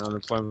hit on the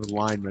Plymouth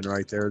lineman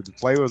right there. The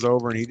play was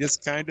over, and he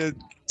just kind of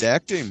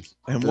decked him.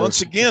 And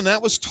once again, that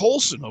was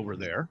Tolson over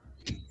there.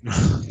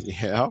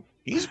 Yeah.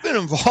 He's been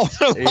involved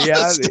in a lot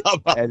of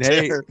stuff out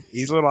there.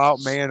 He's a little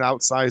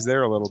outsized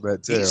there a little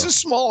bit, too. He's the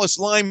smallest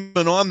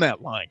lineman on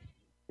that line.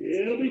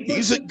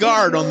 He's at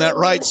guard on that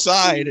right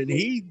side, and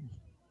he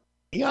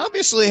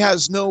obviously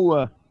has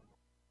no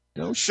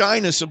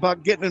shyness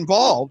about getting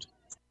involved.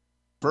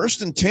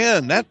 1st and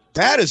 10,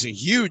 that is a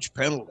huge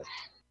penalty.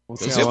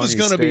 Because it was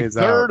going to be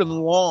 3rd and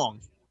long.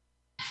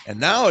 And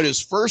now it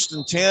is 1st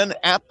and 10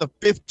 at the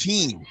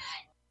 15.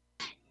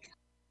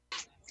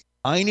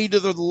 Heine to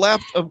the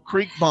left of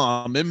Creek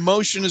bomb. In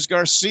motion is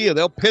Garcia.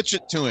 They'll pitch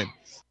it to him.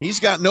 He's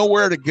got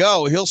nowhere to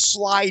go. He'll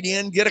slide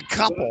in, get a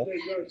couple.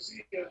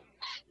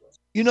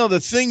 You know, the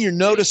thing you're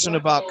noticing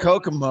about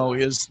Kokomo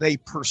is they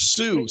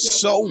pursue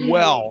so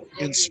well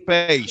in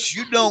space.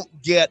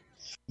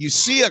 You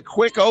see a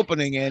quick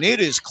opening, and it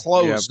is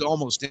closed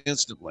almost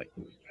instantly.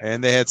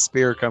 And they had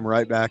Spear come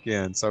right back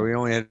in, so he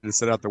only had to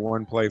sit out the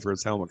one play for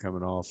his helmet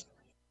coming off.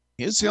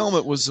 His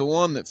helmet was the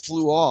one that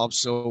flew off,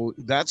 so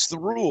that's the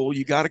rule.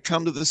 You got to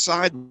come to the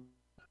side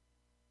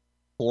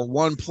for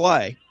one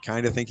play.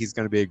 Kind of think he's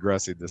going to be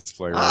aggressive this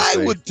play. I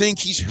would think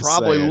he's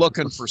probably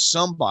looking for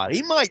somebody.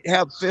 He might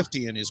have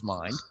 50 in his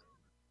mind.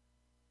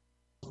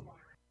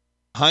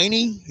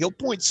 Heine, he'll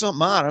point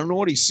something out. I don't know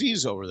what he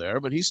sees over there,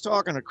 but he's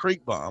talking to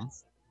Kriegbaum.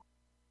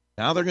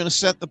 Now they're going to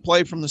set the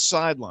play from the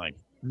sideline.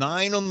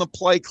 9 on the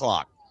play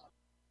clock.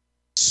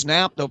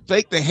 Snap, they'll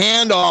fake the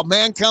handoff.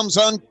 Man comes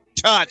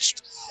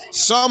untouched.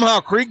 Somehow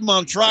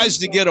Kriegbaum tries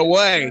to get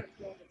away,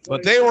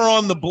 but they were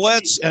on the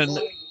blitz, and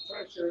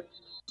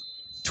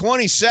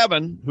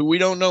 27, who we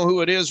don't know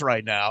who it is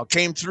right now,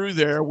 came through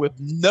there with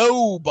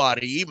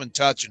nobody even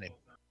touching him.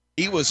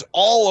 He was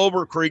all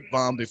over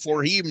Kriegbaum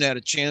before he even had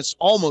a chance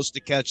almost to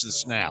catch the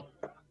snap.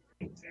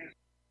 I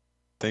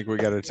think we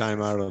got a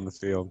timeout on the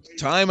field.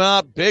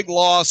 Timeout, big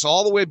loss,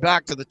 all the way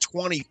back to the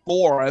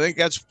 24. I think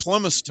that's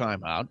Plymouth's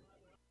timeout.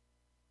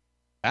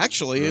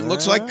 Actually, it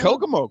looks like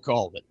Kokomo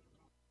called it.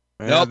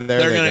 Yeah, Nope,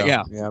 there they gonna, go.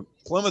 yeah. Yep.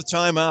 Plymouth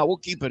timeout. We'll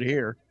keep it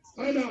here.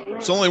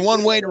 It's only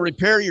one way to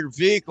repair your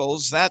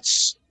vehicles.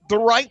 That's the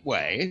right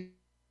way.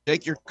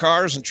 Take your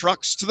cars and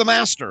trucks to the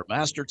Master.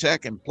 Master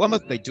Tech in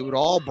Plymouth. They do it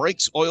all.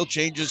 Brakes, oil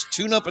changes,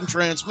 tune-up, and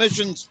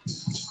transmissions.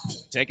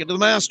 Take it to the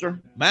Master.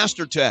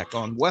 Master Tech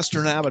on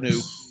Western Avenue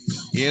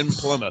in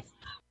Plymouth.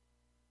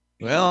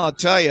 Well, I'll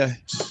tell you,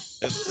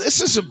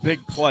 this is a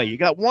big play. You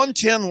got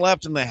 1:10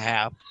 left in the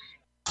half,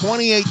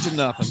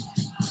 28-0.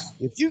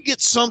 If you get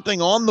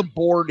something on the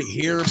board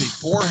here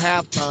before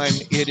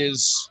halftime,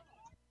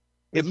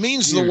 it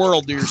means the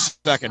world to your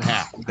second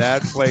half.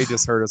 That play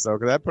just hurt us, though,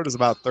 because that put us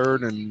about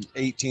 3rd and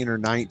 18 or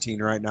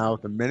 19 right now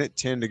with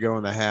 1:10 to go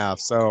in the half.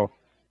 So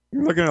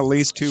you're looking at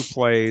least 2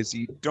 plays.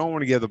 You don't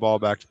want to give the ball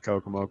back to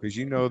Kokomo because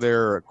you know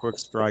they're a quick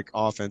strike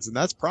offense, and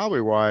that's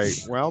probably why,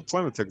 well,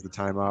 Plymouth took the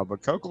timeout,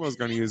 but Kokomo's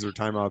going to use their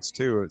timeouts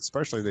too,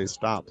 especially if they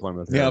stop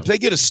Plymouth. Yeah, if they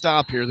get a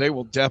stop here, they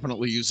will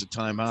definitely use a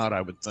timeout,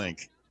 I would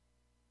think.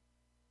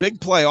 Big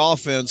play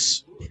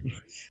offense.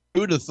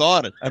 Who'd have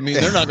thought it? I mean,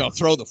 they're not going to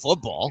throw the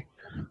football.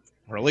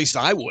 Or at least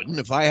I wouldn't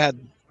if I had.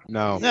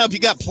 No. Now, if you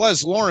got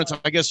Ples Lawrence,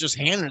 I guess just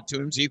handing it to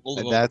him is equal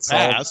to a That's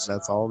pass. all.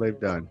 That's all they've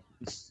done.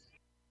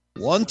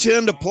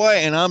 1:10 to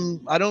play, and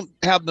I don't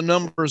have the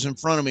numbers in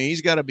front of me.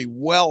 He's got to be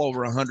well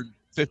over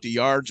 150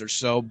 yards or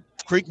so.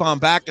 Kriegbaum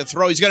back to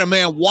throw. He's got a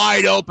man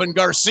wide open.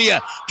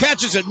 Garcia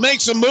catches it,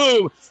 makes a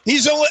move.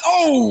 He's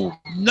only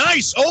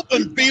nice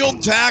open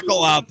field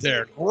tackle out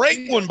there.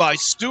 Great one by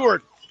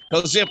Stewart.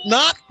 Because if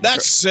not,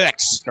 that's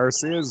 6.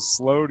 Garcia's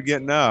slowed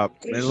getting up.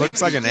 It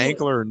looks like an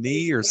ankle or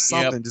knee or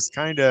something. Yep. Just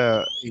kind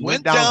of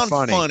Went down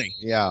funny.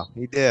 Yeah,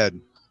 he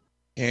did.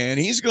 And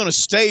he's going to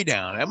stay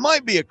down. That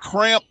might be a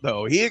cramp,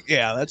 though.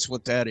 That's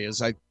what that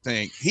is, I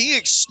think. He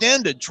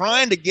extended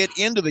trying to get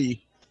into the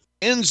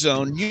end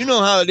zone. You know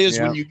how it is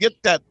when you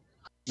get that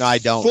No, I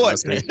don't.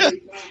 foot.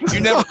 You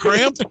never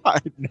cramped?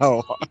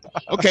 No.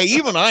 Okay,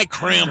 even I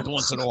cramped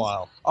once in a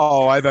while.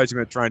 Oh, I thought you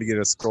meant trying to get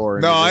a score.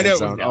 No, I don't.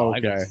 don't. No,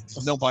 Okay.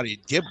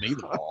 Nobody'd give me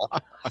the ball.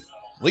 At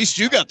least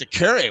you got to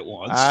carry it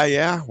once.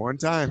 Yeah, one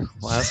time.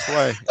 Last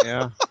play.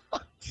 Yeah.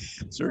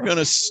 So we're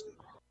going to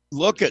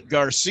look at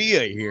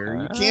Garcia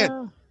here.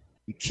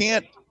 You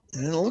can't,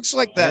 and it looks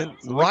like that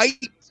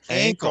right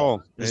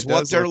ankle is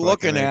what they're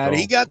looking at.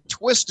 He got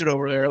twisted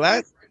over there.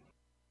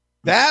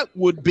 That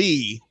would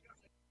be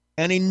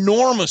an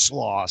enormous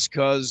loss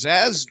because,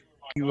 as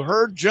you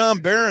heard John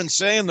Barron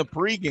say in the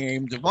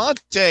pregame,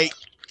 Devontae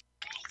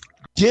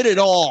did it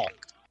all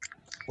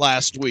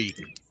last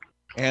week.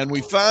 And we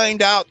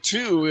find out,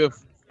 too, if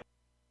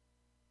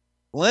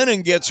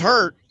Lennon gets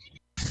hurt,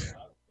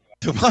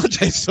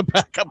 Devontae's the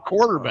backup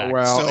quarterback.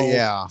 Well,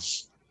 yeah.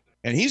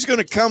 And he's going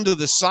to come to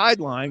the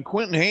sideline.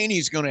 Quentin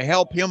Haney's going to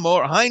help him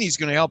over. Heine's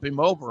going to help him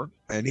over.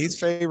 And he's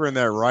favoring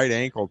that right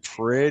ankle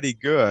pretty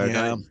good.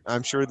 Yeah.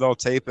 I'm sure they'll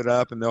tape it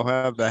up and they'll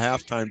have the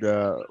halftime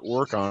to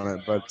work on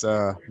it. But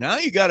now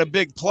you got a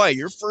big play.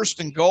 You're 1st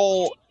and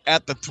goal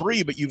at the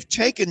 3, but you've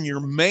taken your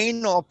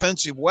main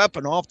offensive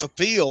weapon off the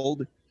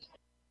field.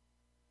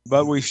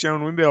 But we've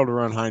shown we'll be able to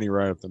run Heine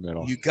right up the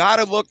middle. You got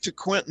to look to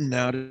Quentin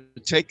now to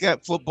take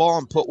that football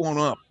and put one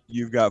up.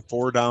 You've got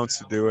 4 downs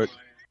to do it.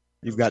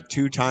 You've got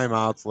 2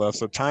 timeouts left,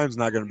 so time's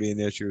not going to be an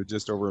issue with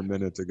just over a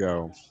minute to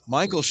go.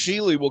 Michael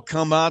Shealy will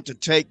come out to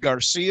take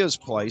Garcia's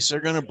place.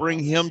 They're going to bring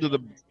him to the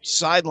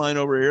sideline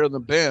over here on the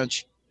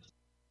bench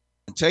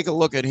and take a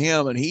look at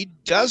him, and he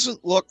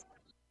doesn't look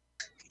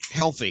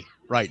healthy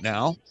right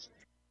now.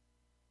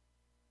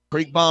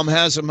 Kriegbaum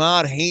has him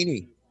out.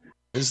 Haney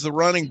is the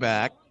running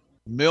back.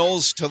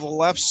 Mills to the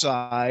left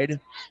side.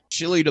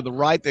 Chile to the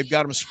right. They've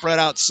got him spread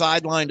out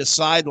sideline to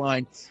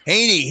sideline.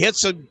 Haney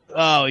hits he's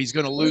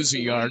going to lose a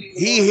yard.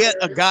 He hit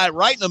a guy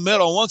right in the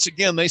middle. Once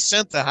again, they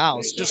sent the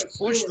house. Just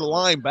pushed the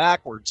line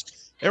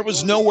backwards. There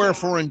was nowhere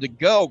for him to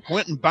go.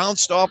 Quentin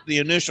bounced off the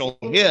initial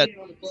hit.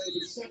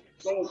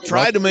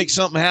 Tried to make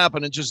something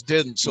happen and just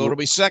didn't. So it'll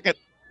be 2nd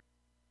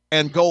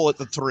and goal at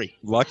the 3.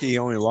 Lucky he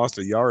only lost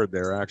a yard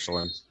there,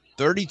 actually.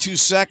 32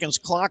 seconds.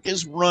 Clock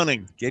is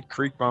running. Get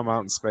Creekbaum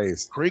out in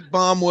space.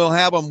 Creekbaum will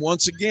have them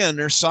once again.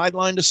 They're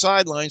sideline to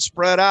sideline,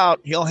 spread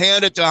out. He'll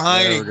hand it to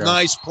Heine.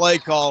 Nice play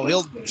call.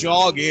 He'll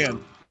jog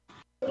in.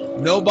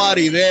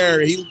 Nobody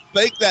there. He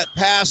faked that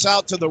pass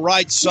out to the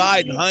right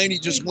side, and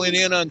Heine just went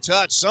in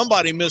untouched.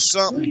 Somebody missed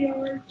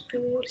something.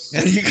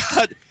 And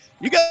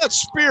you got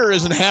Spear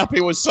isn't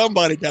happy with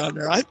somebody down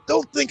there. I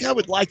don't think I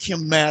would like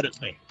him mad at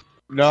me.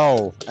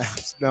 No,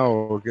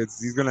 because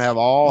he's going to have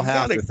all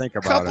half to think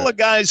about it. A couple of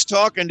guys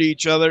talking to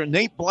each other.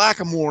 Nate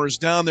Blackamore is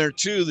down there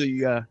too,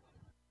 the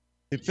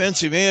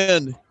defensive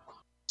end.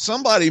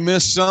 Somebody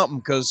missed something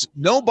because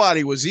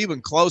nobody was even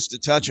close to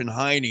touching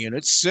Heine, and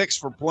it's 6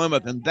 for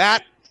Plymouth. And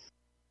that,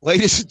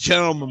 ladies and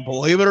gentlemen,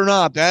 believe it or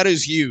not, that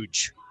is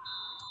huge.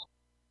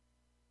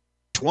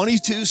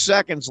 22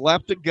 seconds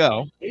left to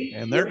go,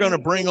 and they're going to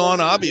bring on,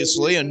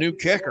 obviously, a new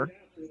kicker.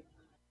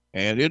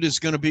 And it is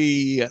going to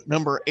be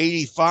number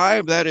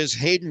 85. That is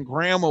Hayden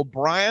Graham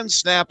O'Brien.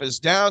 Snap is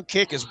down.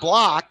 Kick is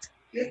blocked.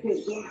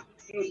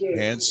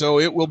 And so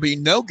it will be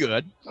no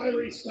good.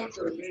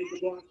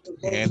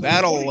 And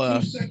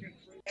that'll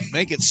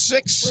make it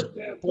 6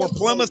 for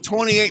Plymouth,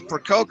 28 for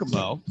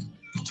Kokomo.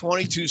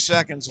 22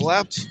 seconds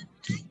left.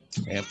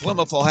 And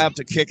Plymouth will have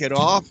to kick it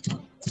off.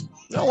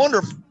 I wonder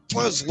if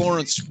Ples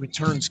Lawrence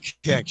returns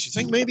kicks. You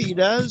think maybe he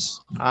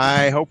does?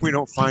 I hope we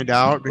don't find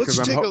out because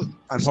I'm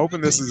hoping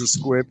this is a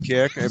squib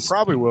kick. It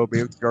probably will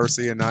be with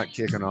Garcia not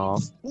kicking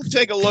off. We'll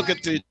take a look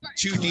at the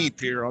 2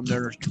 deep here on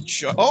their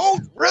show.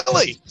 Oh,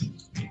 really?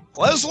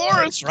 Ples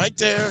Lawrence right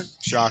there.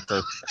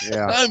 Shocker.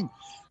 Yeah.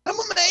 I'm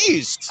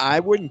amazed.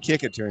 I wouldn't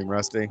kick it to him,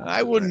 Rusty.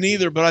 I wouldn't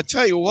either, but I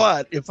tell you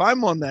what, if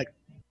I'm on that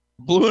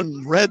blue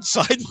and red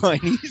sideline,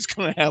 he's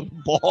going to have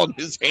the ball in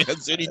his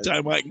hands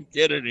anytime I can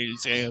get it in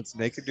his hands.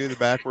 They could do the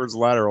backwards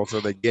lateral so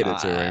they get it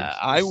to him.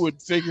 I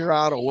would figure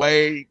out a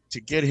way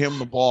to get him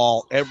the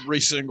ball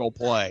every single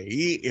play.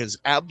 He is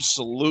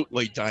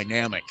absolutely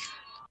dynamic.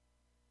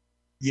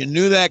 You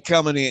knew that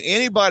coming in.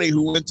 Anybody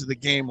who went to the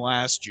game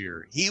last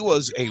year, he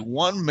was a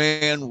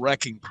one-man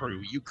wrecking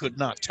crew. You could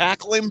not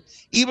tackle him.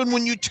 Even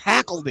when you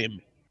tackled him,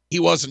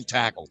 he wasn't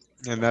tackled.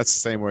 And that's the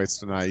same way it's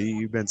tonight.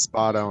 You've been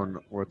spot on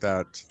with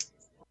that.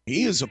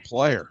 He is a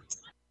player,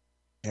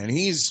 and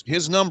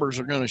his numbers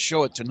are going to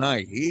show it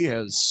tonight. He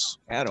has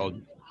had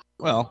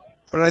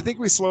but I think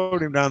we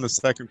slowed him down the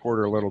second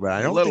quarter a little bit.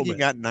 I don't think he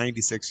got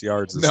 96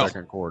 yards the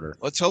second quarter.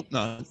 Let's hope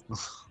not.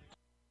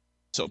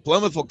 So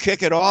Plymouth will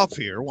kick it off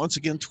here. Once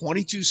again,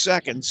 22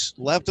 seconds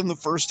left in the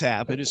first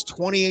half. It is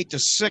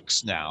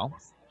 28-6 now.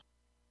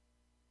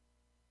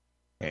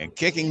 And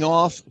kicking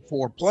off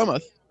for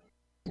Plymouth,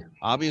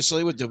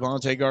 obviously with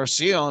Devontae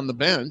Garcia on the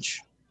bench,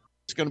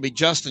 it's going to be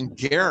Justin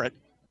Garrett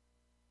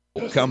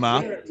will come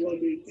out.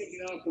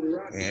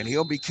 And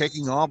he'll be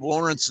kicking off.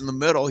 Lawrence in the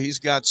middle. He's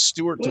got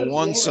Stewart to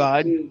one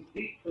side,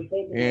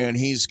 and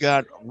he's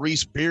got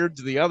Reese Beard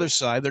to the other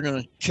side. They're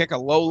going to kick a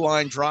low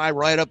line drive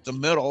right up the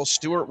middle.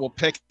 Stewart will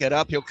pick it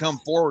up. He'll come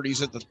forward.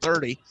 He's at the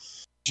 30.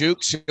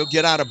 Jukes, he'll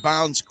get out of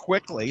bounds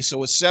quickly. So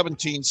with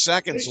 17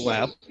 seconds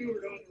left,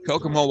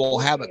 Kokomo will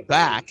have it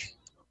back.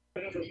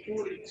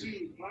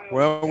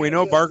 Well, we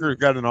know Barker's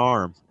got an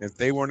arm. If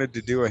they wanted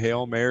to do a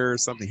Hail Mary or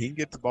something, he can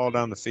get the ball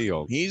down the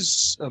field.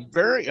 He's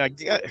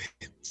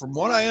from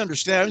what I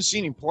understand, I haven't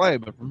seen him play,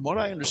 but from what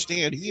I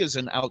understand, he is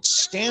an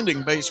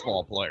outstanding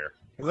baseball player.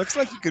 It looks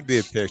like he could be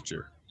a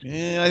pitcher.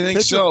 Yeah, I think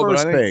pitcher so.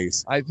 First but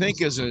base. I think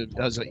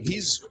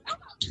he's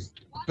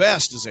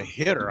best as a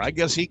hitter. I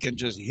guess he can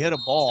just hit a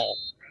ball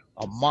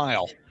a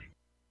mile.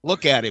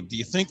 Look at him. Do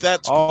you think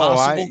that's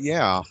possible?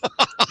 Yeah.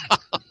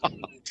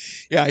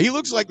 Yeah, he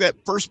looks like that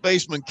first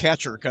baseman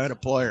catcher kind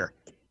of player.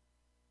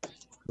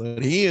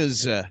 But he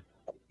is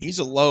he's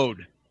a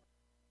load.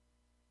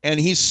 And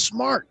he's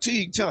smart too.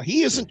 You can tell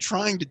he isn't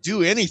trying to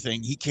do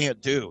anything he can't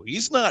do.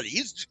 He's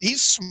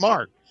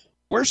smart.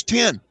 Where's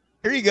 10?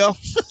 Here you go.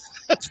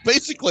 That's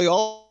basically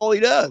all he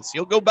does.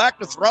 He'll go back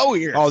to throw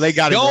here. Oh, they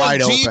got him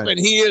wide deep, open. And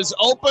he is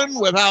open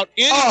without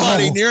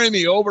anybody near him.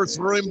 He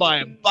overthrew him by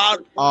about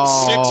 6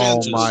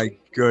 inches. Oh, my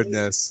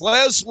goodness.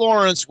 Ples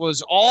Lawrence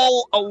was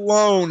all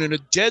alone in a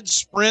dead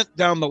sprint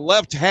down the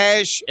left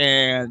hash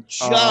and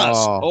just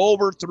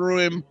overthrew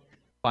him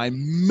by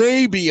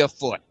maybe a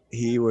foot.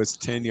 He was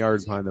 10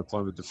 yards behind the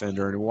Plymouth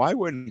defender. And why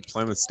wouldn't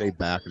Plymouth stay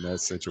back in that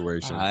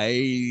situation?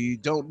 I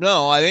don't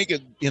know. I think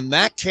in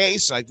that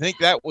case, I think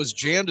that was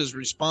Janda's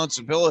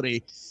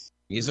responsibility.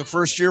 He's a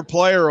first-year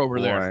player over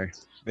there.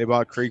 They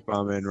bought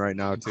Creekbaum in right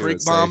now, too.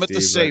 Creekbaum at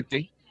the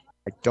safety.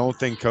 I don't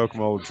think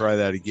Kokomo will try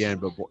that again,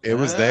 but it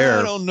was there.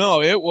 I don't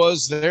know. It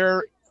was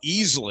there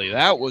easily.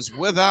 That was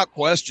without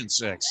question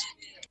 6.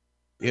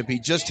 If he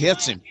just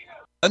hits him.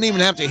 Doesn't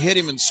even have to hit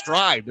him in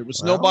stride. There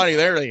was nobody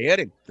there to hit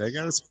him. They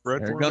got a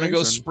spread. They're going to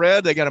go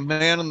spread. They got a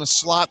man in the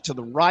slot to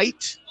the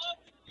right.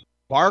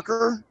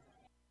 Barker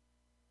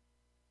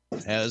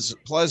has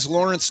Ples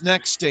Lawrence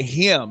next to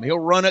him. He'll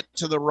run it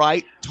to the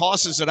right,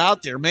 tosses it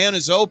out there. Man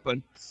is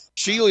open.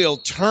 Shealy will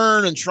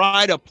turn and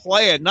try to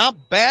play it.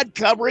 Not bad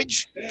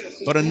coverage,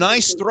 but a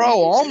nice throw.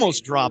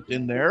 Almost dropped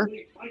in there.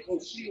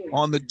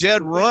 On the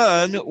dead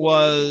run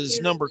was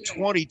number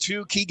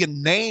 22,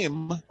 Keegan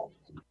Name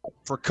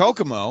for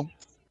Kokomo.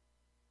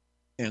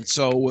 And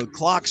so the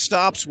clock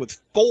stops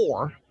with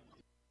 4.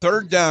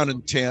 3rd down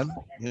and 10.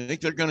 You think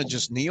they're going to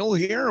just kneel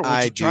here, or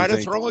would you try to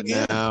throw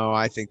again? No,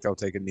 I think they'll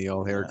take a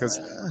kneel here, because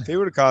if they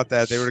would have caught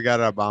that, they would have got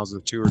out of bounds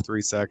with 2 or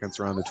 3 seconds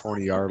around the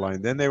 20-yard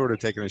line. Then they would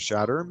have taken a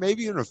shot, or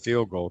maybe even a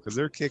field goal, because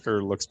their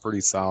kicker looks pretty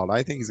solid.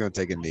 I think he's going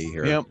to take a knee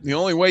here. Yep. The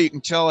only way you can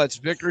tell that's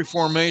victory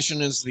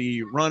formation is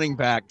the running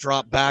back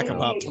drop back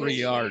about 3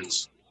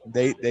 yards.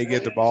 They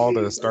get the ball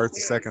to start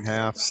the second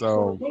half,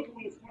 so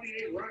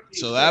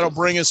that'll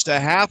bring us to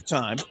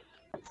halftime.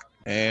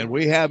 And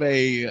we have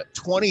a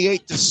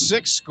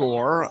 28-6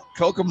 score.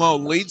 Kokomo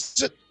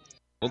leads it.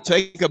 We'll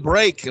take a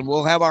break, and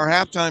we'll have our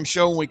halftime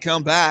show when we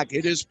come back.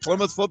 It is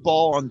Plymouth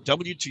football on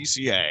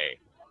WTCA.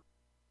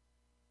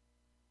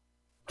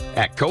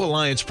 At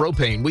Co-Alliance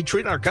Propane, we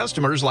treat our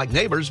customers like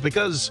neighbors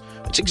because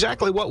it's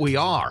exactly what we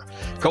are.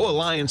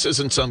 Co-Alliance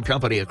isn't some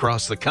company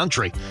across the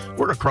country.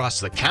 We're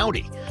across the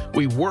county.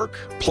 We work,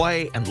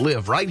 play, and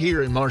live right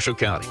here in Marshall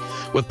County.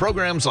 With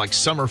programs like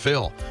Summer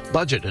Fill,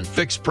 Budget, and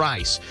Fixed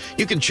Price,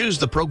 you can choose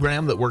the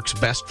program that works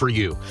best for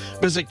you.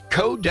 Visit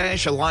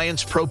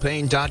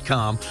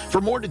co-alliancepropane.com for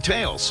more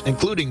details,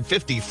 including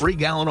 50 free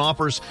gallon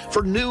offers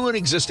for new and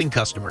existing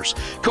customers.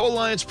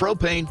 Co-Alliance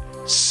Propane,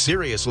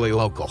 seriously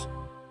local.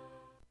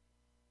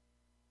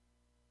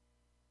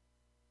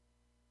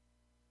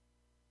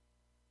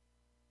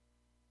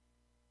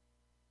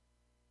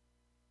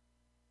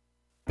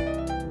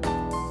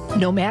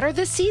 No matter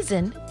the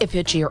season, if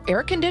it's your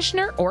air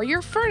conditioner or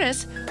your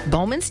furnace,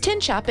 Bowman's Tin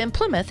Shop in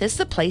Plymouth is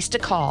the place to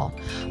call.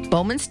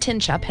 Bowman's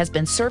Tin Shop has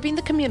been serving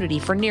the community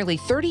for nearly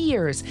 30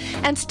 years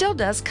and still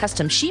does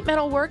custom sheet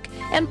metal work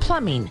and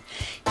plumbing,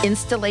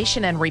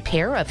 installation and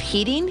repair of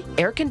heating,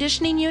 air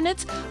conditioning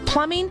units,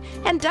 plumbing,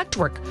 and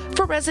ductwork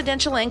for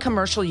residential and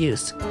commercial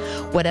use.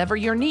 Whatever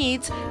your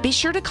needs, be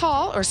sure to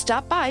call or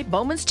stop by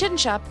Bowman's Tin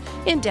Shop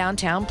in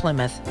downtown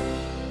Plymouth.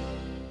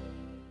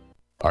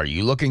 Are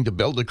you looking to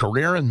build a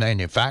career in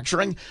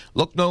manufacturing?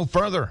 Look no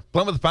further.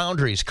 Plymouth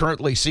Foundry is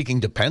currently seeking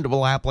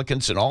dependable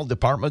applicants in all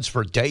departments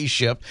for day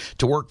shift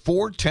to work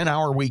 4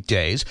 10-hour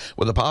weekdays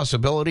with a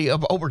possibility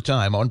of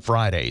overtime on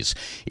Fridays.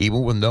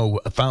 Even with no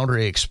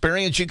foundry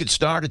experience, you could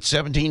start at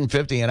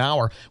 $17.50 an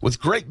hour with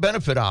great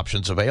benefit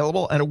options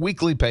available and a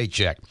weekly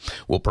paycheck.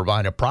 We'll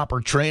provide a proper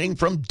training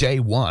from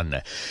day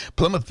one.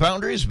 Plymouth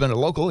Foundry has been a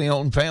locally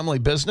owned family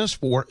business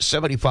for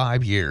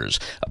 75 years.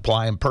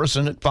 Apply in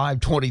person at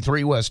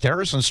 523 West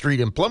Harrison Street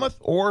in Plymouth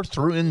or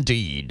through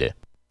Indeed.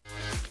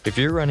 If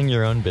you're running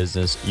your own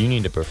business, you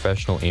need a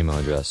professional email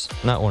address,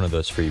 not one of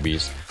those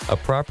freebies. A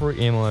proper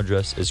email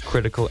address is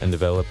critical in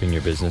developing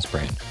your business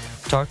brand.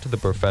 Talk to the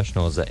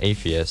professionals at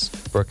APHIS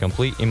for a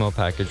complete email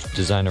package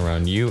designed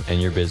around you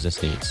and your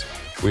business needs.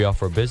 We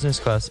offer business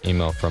class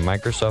email from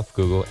Microsoft,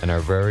 Google, and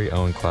our very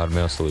own cloud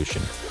mail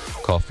solution.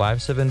 Call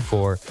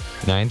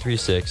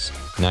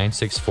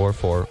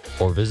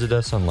 574-936-9644 or visit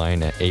us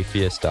online at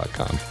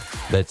apheus.com.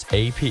 That's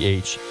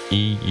apheus.com.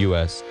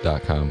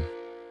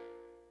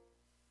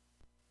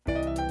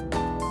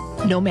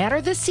 No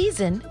matter the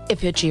season,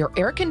 if it's your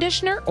air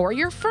conditioner or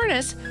your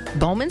furnace,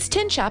 Bowman's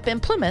Tin Shop in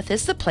Plymouth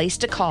is the place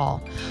to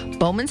call.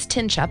 Bowman's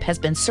Tin Shop has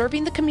been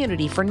serving the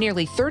community for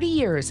nearly 30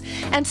 years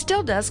and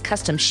still does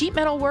custom sheet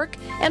metal work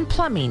and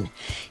plumbing,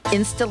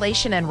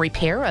 installation and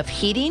repair of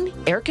heating,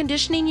 air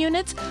conditioning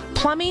units,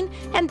 plumbing,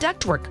 and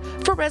ductwork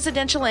for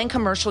residential and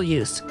commercial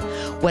use.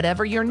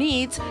 Whatever your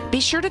needs, be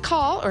sure to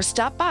call or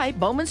stop by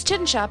Bowman's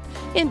Tin Shop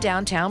in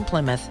downtown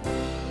Plymouth.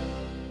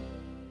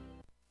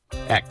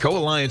 At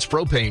Co-Alliance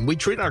Propane, we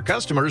treat our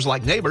customers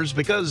like neighbors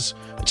because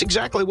it's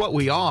exactly what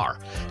we are.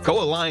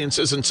 Co-Alliance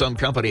isn't some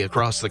company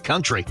across the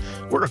country.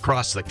 We're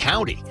across the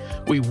county.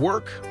 We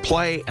work,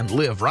 play, and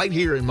live right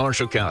here in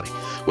Marshall County.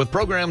 With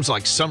programs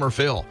like Summer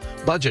Fill,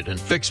 Budget, and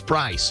Fixed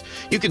Price,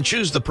 you can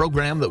choose the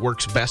program that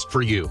works best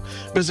for you.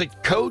 Visit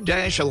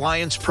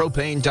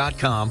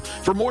co-alliancepropane.com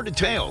for more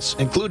details,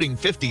 including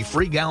 50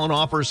 free gallon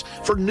offers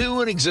for new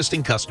and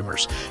existing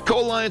customers.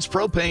 Co-Alliance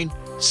Propane,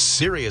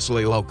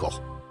 seriously local.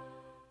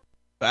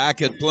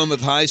 Back at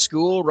Plymouth High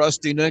School,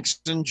 Rusty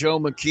Nixon, Joe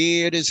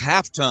McKee. It is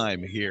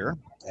halftime here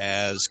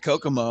as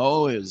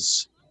Kokomo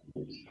is,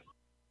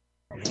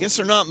 I guess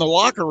they're not in the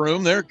locker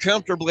room. They're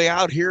comfortably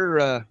out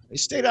here. They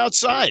stayed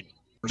outside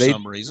for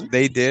some reason.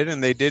 They did,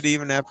 and they did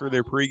even after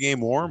their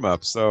pregame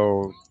warm-up.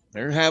 So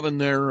they're having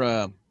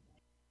their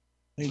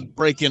they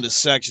break into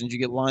sections. You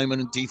get linemen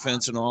and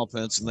defense and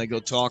offense, and they go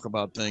talk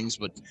about things,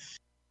 but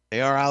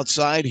they are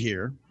outside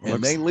here,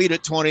 and they lead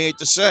it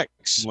 28-6.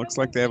 Looks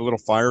like they have a little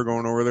fire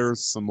going over there,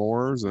 some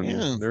s'mores,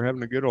 and they're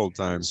having a good old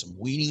time. Some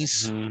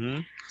weenies.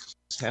 Mm-hmm.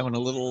 Just having a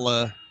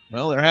little,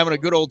 they're having a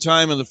good old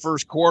time in the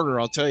first quarter,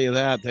 I'll tell you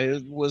that.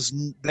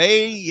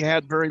 They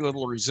had very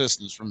little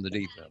resistance from the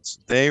defense.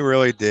 They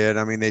really did.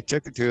 I mean, they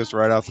took it to us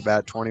right off the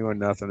bat,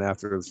 21-0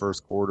 after the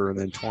first quarter, and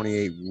then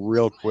 28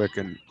 real quick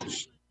and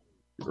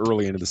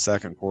early into the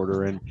second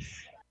quarter. And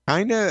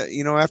kind of,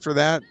 after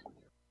that,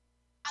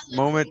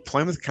 moment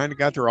Plymouth kind of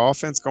got their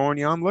offense going.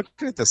 You know, I'm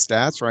looking at the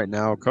stats right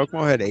now.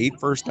 Kokomo had 8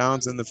 first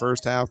downs in the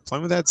first half.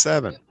 Plymouth had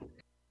 7.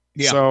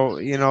 Yeah. So,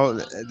 you know,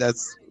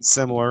 that's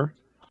similar.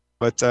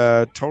 But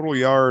total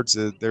yards,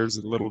 there's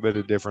a little bit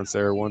of difference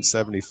there,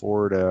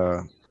 174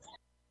 to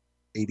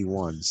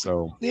 81.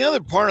 So The other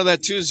part of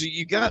that too is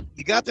you got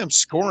them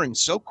scoring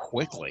so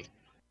quickly.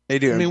 they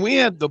do. I mean, we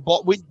had the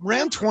ball. We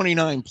ran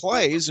 29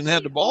 plays and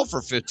had the ball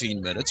for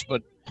 15 minutes,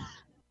 but it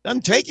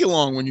doesn't take you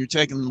long when you're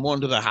taking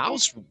one to the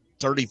house from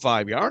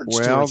 35 yards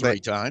 2 or 3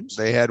 times.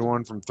 They had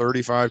one from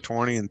 35,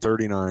 20, and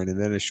 39, and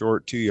then a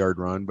short 2-yard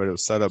run, but it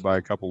was set up by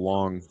a couple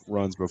long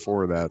runs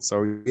before that.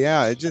 So,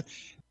 yeah, it just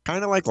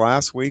kind of like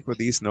last week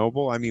with East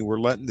Noble. I mean, we're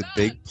letting the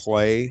big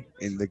play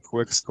and the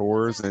quick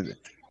scores, and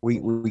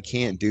we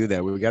can't do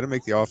that. We got to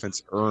make the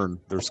offense earn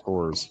their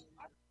scores.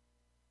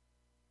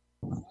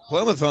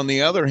 Plymouth, on the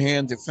other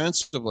hand,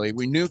 defensively,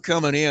 we knew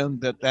coming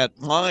in that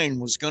line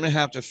was going to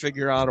have to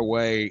figure out a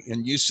way,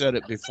 and you said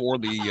it before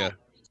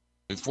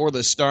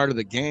the start of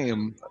the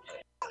game,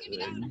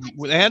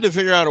 they had to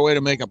figure out a way to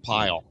make a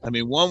pile. I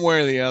mean, one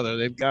way or the other,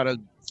 they've got to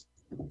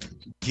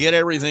get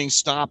everything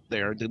stopped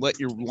there to let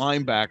your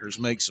linebackers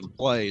make some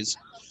plays.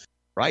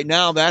 Right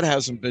now, that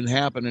hasn't been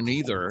happening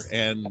either,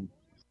 and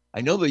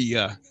I know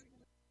the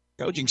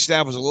coaching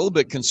staff was a little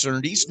bit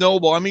concerned. East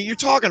Noble, I mean, you're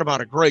talking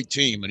about a great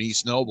team in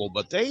East Noble,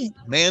 but they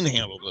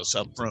manhandled us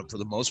up front for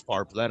the most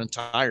part for that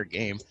entire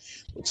game.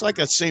 Looks like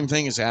that same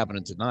thing is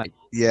happening tonight.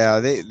 Yeah,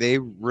 they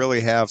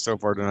really have so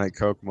far tonight,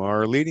 Kokomo.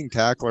 Our leading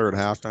tackler at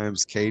halftime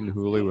is Caden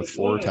Hooley with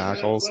 4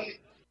 tackles.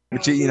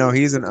 Which, you know,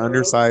 he's an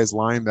undersized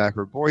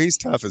linebacker. Boy, he's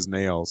tough as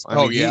nails. I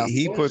mean, yeah.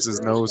 He puts his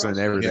nose in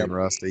everything, Yeah.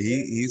 Rusty.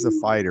 He's a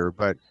fighter.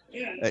 But,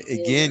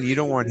 again, you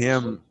don't want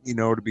him, you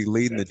know, to be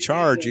leading the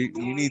charge. You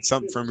need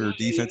something from your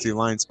defensive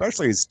line,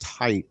 especially as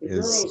tight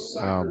as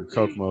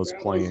Kokomo's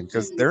playing,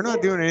 because they're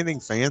not doing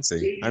anything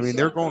fancy. I mean,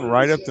 they're going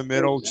right up the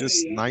middle,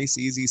 just nice,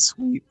 easy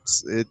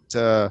sweeps.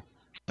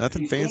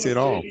 Nothing fancy at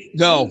all.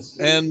 No,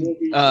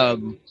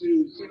 and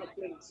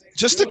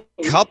just a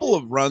couple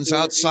of runs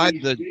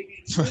outside the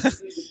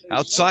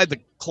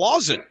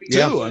closet too.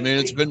 Yeah. I mean,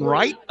 it's been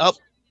right up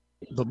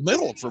the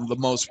middle for the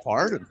most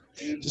part, and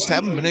just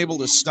haven't been able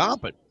to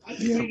stop it.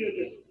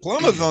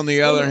 Plymouth, on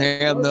the other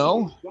hand,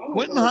 though,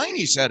 Quentin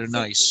Heine's had a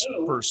nice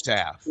first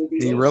half.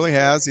 He really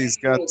has. He's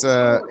got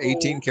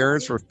 18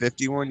 carries for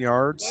 51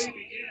 yards.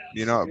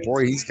 You know,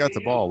 boy, he's got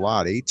the ball a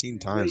lot, 18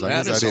 times. I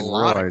That guess I is a didn't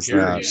lot of realize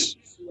carries.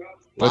 that.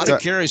 A lot But,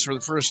 of carries for the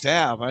first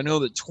half. I know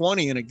that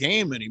 20 in a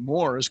game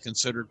anymore is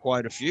considered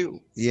quite a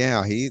few.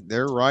 Yeah,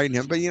 they're riding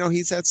him, but you know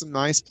he's had some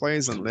nice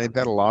plays and they've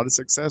had a lot of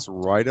success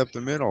right up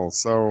the middle.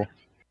 So,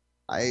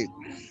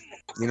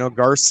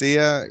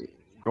 Garcia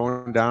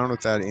going down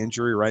with that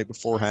injury right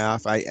before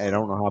half. I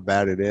don't know how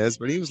bad it is,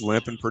 but he was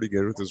limping pretty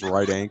good with his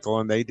right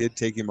ankle, and they did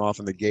take him off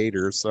in the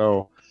Gators.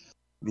 So,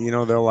 you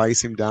know, they'll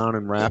ice him down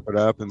and wrap it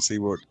up and see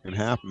what can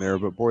happen there.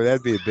 But boy,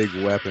 that'd be a big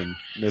weapon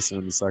missing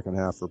in the second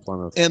half for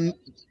Plymouth. And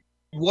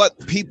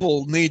what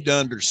people need to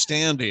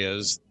understand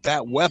is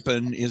that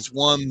weapon is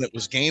one that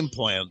was game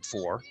planned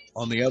for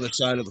on the other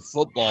side of the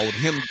football. With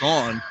him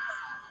gone,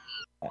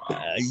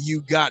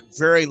 you got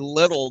very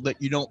little that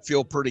you don't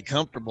feel pretty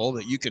comfortable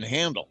that you can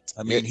handle.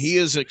 I mean, he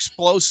is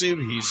explosive.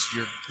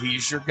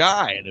 He's your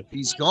guy. And if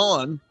he's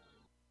gone,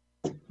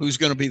 who's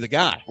going to be the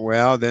guy?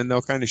 Well, then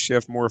they'll kind of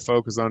shift more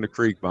focus on the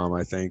Creekbaum,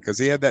 I think, because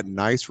he had that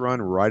nice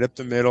run right up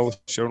the middle,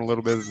 showing a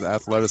little bit of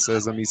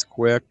athleticism. He's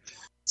quick.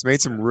 He's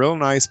made some real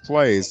nice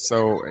plays.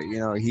 So, you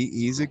know,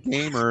 he's a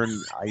gamer,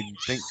 and I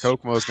think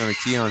Kokomo is going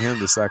to key on him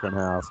the second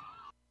half.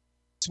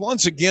 It's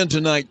once again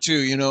tonight, too,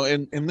 you know,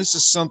 and this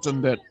is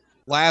something that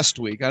last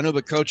week, I know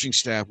the coaching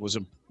staff was,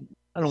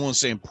 I don't want to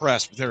say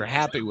impressed, but they were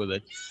happy with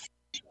it.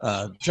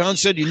 John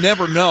said you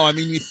never know. I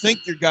mean, you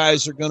think your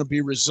guys are going to be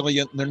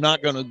resilient and they're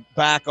not going to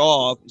back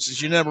off. He says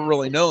you never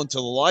really know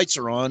until the lights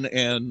are on,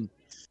 and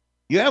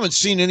you haven't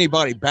seen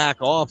anybody back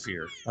off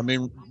here. I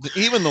mean,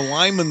 even the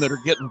linemen that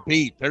are getting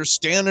beat, they're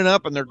standing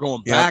up and they're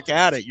going back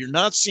at it. You're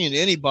not seeing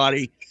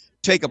anybody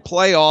take a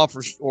play off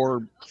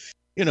or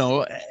you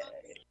know,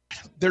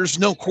 there's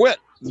no quit.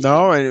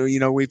 No, and,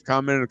 you know, we've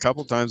commented a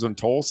couple times on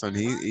Tolson.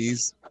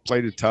 He's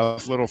played a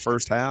tough little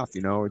first half.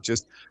 You know, it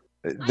just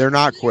they're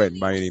not quitting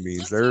by any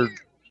means. They're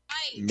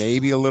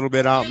maybe a little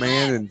bit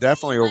outmanned and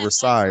definitely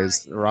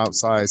oversized or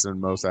outsized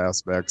in most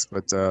aspects,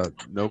 but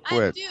no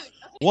quit.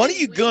 What are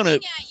you gonna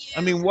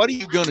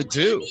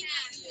do?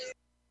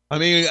 I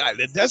mean,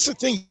 that's the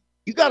thing.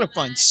 You got to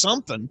find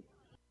something,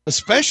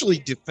 especially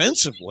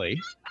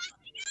defensively,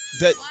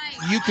 that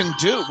you can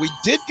do. We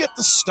did get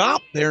the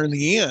stop there in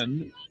the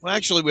end. Well,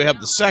 actually, we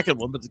have the second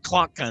one, but the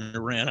clock kind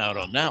of ran out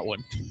on that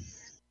one.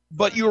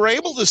 But you were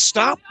able to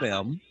stop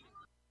them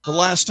the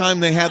last time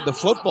they had the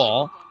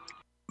football.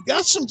 You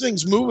got some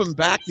things moving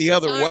back the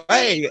other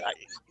way.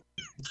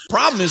 The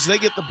problem is they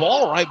get the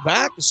ball right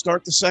back to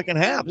start the second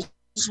half.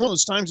 This is one of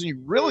those times when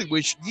you really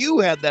wish you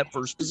had that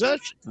first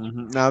possession.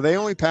 Mm-hmm. Now, they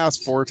only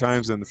passed 4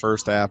 times in the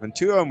first half, and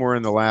 2 of them were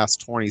in the last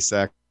 20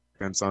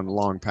 seconds on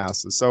long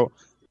passes. So,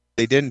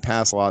 they didn't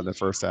pass a lot in the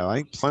first half. I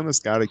think Plymouth's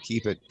got to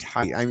keep it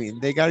tight. I mean,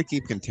 they got to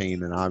keep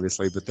containment,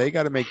 obviously, but they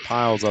got to make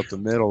piles up the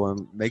middle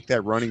and make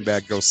that running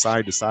back go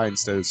side to side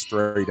instead of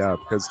straight up.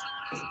 Because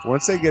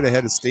once they get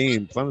ahead of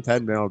steam, Plymouth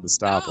hadn't been able to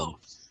stop them.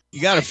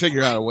 You got to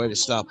figure out a way to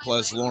stop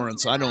Ples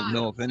Lawrence. I don't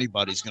know if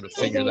anybody's going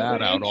to figure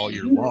that out all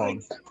year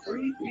long.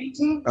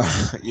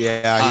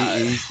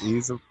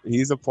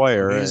 He's a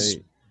player. He's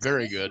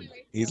very good.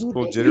 He's a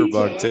little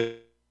jitterbug too.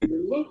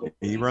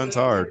 He runs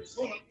hard.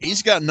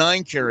 He's got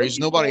 9 carries.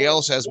 Nobody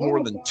else has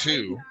more than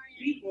 2.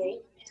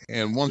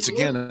 And once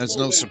again, that's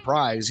no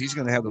surprise. He's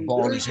going to have the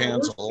ball in his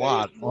hands a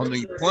lot. On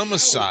the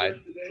Plymouth side,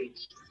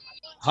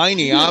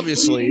 Heine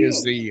obviously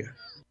is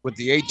with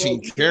the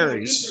 18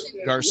 carries.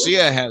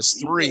 Garcia has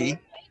 3.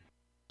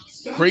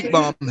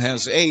 Kriegbaum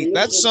has 8.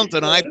 That's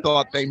something I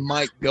thought they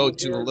might go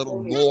to a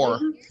little more.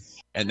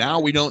 And now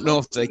we don't know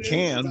if they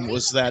can.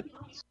 Was that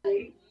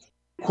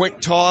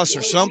quick toss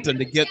or something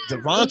to get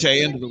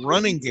Devontae into the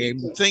running game?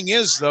 The thing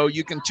is, though,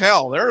 you can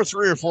tell there are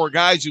 3 or 4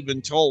 guys who've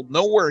been told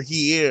know where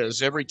he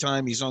is every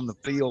time he's on the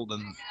field,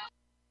 and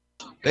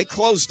they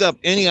closed up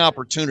any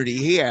opportunity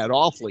he had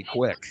awfully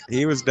quick.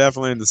 He was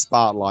definitely in the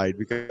spotlight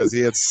because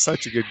he had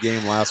such a good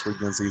game last week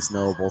against East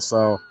Noble.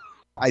 So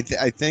I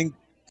think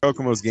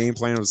Kokomo's game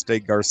plan was to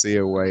take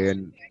Garcia away,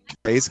 and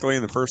basically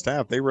in the first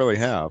half they really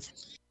have.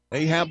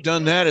 They have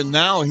done that, and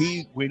now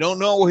we don't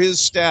know his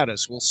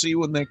status. We'll see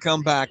when they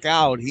come back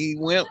out. He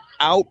went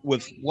out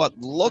with what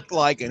looked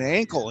like an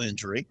ankle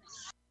injury.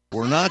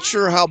 We're not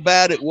sure how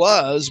bad it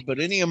was,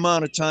 but any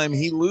amount of time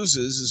he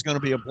loses is going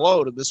to be a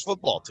blow to this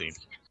football team.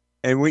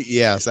 And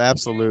yes,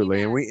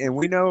 absolutely. And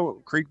we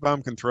know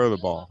Kriegbaum can throw the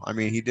ball. I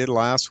mean, he did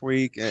last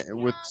week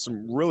with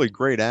some really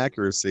great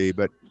accuracy,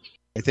 but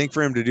I think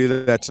for him to do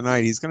that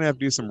tonight, he's going to have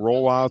to do some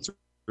rollouts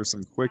or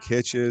some quick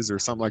hitches or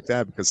something like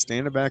that, because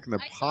standing back in the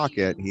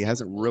pocket, he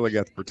hasn't really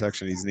got the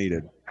protection he's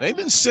needed. They've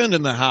been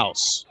sending the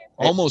house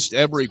almost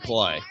every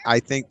play. I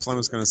think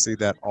Plymouth's going to see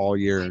that all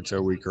year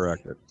until we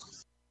correct it.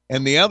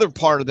 And the other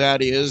part of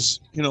that is,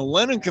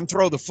 Lennon can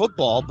throw the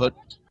football, but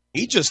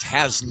he just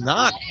has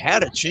not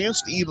had a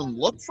chance to even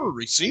look for a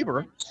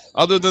receiver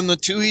other than the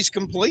 2 he's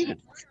completed.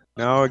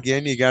 No,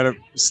 again, you got to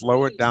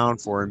slow it down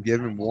for him. Give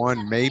him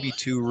 1, maybe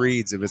 2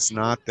 reads. If it's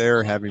not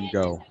there, have him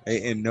go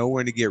and know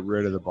when to get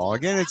rid of the ball.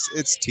 Again,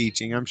 it's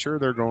teaching. I'm sure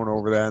they're going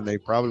over that, and they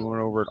probably went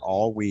over it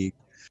all week.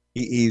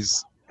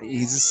 He's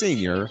a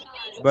senior,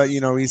 but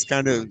he's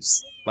kind of,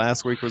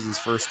 last week was his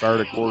first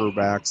start at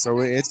quarterback, so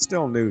it's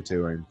still new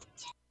to him.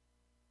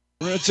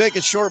 We're going to take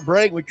a short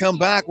break. We come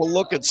back, we'll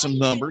look at some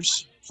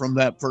numbers from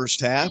that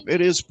first half.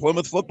 It is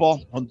Plymouth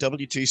football on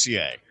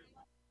WTCA.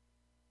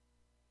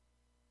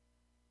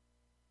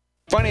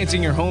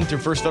 Financing your home through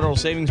First Federal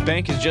Savings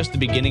Bank is just the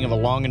beginning of a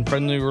long and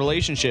friendly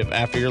relationship.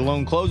 After your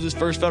loan closes,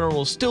 First Federal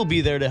will still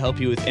be there to help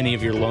you with any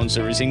of your loan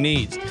servicing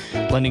needs.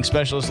 Lending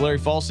specialists Larry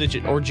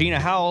Falstich or Gina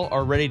Howell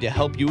are ready to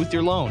help you with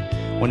your loan.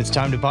 When it's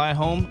time to buy a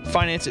home,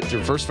 finance it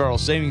through First Federal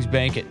Savings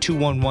Bank at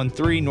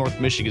 2113 North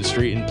Michigan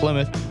Street in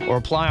Plymouth, or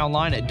apply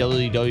online at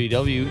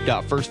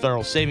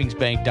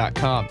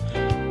www.firstfederalsavingsbank.com.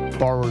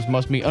 Borrowers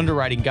must meet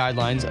underwriting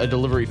guidelines. A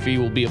delivery fee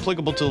will be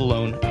applicable to the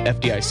loan.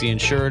 FDIC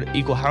insured.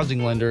 Equal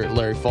housing lender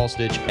Larry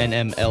Falstich,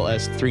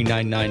 NMLS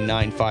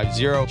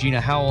 399950.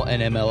 Gina Howell,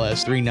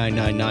 NMLS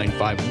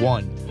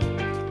 399951.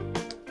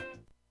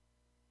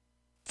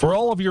 For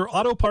all of your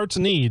auto parts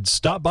needs,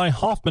 stop by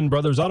Hoffman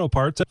Brothers Auto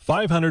Parts at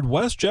 500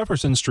 West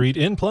Jefferson Street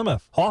in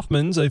Plymouth.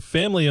 Hoffman's, a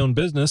family-owned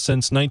business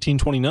since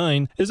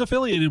 1929, is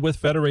affiliated with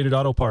Federated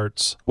Auto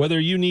Parts. Whether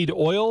you need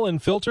oil and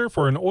filter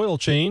for an oil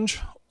change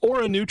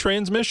or a new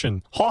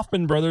transmission,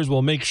 Hoffman Brothers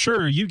will make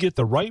sure you get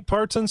the right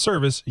parts and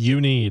service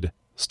you need.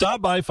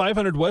 Stop by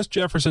 500 West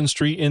Jefferson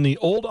Street in the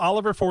old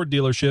Oliver Ford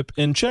dealership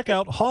and check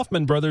out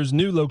Hoffman Brothers'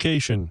 new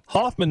location.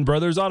 Hoffman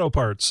Brothers Auto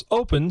Parts,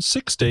 open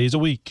 6 days a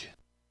week.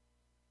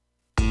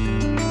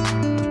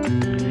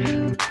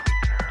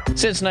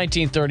 Since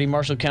 1930,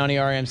 Marshall County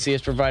RMC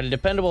has provided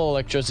dependable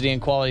electricity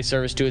and quality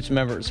service to its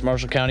members.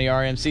 Marshall County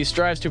RMC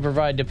strives to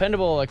provide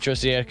dependable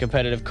electricity at a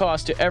competitive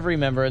cost to every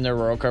member in their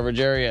rural coverage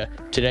area.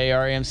 Today,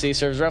 RMC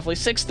serves roughly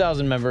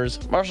 6,000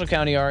 members. Marshall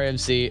County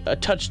RMC, a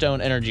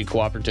Touchstone Energy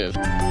cooperative.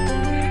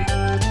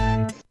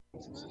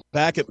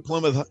 Back at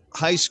Plymouth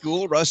High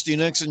School, Rusty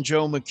Nix and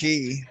Joe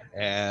McKee,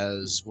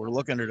 as we're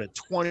looking at a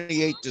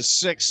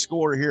 28-6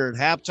 score here at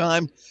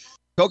halftime.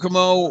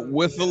 Kokomo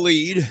with the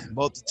lead.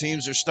 Both the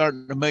teams are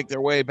starting to make their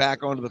way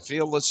back onto the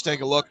field. Let's take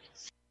a look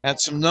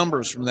at some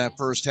numbers from that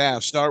first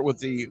half. Start with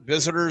the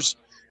visitors.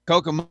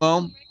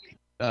 Kokomo,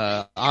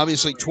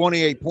 obviously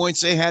 28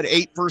 points. They had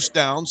 8 first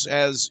downs,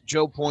 as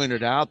Joe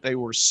pointed out. They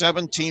were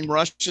 17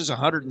 rushes,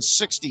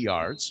 160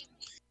 yards.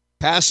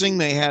 Passing,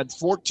 they had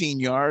 14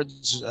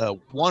 yards,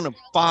 1 of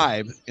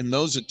 5 in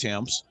those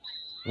attempts.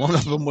 One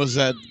of them was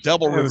that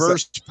double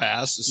reverse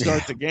pass to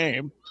start the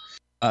game.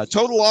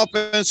 Total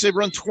offense, they've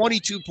run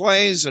 22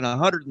 plays and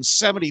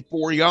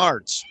 174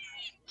 yards.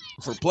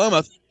 For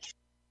Plymouth,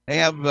 they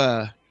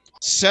have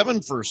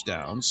 7 first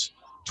downs,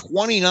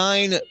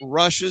 29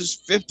 rushes,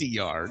 50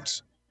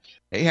 yards.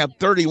 They have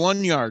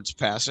 31 yards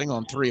passing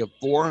on 3 of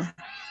 4.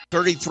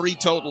 33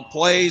 total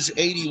plays,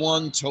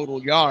 81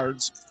 total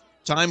yards.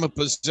 Time of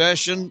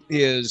possession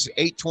is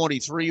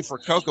 8:23 for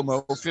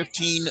Kokomo,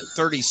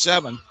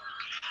 15:37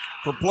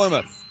 for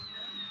Plymouth.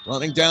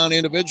 Running down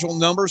individual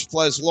numbers,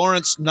 Ples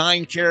Lawrence,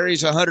 9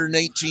 carries,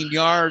 118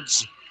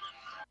 yards.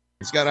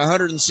 He's got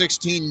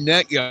 116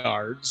 net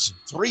yards,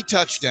 3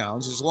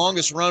 touchdowns. His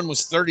longest run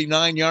was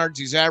 39 yards.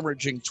 He's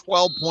averaging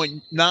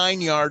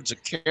 12.9 yards a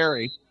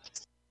carry.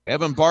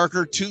 Evan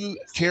Barker, 2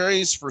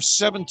 carries for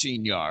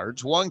 17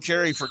 yards, 1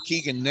 carry for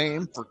Keegan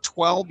Name for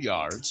 12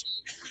 yards.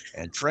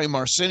 And Trey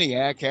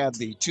Marciniak had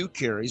the 2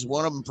 carries,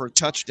 one of them for a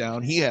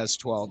touchdown. He has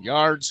 12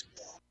 yards.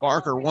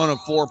 Barker, 1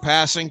 of 4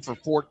 passing for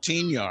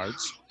 14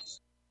 yards.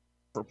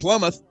 For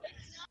Plymouth,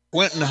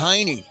 Quentin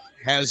Heine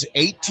has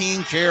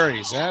 18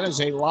 carries. That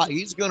is a lot.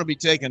 He's going to be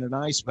taking an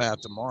ice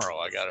bath tomorrow,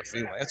 I got a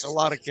feeling. That's a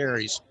lot of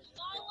carries,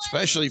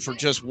 especially for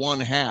just one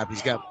half.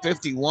 He's got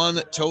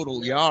 51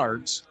 total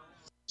yards,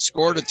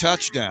 scored a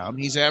touchdown.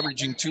 He's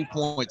averaging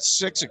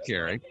 2.6 a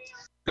carry.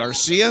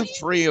 Garcia,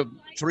 3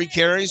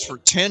 carries for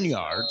 10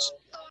 yards.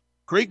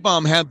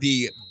 Kriegbaum had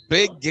the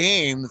big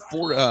game,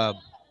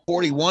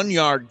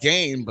 41-yard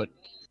game, but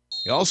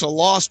he also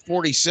lost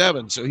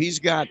 47, so he's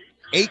got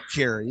 8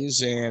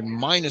 carries and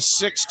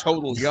 -6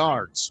 total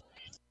yards.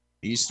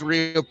 He's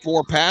 3 of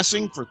 4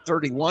 passing for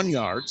 31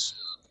 yards.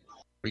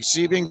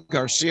 Receiving,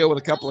 Garcia with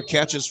a couple of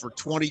catches for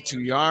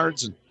 22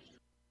 yards. And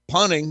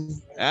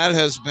punting, that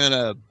has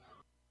been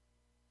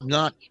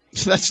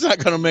that's not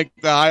going to make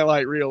the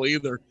highlight reel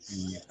either.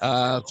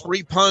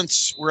 3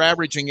 punts, we're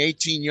averaging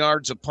 18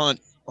 yards a punt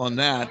on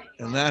that,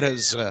 and that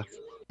has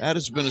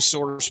been a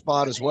sore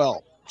spot as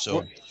well.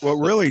 So what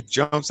really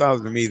jumps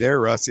out to me there,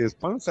 Rusty, is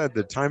Plymouth had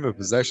the time of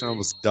possession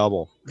almost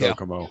double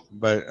Kokomo. Yeah.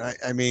 But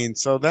I mean,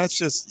 so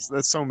that's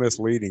so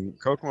misleading.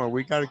 Kokomo,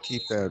 we got to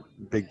keep that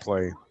big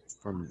play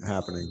from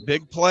happening.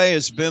 Big play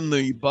has been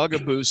the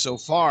bugaboo so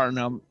far.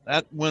 Now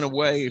that went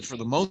away for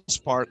the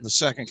most part in the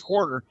second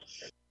quarter.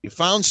 You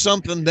found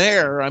something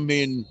there. I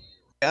mean,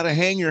 got to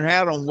hang your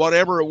hat on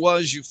whatever it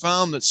was you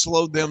found that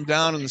slowed them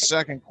down in the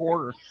second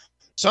quarter.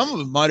 Some of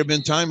it might have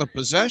been time of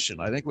possession.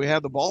 I think we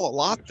had the ball a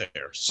lot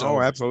there.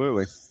 So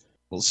absolutely.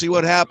 We'll see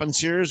what happens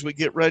here as we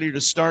get ready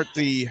to start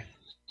the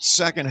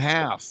second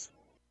half.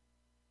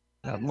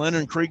 Now,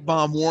 Lennon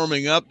Kriegbaum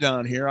warming up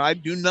down here. I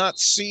do not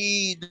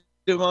see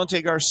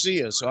Devontae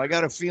Garcia, so I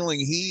got a feeling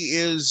he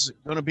is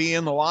going to be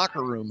in the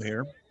locker room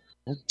here.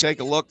 We'll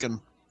take a look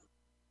and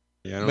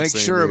make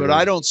sure, but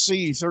I don't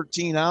see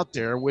 13 out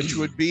there, which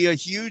would be a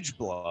huge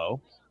blow.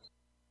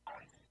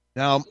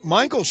 Now,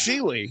 Michael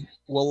Shealy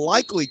will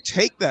likely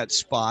take that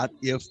spot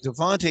if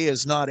Devontae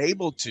is not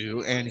able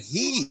to, and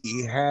he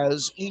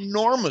has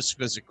enormous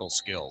physical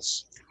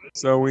skills.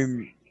 So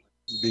it'd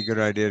be a good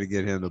idea to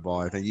get him the ball.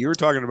 I think you were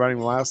talking about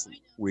him last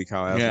week,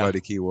 how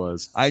athletic he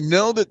was. I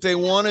know that they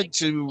wanted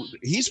to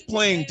 – he's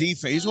playing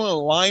defense. He's one of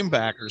the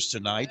linebackers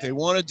tonight. They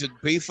wanted to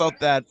beef up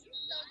that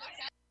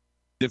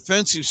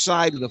defensive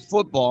side of the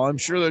football. I'm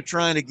sure they're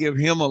trying to give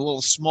him a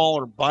little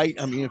smaller bite.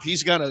 I mean, if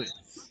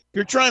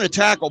you're trying to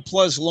tackle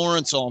Ples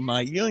Lawrence all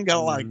night, you ain't got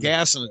a lot of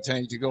gas in the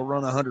tank to go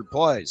run 100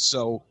 plays.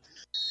 So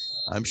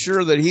I'm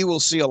sure that he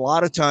will see a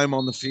lot of time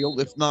on the field,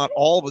 if not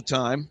all the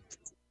time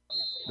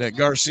that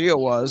Garcia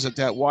was at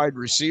that wide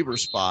receiver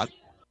spot.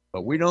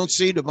 But we don't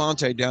see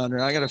Devontae down there.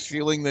 I got a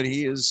feeling that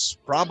he is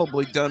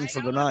probably done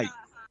for the night.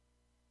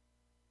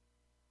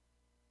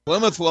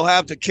 Plymouth will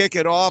have to kick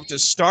it off to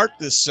start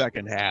this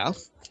second half.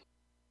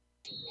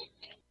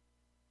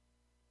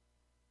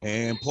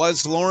 And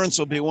Ples Lawrence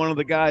will be one of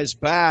the guys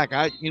back.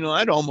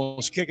 I'd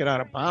almost kick it out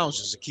of bounds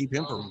just to keep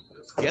him from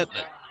getting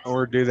it.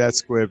 Or do that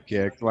squib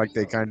kick like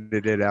they kind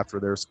of did after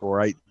their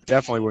score. I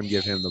definitely wouldn't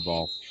give him the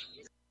ball.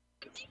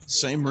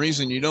 Same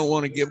reason you don't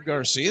want to give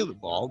Garcia the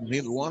ball.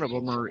 Neither one of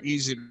them are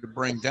easy to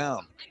bring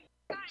down.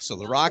 So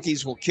the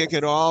Rockies will kick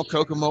it off.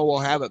 Kokomo will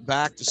have it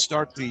back to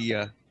start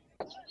the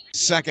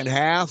second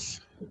half.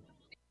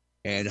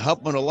 And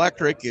Huffman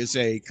Electric is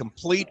a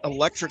complete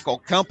electrical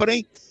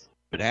company.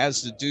 If it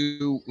has to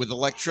do with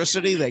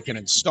electricity, they can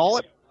install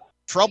it,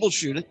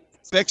 troubleshoot it,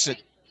 fix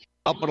it.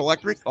 Huffman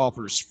Electric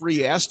offers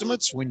free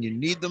estimates when you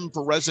need them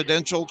for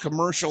residential,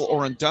 commercial,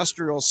 or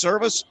industrial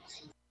service.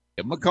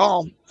 Give them a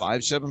call,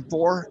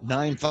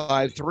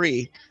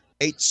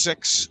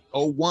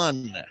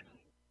 574-953-8601.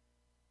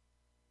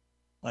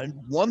 And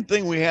one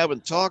thing we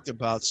haven't talked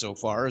about so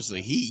far is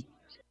the heat.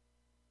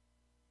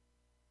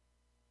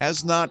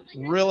 Has not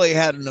really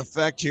had an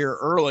effect here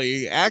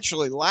early.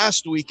 Actually,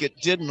 last week it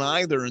didn't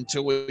either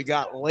until we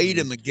got late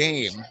in the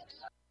game.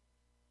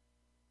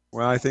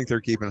 Well, I think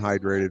they're keeping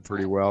hydrated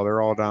pretty well.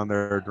 They're all down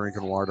there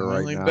drinking water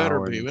right now. They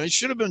better be. They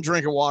should have been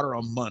drinking water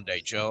on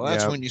Monday, Joe.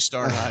 That's when you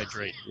start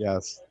hydrating.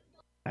 Yes.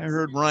 I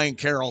heard Ryan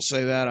Carroll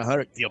say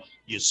that.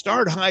 You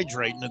start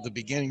hydrating at the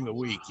beginning of the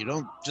week. You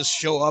don't just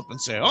show up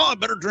and say, I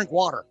better drink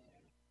water.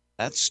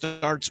 That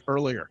starts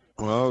earlier.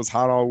 Well, it was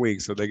hot all week,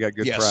 so they got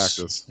good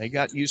practice. They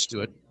got used to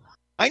it.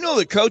 I know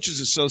the Coaches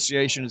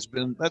Association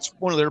that's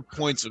one of their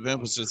points of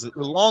emphasis,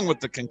 along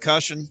with the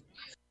concussion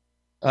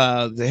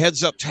the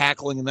heads-up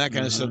tackling and that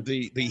kind of stuff.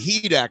 The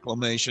heat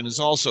acclimation has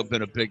also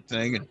been a big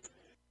thing, and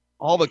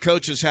all the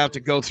coaches have to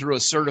go through a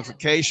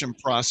certification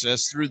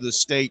process through the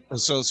state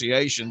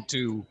association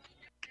to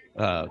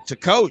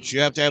coach.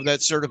 You have to have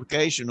that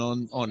certification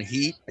on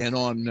heat and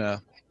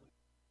on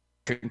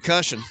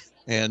concussion,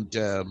 and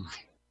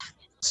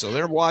so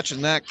they're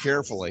watching that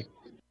carefully.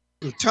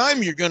 The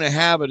time you're going to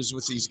have it is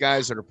with these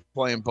guys that are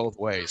playing both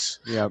ways.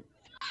 Yep.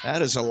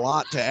 That is a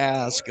lot to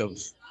ask of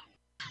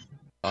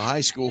a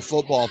high school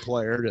football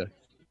player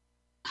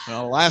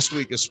to, last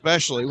week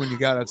especially, when you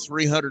got a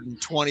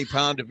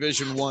 320-pound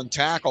Division I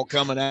tackle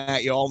coming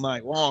at you all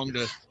night long,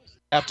 to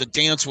have to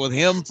dance with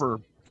him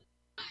for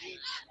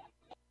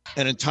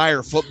an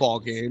entire football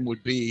game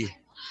would be,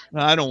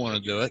 I don't want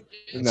to do it.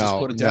 Let's just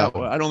put it that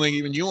way. I don't think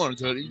even you want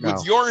to do it. No.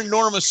 With your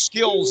enormous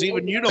skills,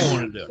 even you don't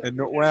want to do it. And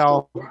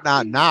well,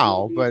 not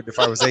now, but if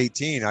I was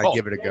 18, I'd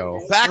give it a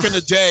go. Back in the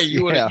day,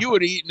 you would have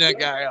eaten that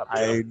guy up.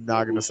 I'm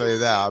not going to say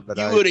that, but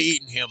you would have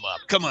eaten him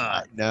up. Come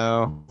on.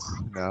 No.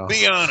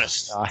 Be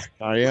honest.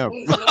 I am.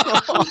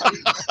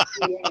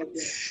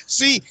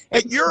 See,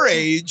 at your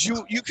age,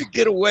 you could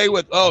get away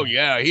with,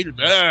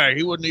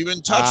 he wouldn't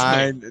even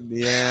touch me.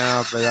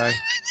 Yeah, but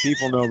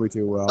people know me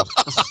too well.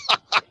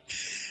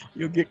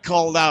 You'll get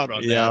called out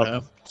on that.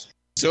 Huh?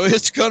 So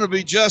it's going to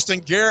be Justin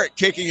Garrett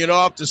kicking it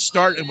off to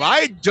start. And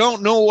I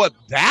don't know what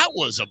that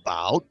was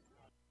about.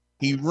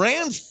 He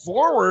ran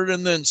forward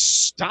and then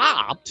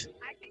stopped.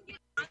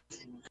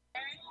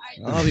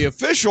 Oh, the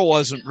official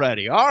wasn't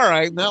ready. All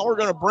right, now we're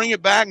going to bring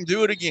it back and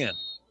do it again.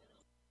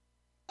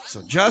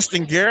 So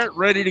Justin Garrett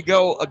ready to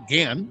go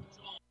again.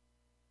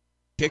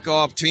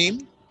 Kickoff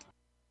team.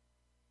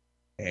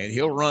 And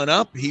he'll run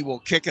up. He will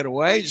kick it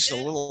away. Just a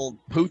little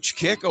pooch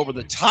kick over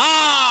the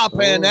top.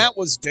 And that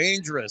was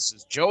dangerous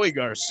as Joey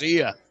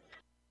Garcia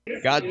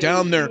got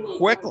down there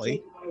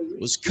quickly.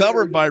 Was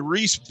covered by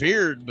Reese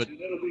Beard, but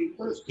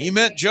he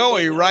met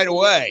Joey right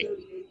away.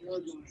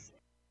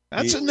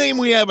 That's a name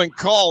we haven't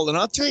called. And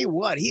I'll tell you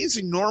what, he's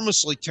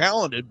enormously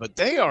talented, but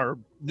they are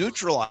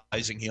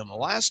neutralizing him the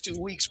last 2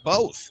 weeks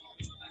both.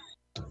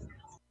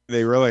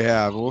 They really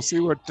have. We'll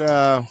see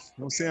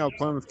how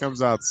Plymouth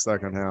comes out the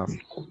second half.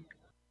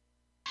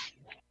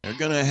 They're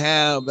going to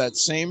have that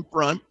same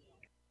front.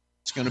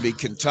 It's going to be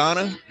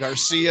Quintana,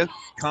 Garcia,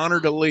 Connor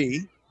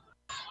DeLee,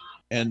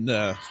 and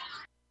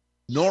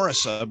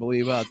Norris, I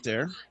believe, out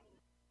there.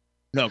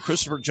 No,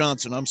 Christopher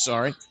Johnson, I'm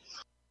sorry.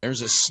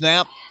 There's a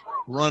snap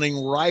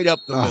running right up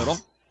the middle.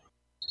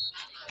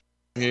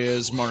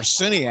 Is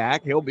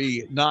Marciniak. He'll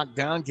be knocked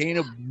down, gain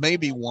of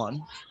maybe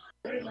 1.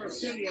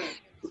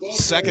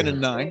 2nd and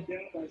 9.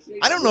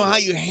 I don't know how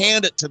you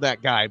hand it to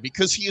that guy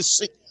because he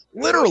is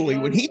literally,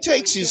 when he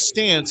takes his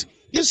stance,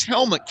 his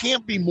helmet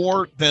can't be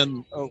more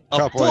than a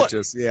couple foot,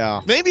 inches,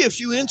 maybe a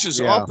few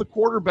inches off the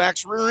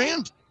quarterback's rear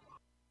end.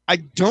 I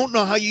don't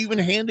know how you even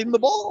hand him the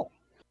ball.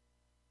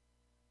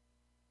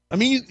 I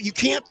mean, you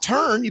can't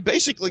turn. You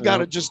basically got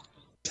to just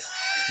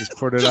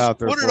put it out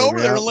there. Put it over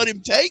there and let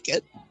him take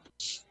it.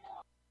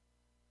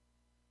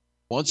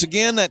 Once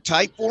again, that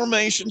tight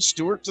formation.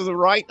 Stewart to the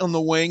right on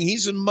the wing.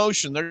 He's in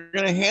motion. They're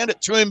going to hand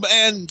it to him,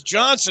 and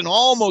Johnson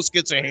almost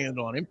gets a hand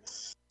on him.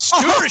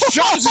 Stewart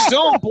shoves his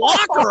own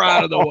blocker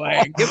out of the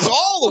way and gets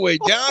all the way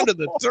down to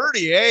the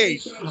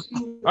 38.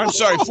 I'm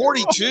sorry,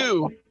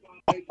 42.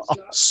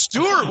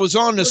 Stewart was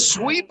on the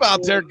sweep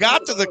out there,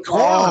 got to the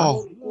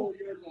corner.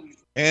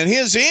 And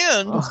his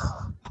end,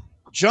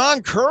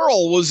 John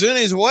Curl, was in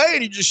his way,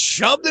 and he just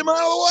shoved him out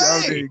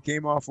of the way. He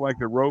came off like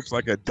the ropes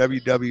like a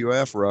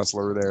WWF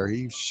wrestler there.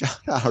 He shot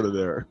out of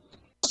there.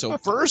 So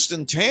 1st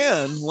and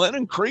 10,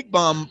 Lennon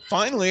Kriegbaum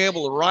finally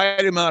able to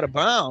ride him out of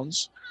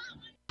bounds.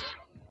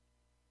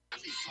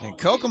 And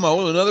Kokomo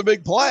with another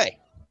big play.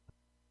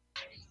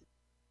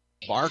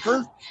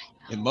 Barker,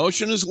 in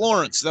motion is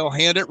Lawrence. They'll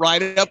hand it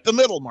right up the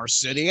middle.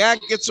 Marciniak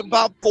gets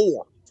about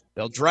 4.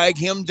 They'll drag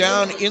him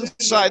down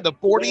inside the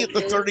 40 at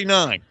the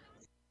 39.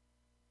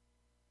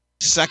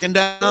 2nd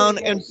down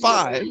and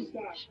 5.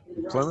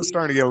 Plymouth's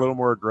starting to get a little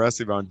more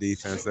aggressive on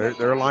defense. Their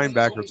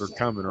linebackers are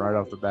coming right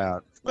off the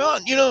bat. Well,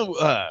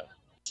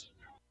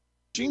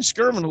 Gene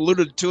Skirvin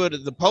alluded to it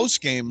at the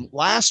postgame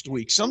last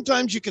week.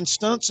 Sometimes you can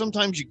stunt,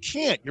 sometimes you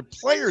can't. Your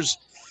players,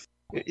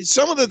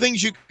 some of the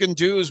things you can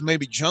do is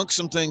maybe junk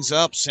some things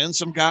up, send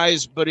some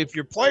guys, but if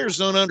your players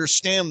don't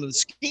understand the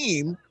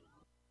scheme,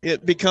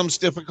 it becomes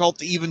difficult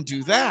to even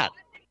do that.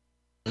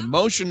 In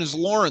motion is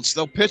Lawrence.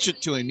 They'll pitch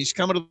it to him. He's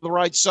coming to the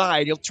right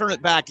side. He'll turn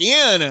it back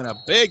in, and a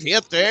big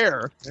hit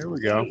there. There we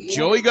go.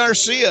 Joey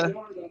Garcia.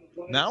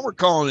 Now we're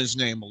calling his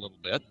name a little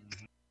bit.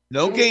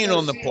 No gain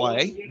on the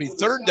play. Be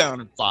 3rd down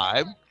and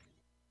 5.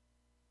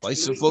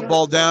 Place the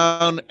football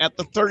down at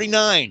the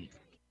 39.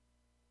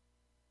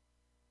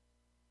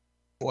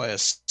 Boy, a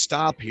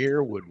stop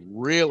here would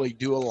really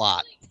do a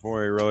lot.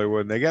 Boy, it really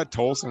would. They got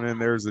Tolson in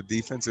there as a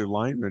defensive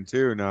lineman,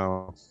 too,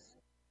 now.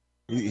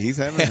 He's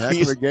having a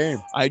heck of a game.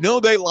 I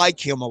know they like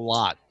him a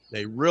lot.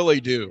 They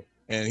really do.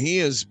 And he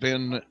has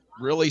been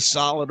really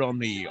solid on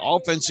the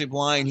offensive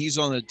line. He's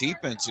on the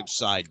defensive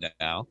side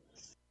now.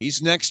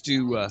 He's next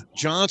to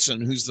Johnson,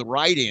 who's the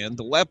right end.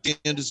 The left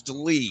end is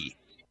DeLee.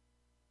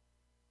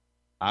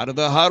 Out of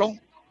the huddle.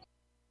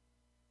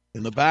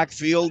 In the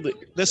backfield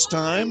this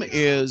time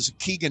is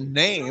Keegan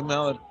Name.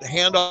 Now,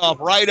 handoff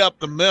right up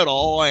the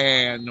middle,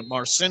 and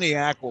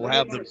Marciniak will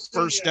have the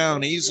first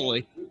down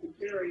easily.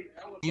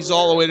 He's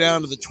all the way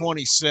down to the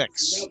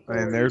 26.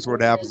 And there's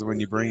what happens when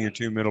you bring your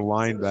two middle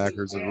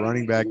linebackers. If the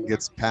running back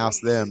gets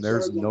past them,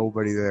 there's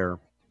nobody there.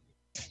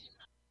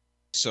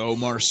 So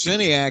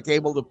Marciniak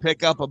able to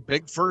pick up a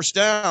big first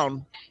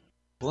down.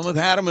 Plymouth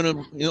had him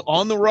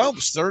on the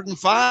ropes, 3rd and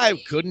 5.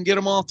 Couldn't get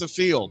him off the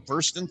field.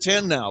 1st and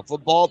 10 now.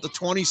 Football at the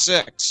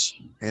 26.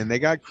 And they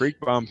got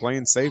Creekbaum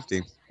playing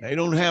safety. They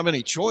don't have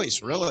any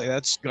choice, really.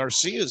 That's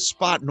Garcia's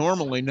spot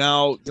normally.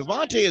 Now,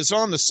 Devontae is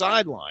on the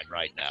sideline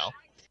right now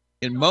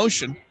in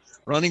motion.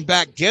 Running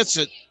back gets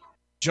it.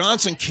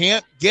 Johnson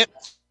can't get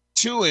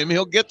to him.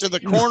 He'll get to the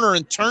corner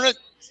and turn it.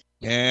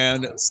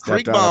 And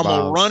Creekbaum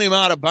will run him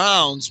out of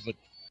bounds, but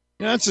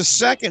that's the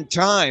second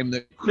time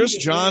that Chris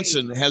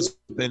Johnson has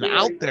been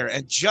out there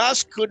and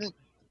just couldn't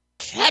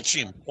catch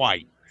him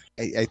quite.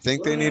 I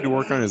think they need to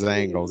work on his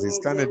angles. He's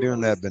kind of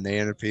doing that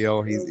banana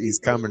peel. He's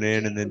coming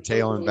in and then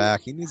tailing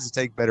back. He needs to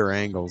take better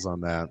angles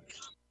on that.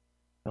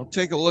 I'll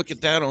take a look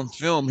at that on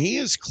film. He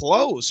is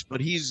close,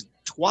 but he's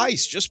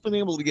twice just been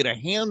able to get a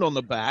hand on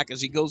the back as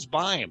he goes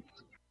by him.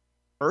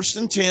 1st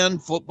and 10.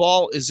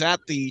 Football is at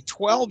the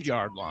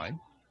 12-yard line.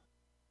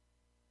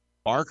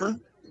 Barker.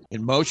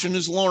 In motion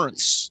is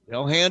Lawrence.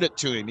 They'll hand it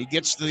to him. He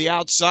gets to the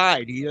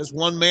outside. He has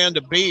one man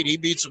to beat. He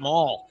beats them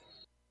all.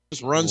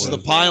 Just runs to the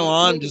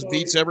pylon, just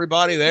beats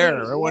everybody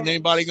there. There wasn't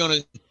anybody going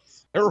to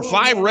 – there were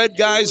 5 red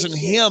guys and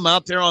him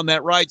out there on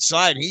that right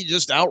side. He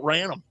just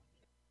outran them.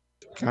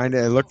 Kind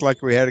of – it looked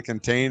like we had it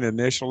contained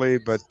initially,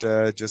 but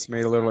just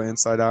made a little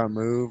inside-out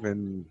move.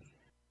 And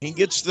he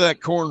gets to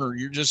that corner.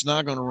 You're just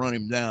not going to run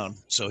him down.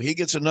 So he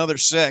gets another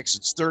 6.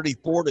 It's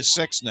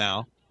 34-6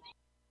 now.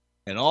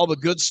 And all the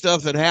good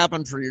stuff that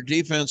happened for your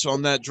defense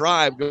on that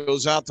drive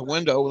goes out the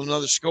window with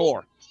another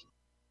score.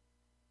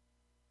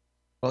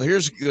 Well,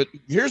 here's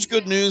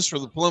good news for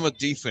the Plymouth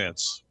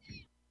defense.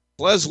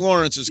 Les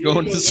Lawrence is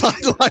going to the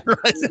sideline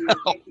right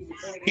now.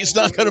 He's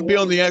not going to be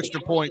on the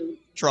extra point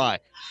try.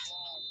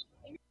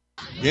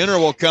 Ginner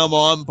will come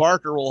on.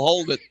 Barker will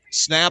hold it.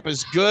 Snap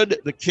is good.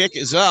 The kick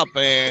is up,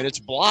 and it's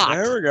blocked.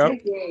 There we go.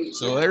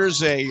 So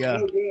there's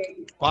a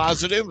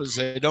positive. As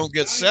they don't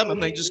get 7,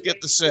 they just get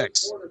the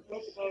 6.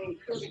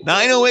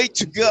 9:08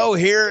 to go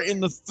here in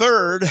the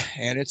 3rd,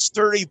 and it's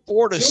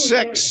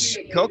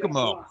 34-6.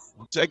 Kokomo.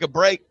 We'll take a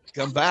break.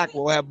 Come back.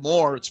 We'll have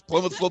more. It's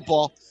Plymouth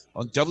football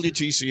on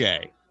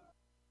WTCA.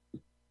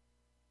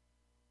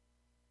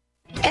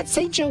 At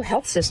St. Joe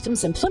Health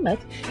Systems in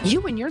Plymouth,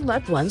 you and your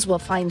loved ones will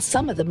find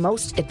some of the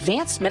most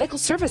advanced medical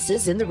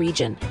services in the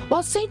region.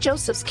 While St.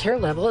 Joseph's care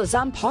level is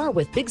on par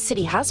with big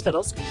city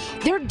hospitals,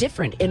 they're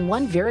different in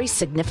one very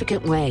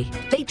significant way.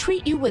 They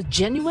treat you with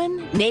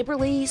genuine,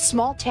 neighborly,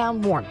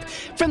 small-town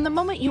warmth. From the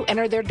moment you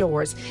enter their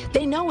doors,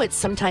 they know it's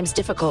sometimes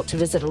difficult to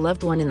visit a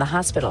loved one in the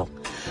hospital.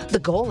 The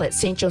goal at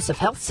St. Joseph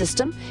Health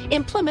System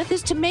in Plymouth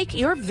is to make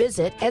your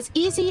visit as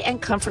easy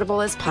and comfortable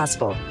as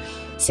possible.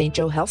 St.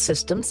 Joe Health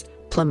Systems,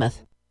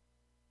 Plymouth.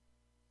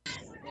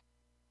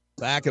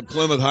 Back at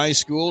Plymouth High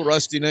School,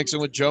 Rusty Nixon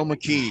with Joe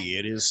McKee.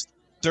 It is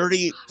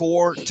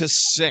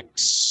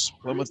 34-6.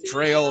 Plymouth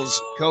trails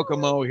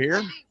Kokomo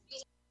here.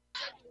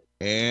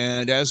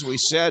 And as we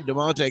said,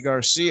 DeMonte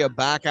Garcia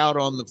back out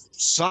on the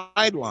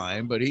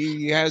sideline, but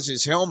he has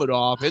his helmet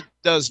off. It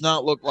does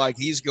not look like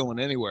he's going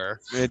anywhere.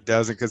 It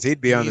doesn't, because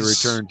he'd be on the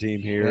return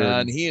team here.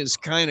 And he is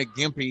kind of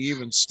gimpy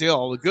even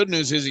still. The good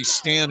news is he's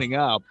standing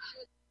up,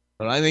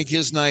 but I think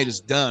his night is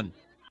done.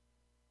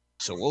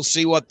 So we'll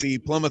see what the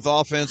Plymouth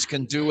offense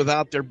can do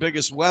without their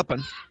biggest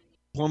weapon.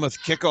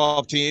 Plymouth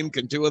kickoff team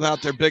can do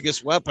without their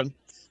biggest weapon.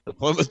 The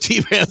Plymouth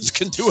defense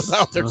can do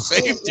without their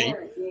safety.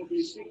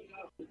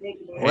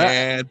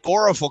 And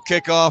Borough will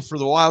kick off for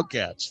the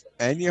Wildcats.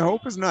 And you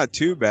hope it's not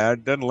too bad.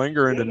 It doesn't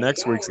linger into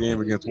next week's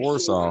game against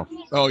Warsaw.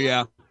 Oh,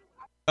 yeah.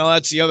 Well,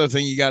 that's the other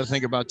thing you got to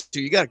think about,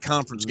 too. You got a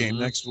conference game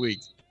next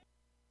week.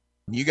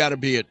 You got to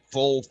be at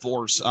full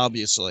force,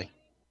 obviously.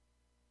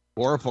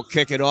 Borough will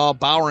kick it off.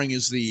 Bowering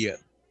is the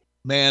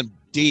man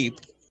deep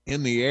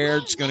in the air.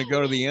 It's going to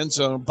go to the end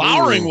zone.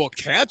 Bowering will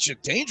catch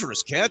it.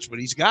 Dangerous catch, but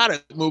he's got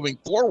it moving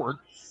forward.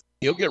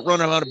 He'll get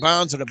run out of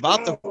bounds at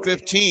about the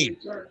 15.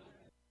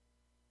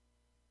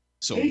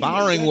 So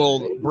Bowering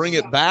will bring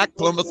it back.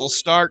 Plymouth will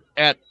start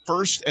at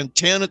 1st and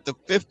 10 at the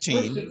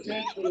 15.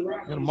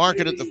 Going to mark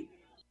it at the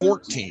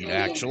 14,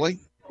 actually.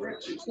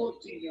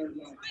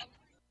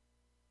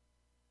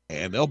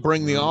 And they'll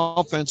bring the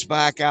offense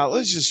back out.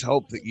 Let's just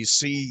hope that you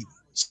see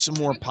some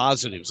more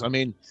positives. I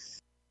mean,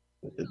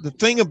 the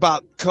thing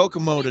about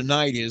Kokomo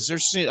tonight is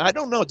I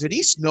don't know, did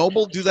East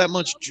Noble do that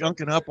much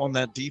junking up on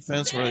that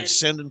defense where they're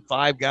sending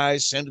 5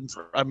 guys,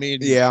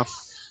 yeah,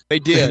 they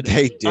did.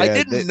 They did. I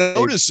didn't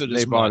notice it as much.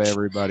 They bought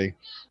everybody.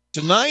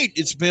 Tonight,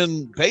 it's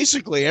been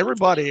basically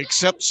everybody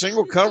except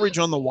single coverage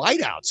on the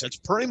wideouts. That's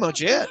pretty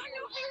much it.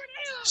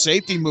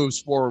 Safety moves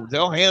forward.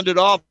 They'll hand it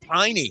off.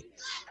 Heine.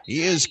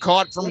 He is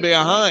caught from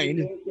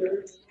behind.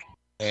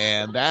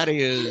 And that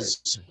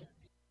is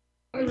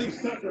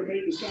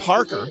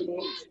Parker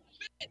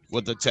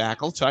with the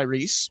tackle.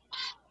 Tyrese.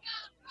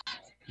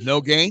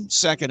 No gain.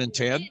 2nd and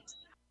 10.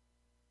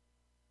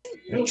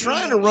 They're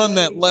trying to run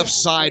that left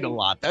side a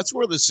lot. That's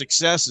where the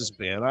success has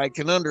been. I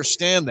can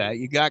understand that.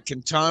 You got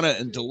Quintana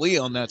and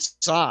DeLee on that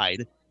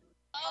side.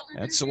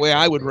 That's the way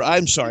I would run.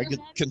 I'm sorry,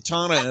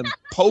 Quintana and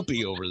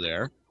Popey over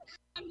there.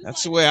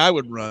 That's the way I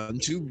would run.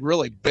 2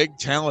 really big,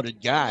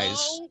 talented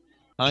guys.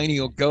 Heine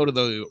will go to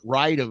the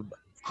right of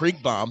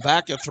Kriegbaum.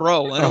 Back to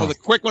throw. And with a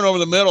quick one over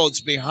the middle,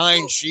 it's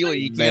behind Sheely.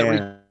 He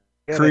can't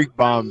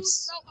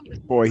Kriegbaum's,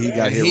 boy, he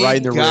got hit right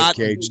in the rib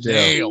cage, too.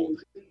 Nailed.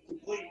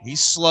 He's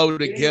slow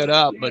to get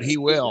up, but he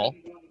will.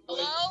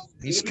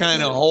 He's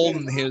kind of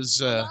holding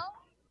his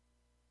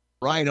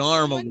right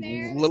arm a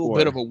little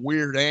bit of a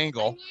weird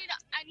angle.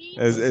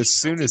 As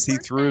soon as he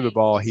threw the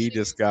ball, he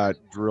just got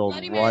drilled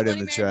right in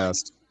the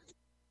chest.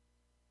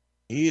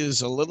 He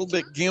is a little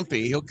bit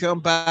gimpy. He'll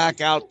come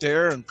back out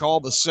there and call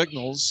the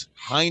signals.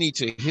 Heine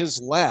to his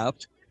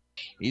left.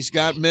 He's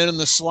got men in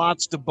the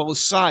slots to both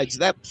sides.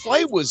 That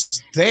play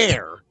was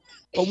there,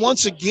 but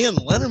once again,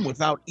 Lennon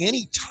without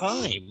any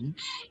time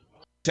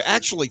to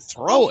actually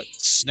throw it.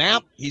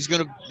 Snap.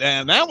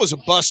 And that was a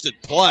busted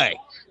play.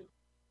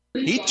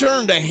 He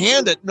turned to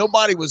hand it.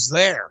 Nobody was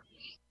there.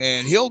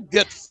 And he'll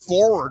get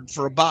forward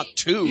for about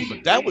 2,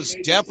 but that was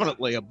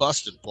definitely a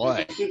busted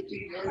play.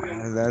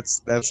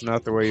 That's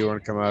not the way you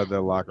want to come out of the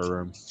locker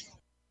room.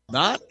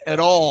 Not at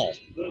all.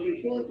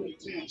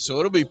 So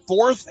it'll be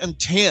 4th and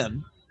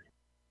 10.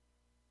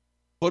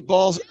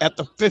 Football's at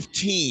the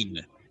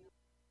 15.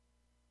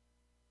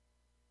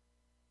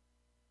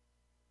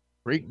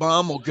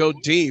 Kriegbaum will go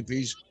deep.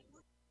 He's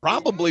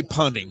probably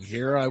punting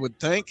here, I would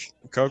think.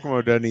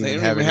 Kokomo doesn't even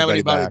have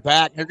anybody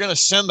back. They're going to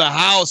send the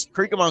house.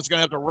 Kriegbaum's going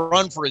to have to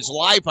run for his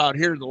life out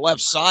here to the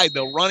left side.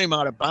 They'll run him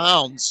out of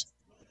bounds.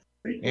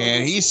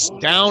 And he's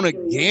down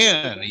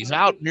again. He's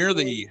out near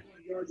the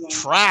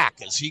track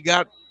as he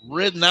got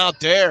ridden out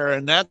there,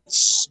 and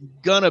that's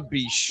going to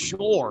be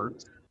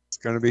short. It's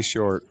going to be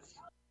short.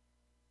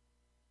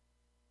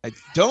 I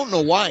don't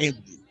know why.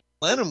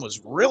 Lennon was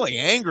really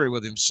angry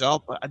with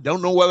himself. I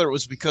don't know whether it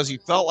was because he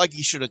felt like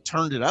he should have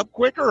turned it up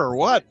quicker or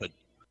what, but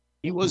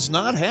he was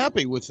not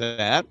happy with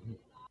that.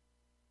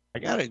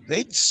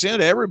 They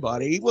sent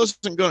everybody. He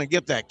wasn't going to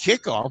get that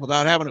kickoff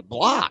without having it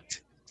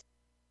blocked.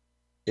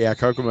 Yeah,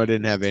 Kokomo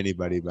didn't have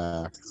anybody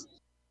back.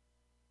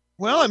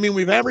 Well, I mean,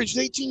 we've averaged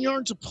 18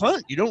 yards a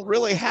punt. You don't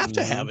really have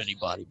to have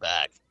anybody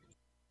back.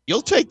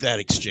 You'll take that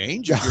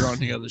exchange if you're on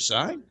the other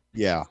side.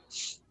 Yeah.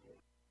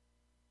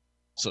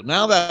 So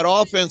now that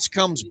offense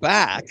comes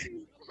back,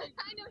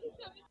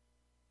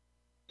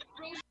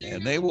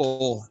 and they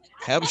will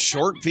have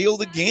short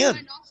field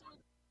again.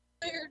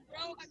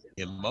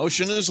 In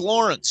motion is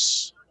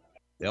Lawrence.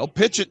 They'll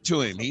pitch it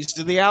to him. He's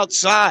to the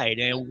outside,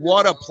 and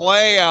what a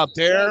play out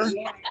there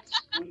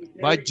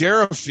by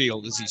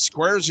Derafield as he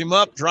squares him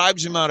up,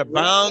 drives him out of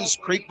bounds.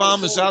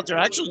 Kriegbaum is out there.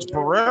 Actually, it's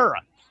Barrera.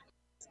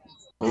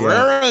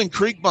 Barrera and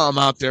Kriegbaum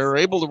out there are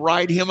able to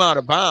ride him out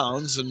of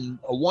bounds, and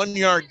a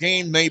 1-yard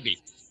gain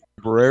maybe.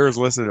 Barrera's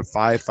listed at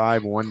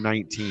 5'5",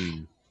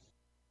 119.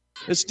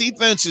 This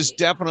defense is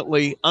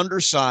definitely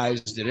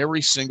undersized at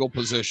every single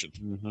position.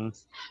 Mm-hmm.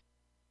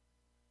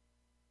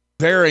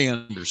 Very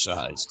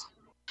undersized.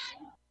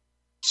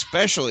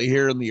 Especially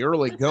here in the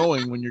early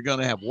going when you're going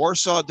to have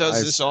Warsaw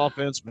does this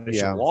offense,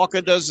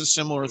 Mishawaka does a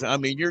similar thing. I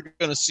mean, you're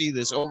going to see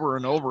this over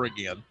and over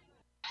again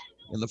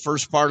in the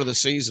first part of the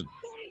season.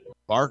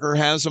 Barker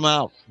has them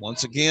out.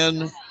 Once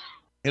again,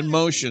 in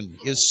motion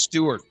is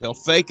Stewart. They'll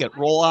fake it,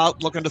 roll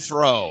out, looking to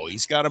throw.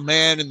 He's got a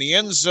man in the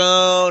end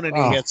zone, and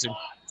he hits him.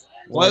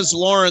 Les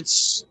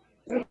Lawrence.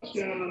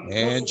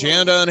 And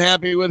Janda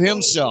unhappy with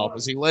himself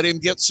as he let him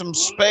get some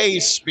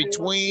space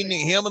between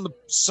him and the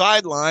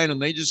sideline,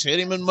 and they just hit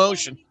him in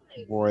motion.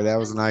 Boy, that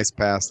was a nice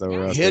pass,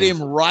 though. Hit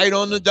him right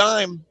on the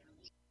dime.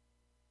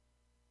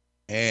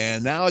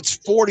 And now it's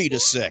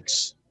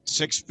 40-6.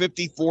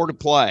 6:54 to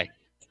play.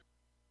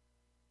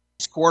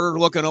 This quarter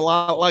looking a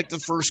lot like the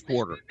first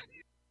quarter.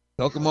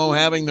 Kokomo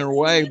having their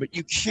way, but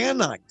you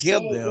cannot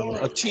give them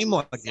a team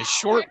like a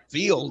short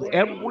field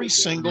every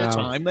single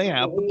time they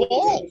have the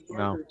ball.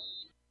 No.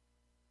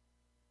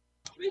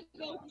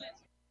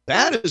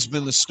 That has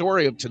been the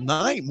story of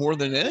tonight more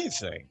than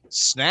anything.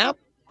 Snap,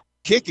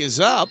 kick is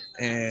up,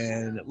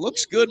 and it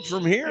looks good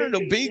from here.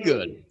 It'll be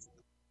good.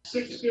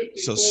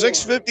 So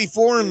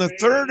 6:54 in the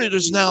third. It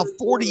is now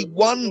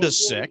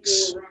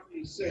 41-6.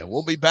 And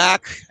we'll be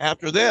back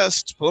after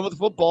this. It's Plymouth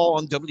football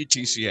on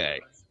WTCA.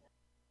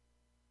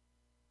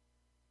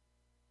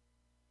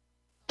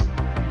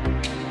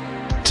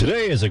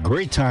 Today is a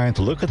great time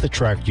to look at the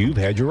tractor you've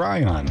had your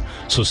eye on.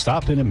 So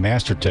stop in at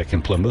MasterTech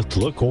in Plymouth to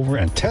look over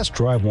and test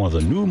drive one of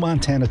the new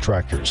Montana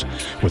tractors.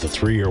 With a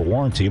 3-year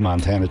warranty,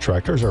 Montana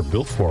tractors are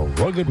built for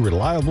rugged,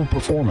 reliable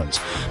performance.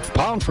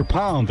 Pound for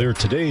pound, they're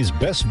today's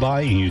best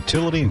buy in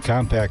utility and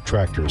compact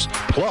tractors.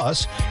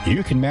 Plus,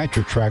 you can match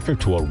your tractor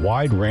to a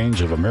wide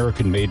range of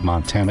American-made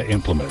Montana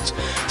implements.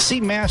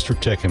 See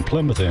MasterTech in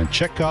Plymouth and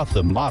check out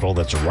the model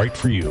that's right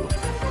for you.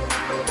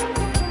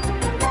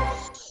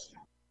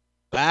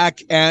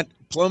 Back at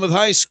Plymouth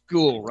High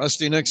School,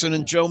 Rusty Nixon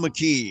and Joe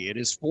McKee. It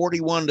is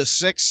 41-6,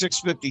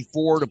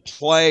 6:54 to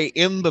play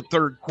in the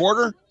third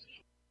quarter.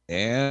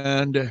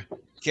 And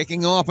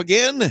kicking off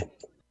again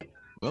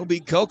will be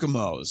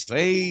Kokomo's.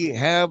 They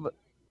have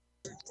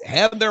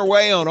had their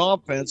way on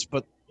offense,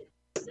 but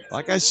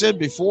like I said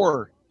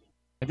before,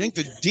 I think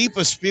the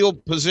deepest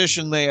field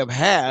position they have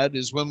had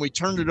is when we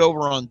turned it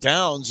over on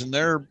downs in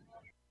their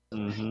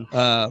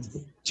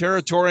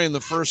territory in the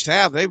first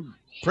half. They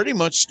pretty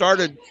much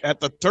started at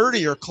the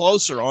 30 or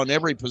closer on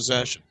every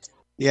possession.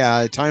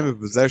 Yeah, time of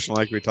possession,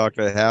 like we talked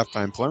at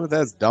halftime, Plymouth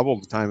has double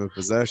the time of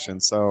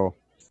possession. So,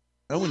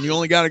 when you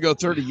only got to go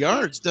 30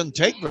 yards, it doesn't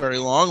take very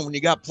long. When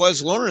you got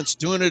Ples Lawrence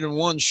doing it in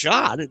one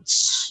shot,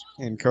 it's...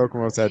 And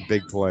Kokomo's had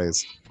big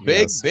plays.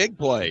 Big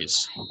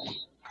plays.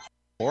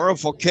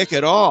 Orif will kick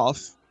it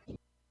off,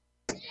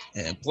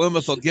 and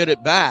Plymouth will get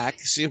it back,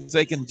 see if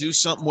they can do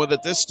something with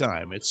it this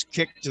time. It's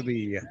kicked to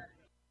the...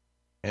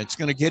 It's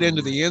going to get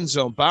into the end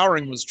zone.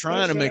 Bowering was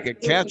trying to make a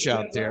catch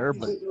out there,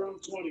 but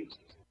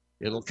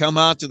it'll come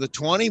out to the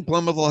 20.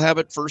 Plymouth will have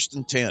it 1st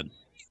and 10.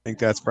 I think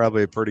that's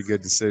probably a pretty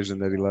good decision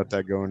that he let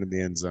that go into the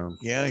end zone.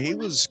 Yeah, he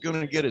was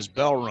going to get his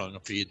bell rung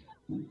if he'd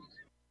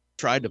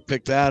tried to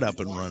pick that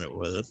up and run it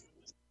with it.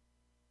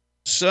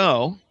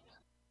 So,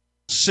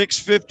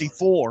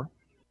 6:54.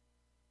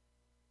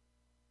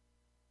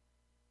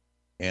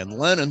 And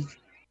Lennon,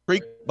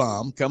 Creek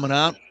Bomb coming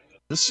out.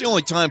 This is the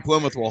only time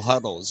Plymouth will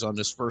huddle is on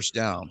this first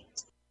down.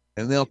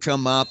 And they'll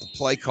come out, the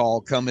play call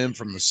come in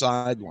from the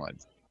sideline.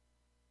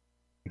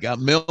 You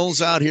got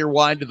Mills out here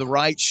wide to the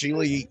right,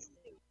 Shealy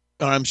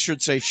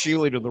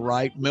to the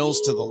right, Mills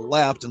to the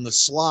left in the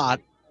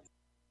slot.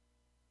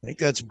 I think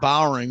that's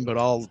Bowering, but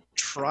I'll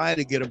try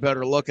to get a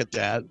better look at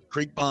that.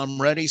 Creek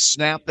Bomb ready,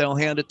 snap, they'll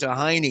hand it to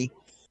Heine.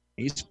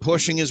 He's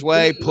pushing his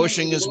way.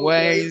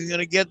 He's going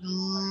to get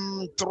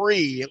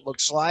 3, it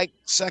looks like.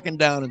 2nd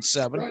down and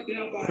 7.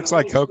 Looks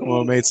like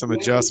Kokomo made some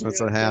adjustments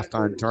at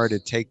halftime, trying to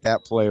take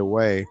that play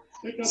away.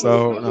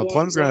 So now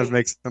Plymouth's going to have to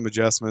make some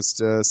adjustments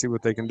to see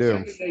what they can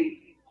do.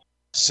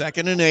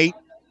 2nd and 8.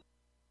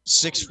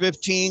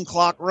 6:15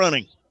 clock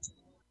running.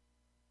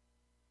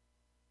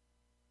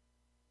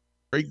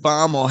 Creek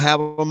Bomb will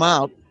have them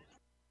out.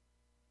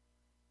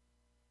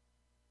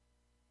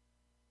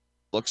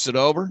 Looks it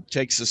over,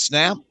 takes the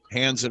snap,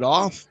 hands it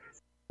off,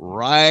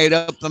 right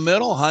up the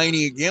middle.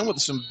 Heine again with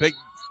some big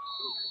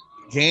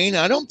gain.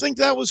 I don't think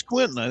that was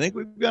Quinton. I think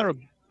we've got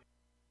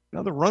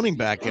another running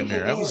back in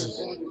there. I was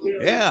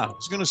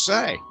going to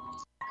say.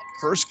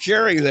 First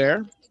carry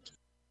there,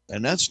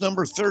 and that's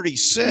number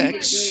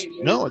 36.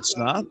 No, it's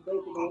not.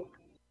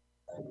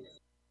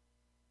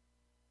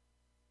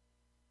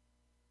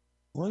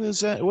 What is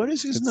that? What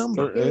is his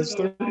number? It's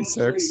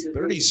 36.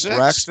 36.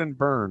 Braxton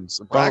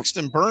Burns.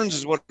 Braxton Burns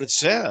is what it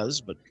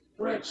says, but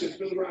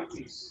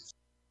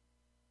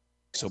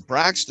so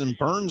Braxton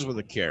Burns with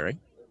a carry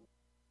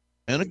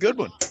and a good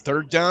one.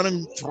 3rd down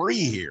and 3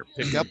 here.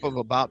 Pickup of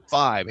about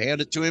 5.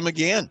 Hand it to him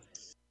again.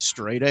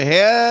 Straight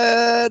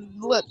ahead.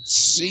 Let's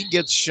see.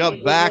 Gets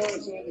shoved back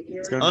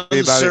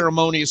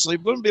unceremoniously.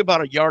 Going to be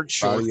about a yard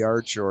short. About a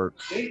yard short.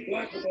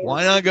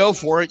 Why not go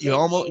for it? You're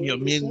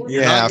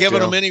not giving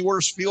them any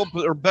worse field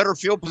or better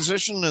field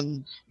position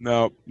than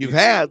you've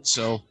had.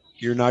 So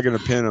you're not going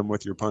to pin them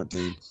with your punt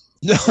team.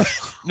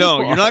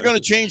 No, you're not going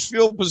to change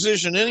field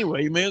position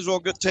anyway. You may as well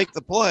take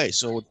the play.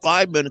 So with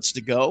 5 minutes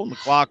to go and the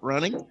clock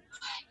running,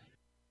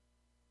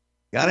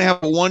 got to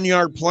have a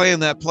 1-yard play in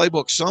that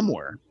playbook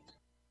somewhere.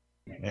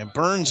 And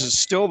Burns is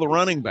still the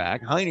running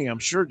back. Heine, I'm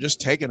sure, just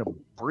taking a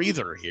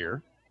breather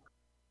here.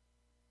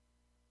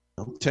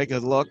 I'll take a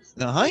look.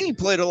 Now, Heine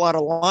played a lot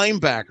of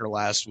linebacker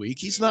last week.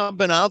 He's not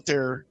been out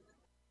there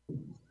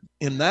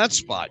in that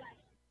spot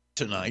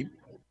tonight.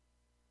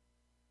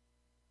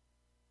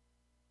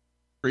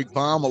 Creek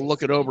Bomb will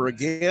look it over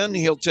again.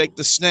 He'll take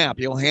the snap.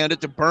 He'll hand it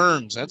to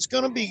Burns. That's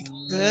going to be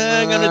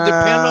going to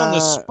depend on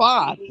the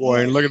spot.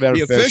 Boy, look at that.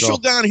 The official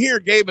down here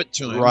gave it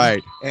to him.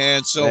 Right.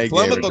 And so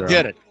Plymouth will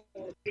get it.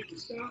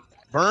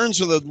 Burns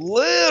with a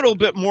little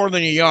bit more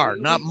than a yard,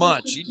 not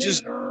much. He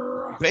just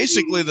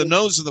basically the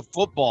nose of the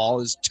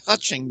football is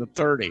touching the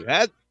 30.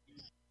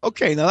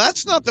 Okay, now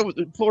that's not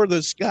where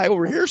this guy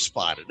over here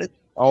spotted it.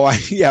 Oh,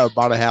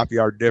 about a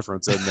half-yard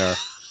difference in there.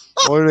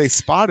 Well, they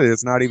spotted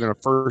it's not even a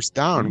first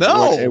down.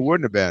 No. It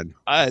wouldn't have been.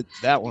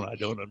 That one I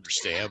don't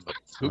understand, but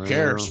who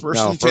cares? First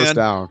and 10. First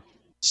down.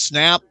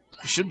 Snap.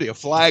 Should be a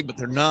flag, but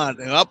they're not.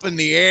 They're up in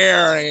the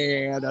air,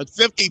 and a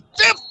 50-50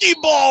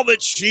 ball that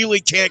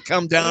Shealy can't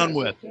come down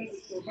with.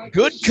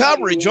 Good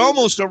coverage,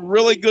 almost a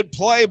really good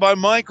play by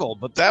Michael,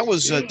 but that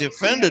was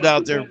defended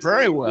out there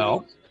very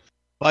well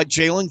by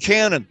Jalen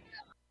Cannon.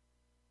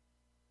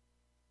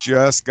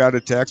 Just got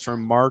a text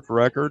from Mark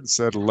Record,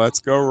 said, "Let's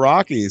go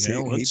Rockies." Yeah,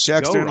 he let's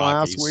texted go in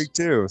last Rockies. week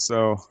too,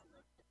 so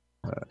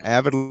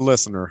avid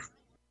listener.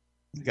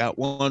 Got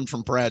one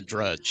from Brad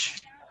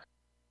Drudge.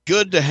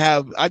 Good to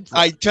have.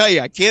 I tell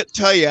you, I can't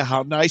tell you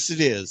how nice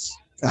it is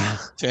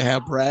to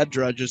have Brad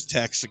Drudge's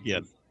text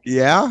again.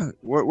 Yeah,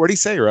 what do you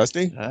say,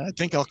 Rusty? I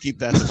think I'll keep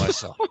that to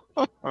myself.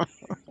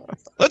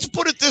 Let's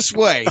put it this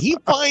way. He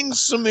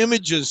finds some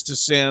images to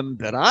send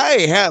that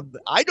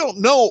I don't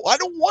know. I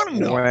don't want to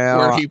know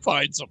where he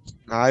finds them.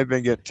 I've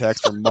been getting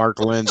texts from Mark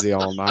Lindsay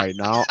all night.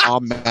 Now I'll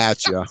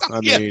match you.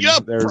 Yeah,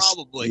 there's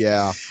probably.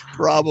 Yeah,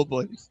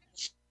 probably.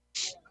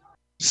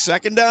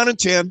 2nd down and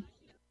 10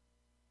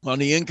 on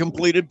the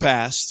incompleted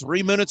pass.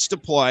 3 minutes to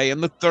play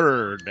in the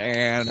third.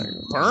 And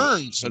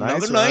Burns,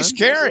 another nice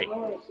carry.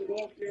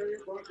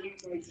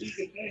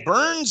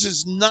 Burns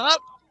is not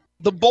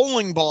the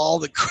bowling ball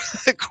that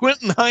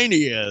Quentin Heine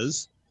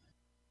is.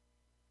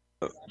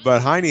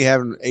 but Heine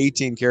having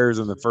 18 carries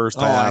in the first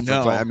half. I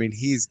know. I mean,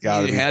 he's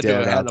got to be had dead to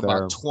have had out there.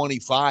 about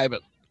 25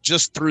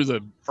 just through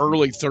the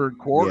early third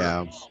quarter.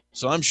 Yeah.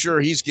 So I'm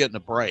sure he's getting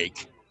a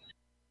break.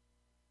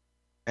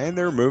 And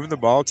they're moving the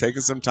ball,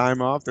 taking some time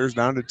off. There's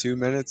down to 2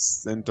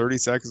 minutes and 30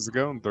 seconds to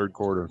go in the third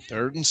quarter.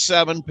 3rd and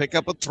 7, pick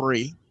up a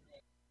 3.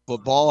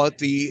 Football at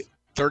the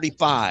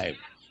 35.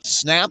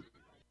 Snap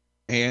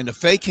and a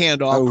fake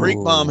handoff.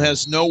 Creekbaum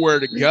has nowhere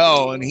to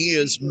go, and he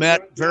is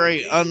met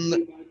very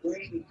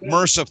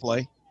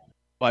unmercifully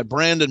by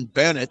Brandon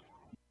Bennett,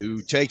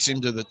 who takes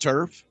him to the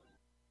turf.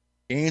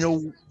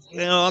 And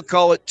I'll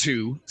call it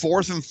 2.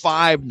 4th and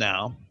 5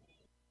 now.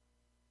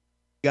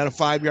 Got a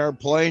 5-yard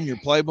play in your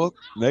playbook?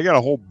 They got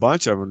a whole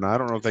bunch of them. I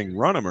don't know if they can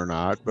run them or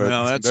not,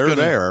 but they're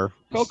there.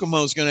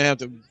 Kokomo's going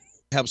to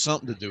have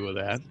something to do with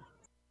that.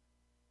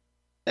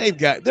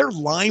 Their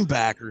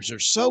linebackers are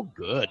so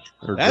good.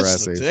 They're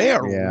aggressive. They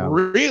are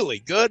really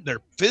good. They're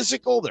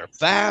physical. They're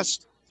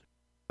fast.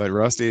 But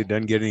Rusty, it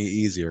doesn't get any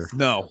easier.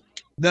 No,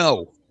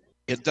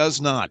 it does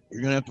not.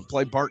 You're going to have to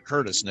play Bart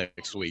Curtis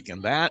next week,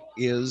 and that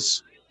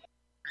is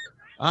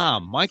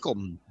Michael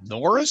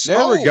Norris.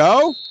 There we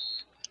go.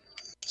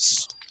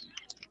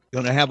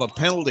 Going to have a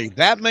penalty.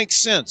 That makes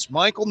sense.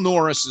 Michael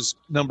Norris is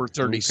number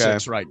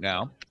 36 right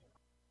now.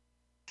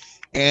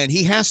 And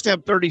he has to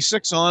have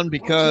 36 on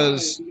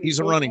because he's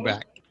a running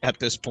back at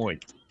this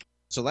point.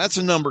 So that's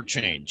a number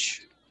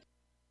change.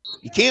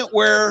 You can't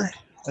wear,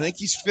 I think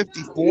he's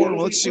 54.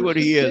 Let's see what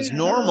he is.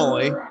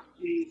 Normally,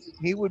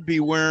 he would be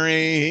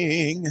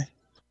wearing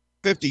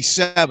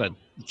 57.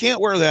 You can't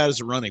wear that as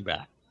a running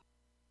back.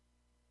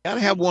 Got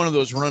to have one of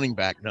those running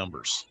back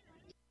numbers.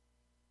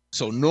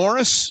 So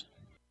Norris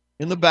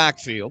in the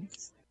backfield.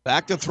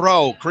 Back to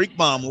throw.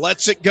 Creekbaum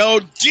lets it go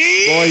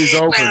deep. Boy, he's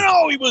open.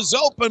 He was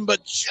open,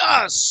 but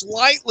just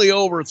slightly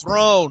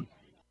overthrown.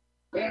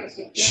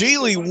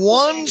 Shealy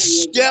one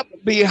step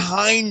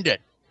behind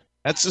it.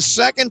 That's the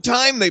second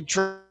time they've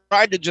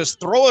tried to just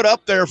throw it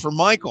up there for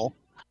Michael.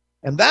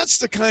 And that's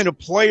the kind of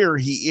player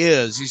he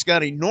is. He's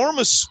got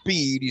enormous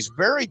speed. He's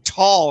very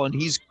tall, and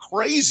he's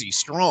crazy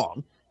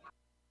strong.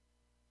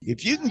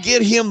 If you can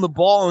get him the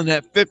ball in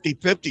that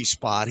 50-50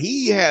 spot,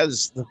 he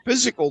has the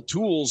physical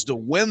tools to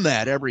win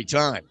that every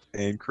time.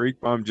 And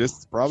Creekbaum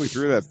just probably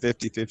threw that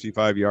 50,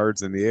 55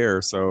 yards in the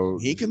air, so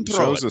he can throw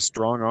shows it. a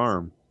strong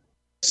arm.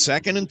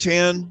 2nd and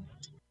 10,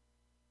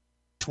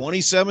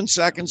 27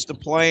 seconds to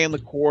play in the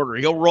quarter.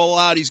 He'll roll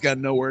out. He's got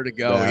nowhere to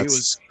go. He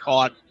was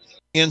caught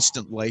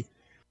instantly.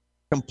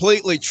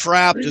 Completely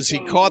trapped as he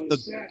caught the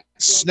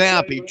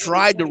snap. He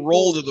tried to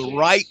roll to the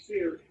right.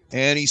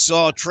 And he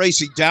saw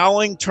Tracy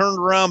Dowling, turned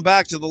around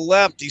back to the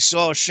left. He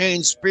saw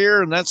Shane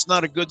Spear, and that's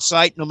not a good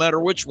sight no matter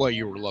which way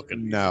you were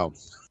looking. No.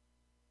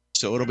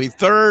 So it'll be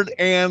 3rd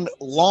and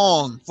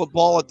long.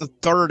 Football at the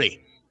 30.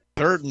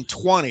 3rd and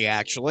 20,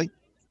 actually.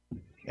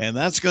 And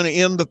that's going to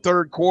end the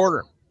third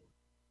quarter.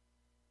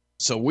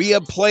 So we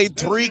have played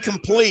 3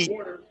 complete.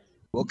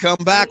 We'll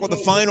come back with the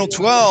final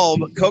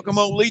 12.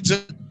 Kokomo leads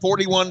it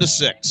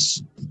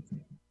 41-6.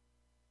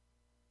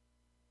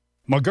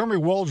 Montgomery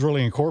Well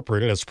Drilling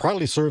Incorporated has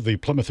proudly served the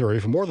Plymouth area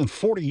for more than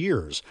 40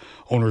 years.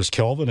 Owners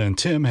Kelvin and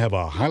Tim have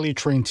a highly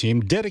trained team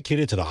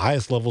dedicated to the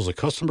highest levels of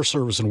customer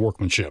service and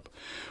workmanship.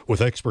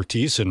 With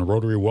expertise in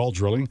rotary well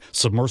drilling,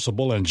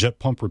 submersible, and jet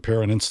pump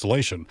repair and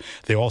installation,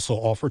 they also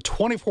offer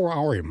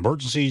 24-hour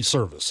emergency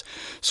service.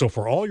 So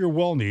for all your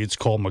well needs,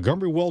 call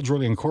Montgomery Well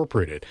Drilling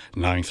Incorporated,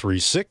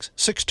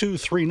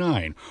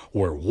 936-6239,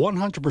 where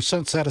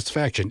 100%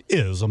 satisfaction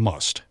is a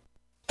must.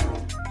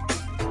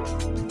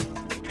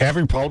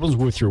 Having problems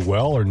with your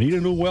well or need a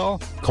new well?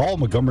 Call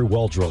Montgomery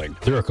Well Drilling.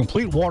 They're a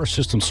complete water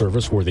system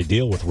service where they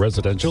deal with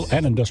residential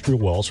and industrial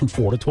wells from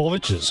 4 to 12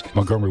 inches.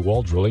 Montgomery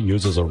Well Drilling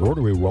uses a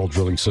rotary well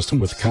drilling system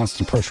with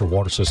constant pressure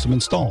water system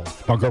installed.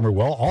 Montgomery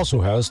Well also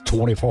has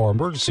 24-hour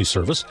emergency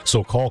service,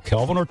 so call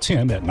Calvin or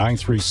Tim at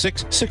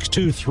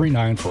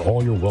 936-6239 for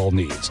all your well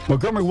needs.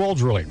 Montgomery Well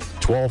Drilling,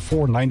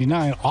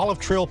 12499 Olive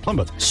Trail,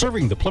 Plymouth,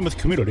 serving the Plymouth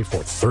community for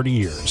 30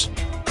 years.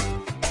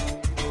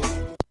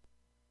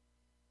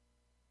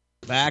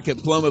 Back at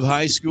Plymouth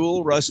High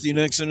School, Rusty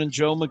Nixon and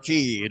Joe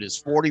McKee. It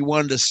is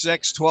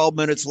 41-6, 12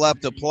 minutes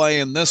left to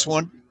play in this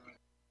one.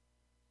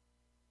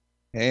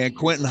 And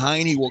Quentin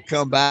Heine will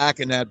come back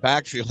in that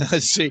backfield.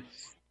 Let's see.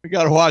 We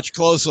got to watch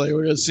closely.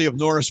 We're going to see if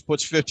Norris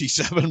puts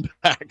 57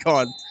 back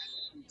on.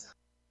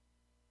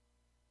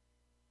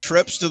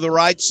 Trips to the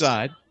right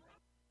side.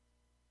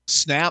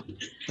 Snap.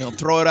 They'll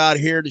throw it out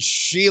here to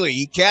Shealy.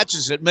 He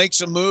catches it, makes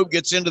a move,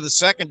 gets into the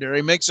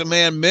secondary, makes a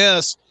man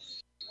miss.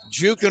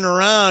 Juking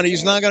around,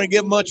 he's not going to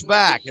get much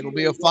back. It'll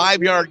be a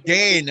 5-yard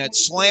gain. That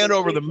slant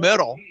over the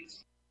middle.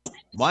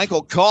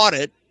 Michael caught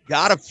it,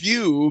 got a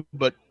few,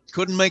 but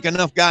couldn't make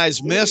enough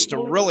guys miss to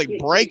really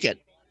break it.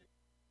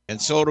 And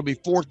so it'll be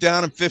 4th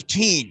down and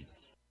 15.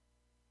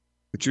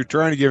 But you're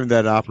trying to give him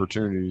that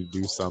opportunity to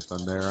do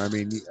something there. I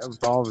mean,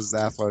 with all of his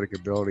athletic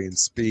ability and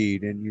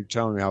speed, and you're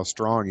telling me how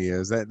strong he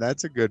is,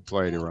 that's a good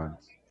play to run.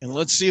 And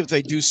let's see if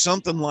they do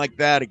something like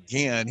that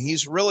again.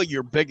 He's really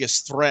your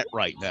biggest threat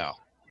right now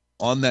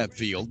on that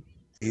field.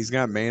 He's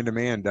got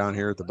man-to-man down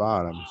here at the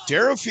bottom.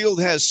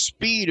 Derafield has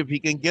speed if he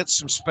can get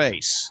some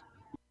space.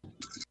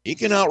 He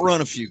can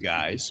outrun a few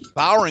guys.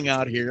 Bowering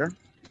out here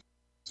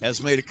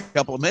has made a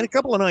couple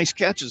of nice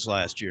catches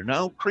last year.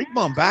 Now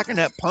Kriegbaum back in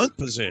that punt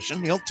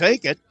position. He'll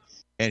take it,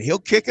 and he'll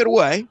kick it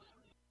away.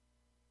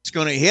 It's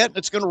going to hit, and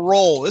it's going to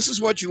roll. This is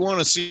what you want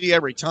to see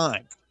every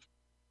time.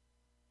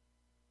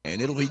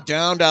 And it'll be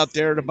downed out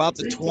there at about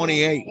the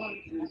 28.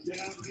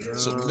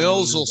 So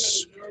Mills will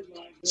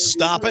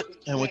stop it,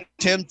 and with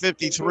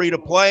 10:53 to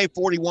play,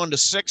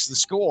 41-6 the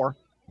score.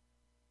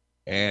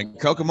 And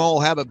Kokomo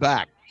will have it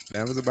back.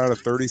 That was about a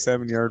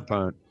 37-yard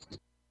punt.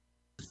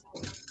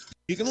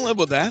 You can live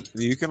with that.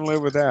 You can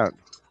live with that.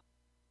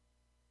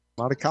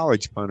 A lot of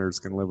college punters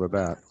can live with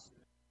that.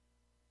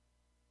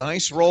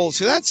 Nice roll.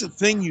 See, that's the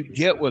thing you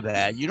get with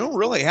that. You don't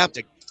really have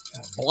to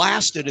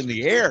blast it in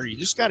the air. You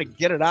just got to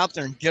get it out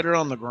there and get it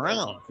on the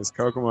ground. Because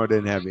Kokomo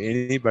didn't have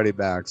anybody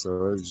back, so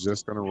it was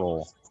just going to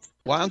roll.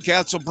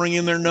 Wildcats will bring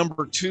in their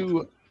number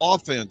 2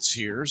 offense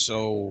here,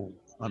 so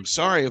I'm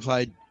sorry if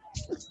I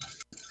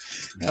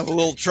have a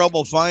little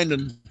trouble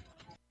finding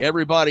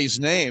everybody's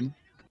name.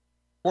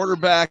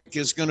 Quarterback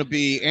is going to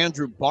be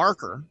Andrew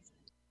Barker,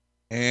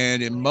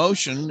 and in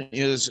motion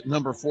is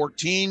number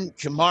 14,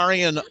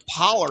 Kamarian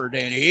Pollard,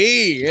 and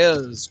he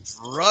is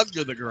drugged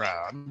to the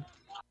ground.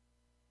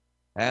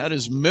 That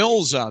is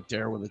Mills out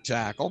there with a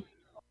tackle.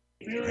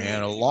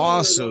 And a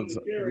loss of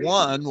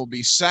 1 will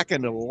be 2nd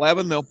and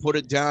 11. They'll put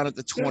it down at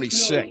the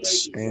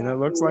 26. And it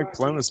looks like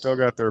Plymouth still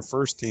got their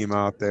first team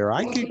out there.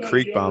 I keep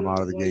Kriegbaum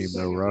out of the game,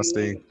 though,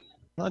 Rusty.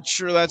 Not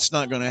sure that's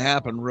not going to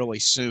happen really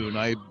soon.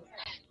 I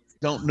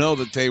don't know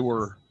that they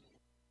were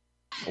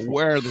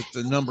aware that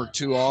the number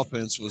 2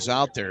 offense was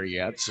out there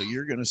yet. So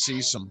you're going to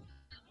see some.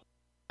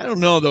 I don't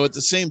know, though. At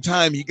the same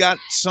time, you got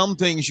some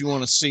things you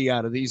want to see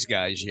out of these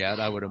guys yet,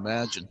 I would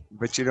imagine.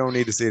 But you don't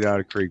need to see it out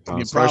of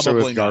Kriegbaum,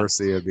 especially with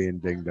Garcia being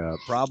dinged up.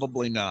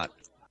 Probably not.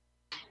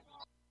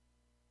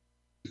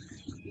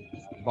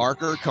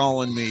 Barker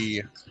calling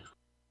the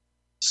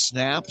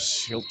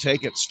snaps. He'll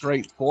take it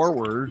straight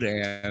forward,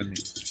 and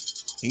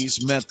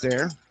he's met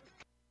there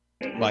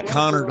by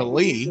Connor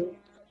DeLee.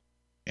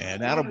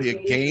 And that'll be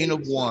a gain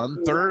of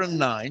 1, 3rd and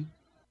 9.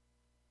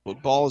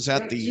 Football is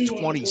at the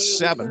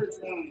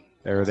 27.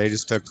 There, they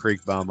just took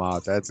Kriegbaum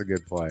out. That's a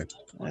good play.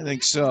 I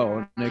think so.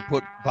 And they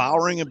put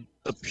Bowering and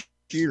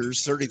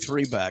Piers,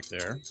 33 back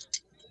there.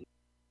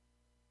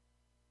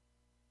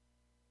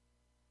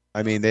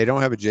 I mean, they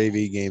don't have a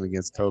JV game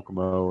against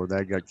Kokomo, or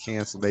that got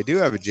canceled. They do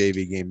have a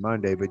JV game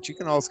Monday, but you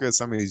can also get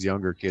some of these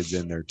younger kids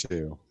in there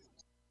too.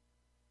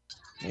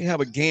 They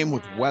have a game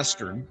with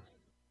Western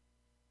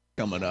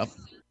coming up.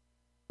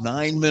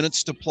 9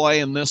 minutes to play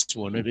in this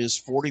one. It is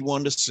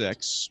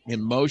 41-6.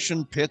 In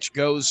motion, pitch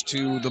goes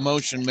to the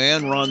motion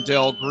man,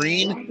 Rondell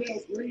Green,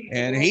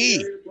 and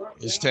he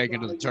is taken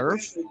to the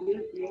turf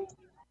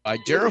by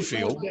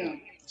Derafield.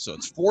 So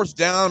it's 4th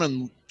down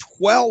and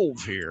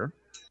 12 here,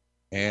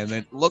 and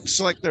it looks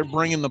like they're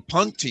bringing the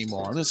punt team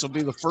on. This will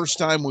be the first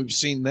time we've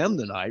seen them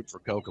tonight for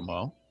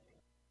Kokomo.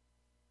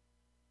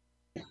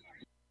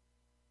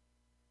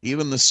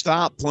 Even the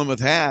stop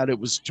Plymouth had, it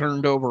was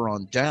turned over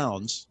on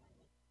downs.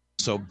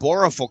 So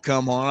Boroff will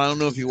come on. I don't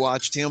know if you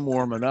watched him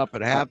warming up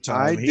at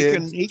halftime.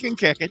 He can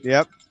kick it.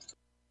 Yep.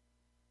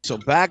 So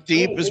back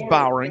deep is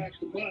Bowering.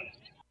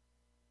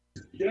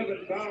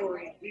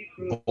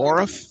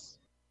 Boroff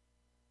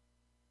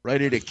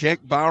ready to kick.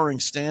 Bowering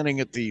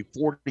standing at the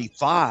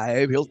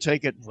 45. He'll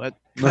take it. Kind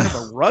of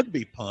a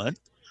rugby punt.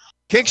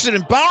 Kicks it,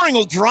 and Bowering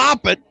will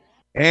drop it.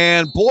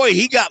 And, boy,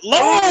 he got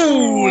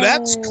low.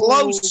 That's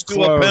close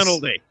to a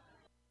penalty.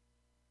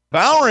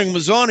 Bowering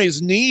was on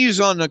his knees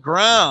on the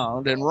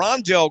ground, and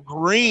Rondell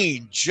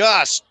Green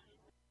just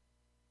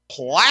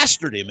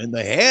plastered him in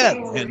the head.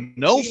 And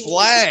no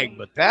flag,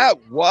 but that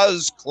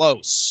was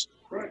close.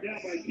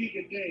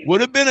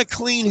 Would have been a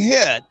clean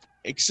hit,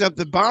 except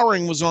that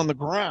Bowering was on the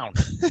ground.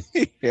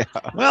 Yeah.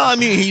 Well, I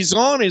mean, he's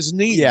on his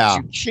knees. Yeah.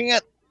 You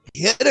can't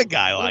hit a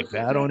guy like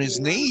that on his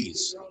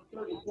knees.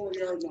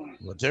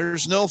 But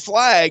there's no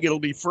flag.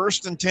 It'll be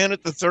 1st and 10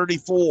 at the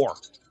 34.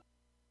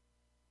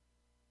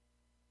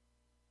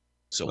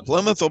 So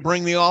Plymouth will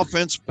bring the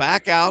offense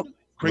back out.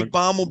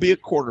 Creekbaum will be a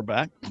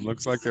quarterback.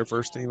 Looks like their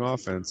first team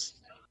offense.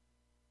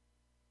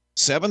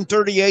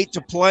 7:38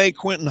 to play.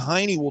 Quentin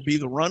Heine will be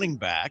the running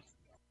back.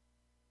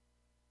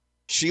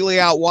 Shealy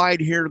out wide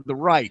here to the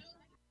right.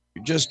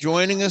 You're just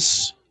joining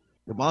us.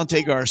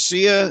 Devontae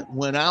Garcia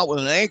went out with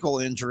an ankle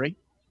injury,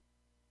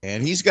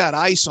 and he's got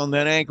ice on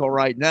that ankle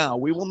right now.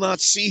 We will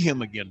not see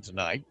him again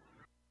tonight,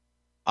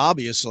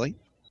 obviously.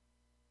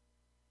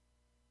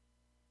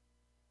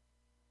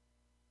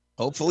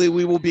 Hopefully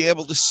we will be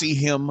able to see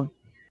him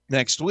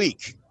next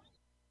week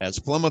as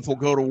Plymouth will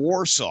go to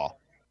Warsaw.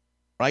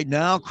 Right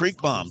now,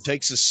 Creekbaum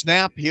takes a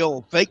snap.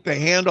 He'll fake the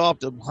handoff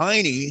to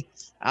Heine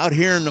out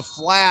here in the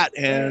flat,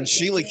 and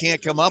Shealy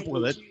can't come up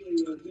with it.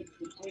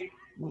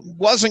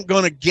 Wasn't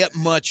going to get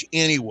much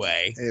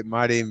anyway. It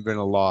might have even been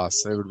a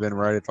loss. It would have been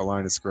right at the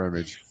line of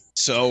scrimmage.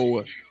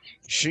 So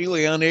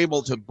Shealy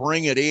unable to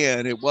bring it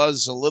in. It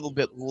was a little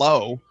bit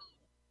low.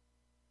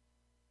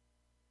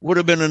 Would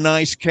have been a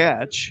nice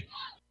catch,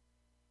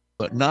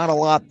 but not a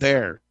lot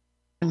there.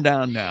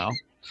 Down now.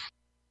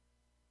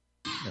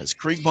 As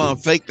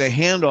Creekbaum faked the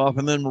handoff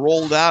and then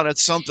rolled out,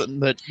 it's something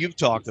that you've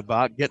talked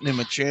about, getting him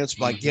a chance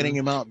by getting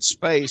him out in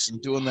space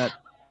and doing that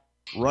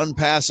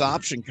run-pass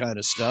option kind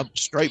of stuff.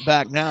 Straight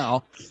back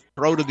now,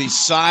 throw to the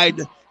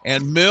side,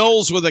 and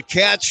Mills with a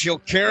catch. He'll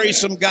carry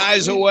some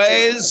guys a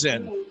ways,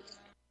 and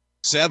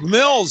Seth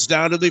Mills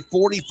down to the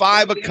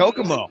 45 of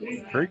Kokomo.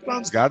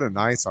 Creekbaum's got a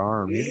nice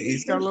arm.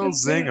 He's got a little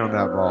zing on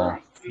that ball.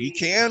 He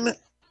can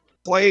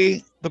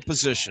play the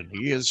position.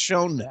 He has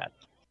shown that.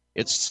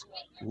 It's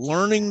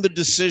learning the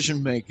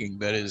decision-making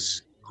that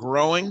is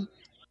growing.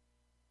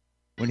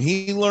 When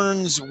he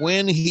learns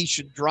when he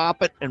should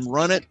drop it and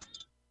run it,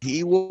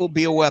 he will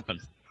be a weapon.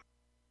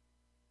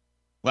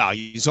 Well,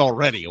 he's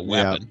already a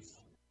weapon. Yeah.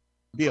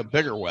 Be a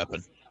bigger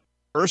weapon.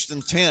 1st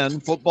and 10,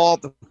 football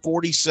at the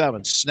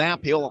 47.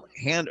 Snap, he'll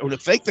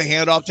fake the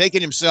handoff, take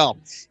it himself.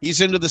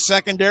 He's into the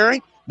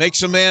secondary,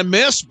 makes a man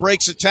miss,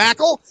 breaks a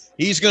tackle.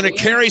 He's going to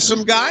carry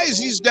some guys.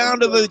 He's down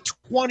to the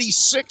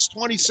 26,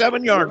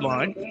 27-yard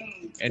line,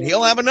 and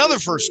he'll have another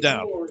first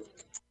down.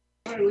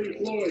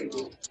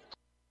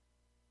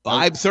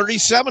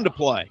 5:37 to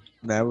play.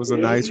 That was a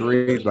nice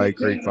read by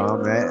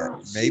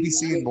Creekbaum. Maybe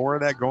seeing more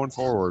of that going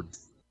forward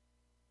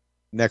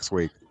next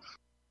week.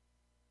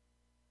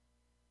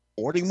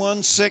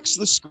 41-6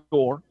 the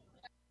score.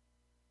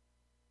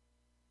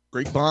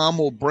 Creekbaum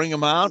will bring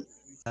him out.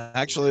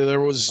 Actually, there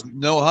was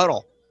no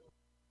huddle.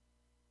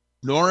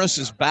 Norris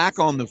is back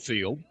on the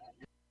field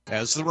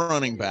as the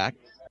running back.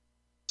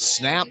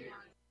 Snap.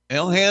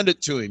 They'll hand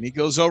it to him. He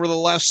goes over the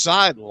left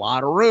side. A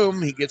lot of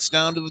room. He gets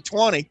down to the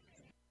 20.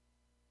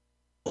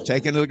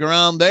 Taken to the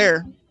ground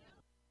there.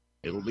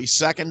 It'll be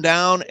 2nd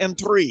down and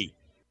 3.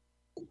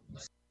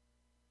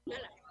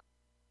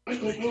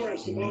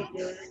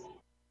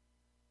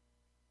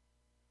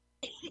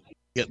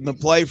 Getting the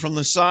play from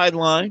the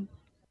sideline.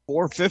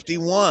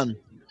 4:51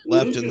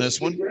 left in this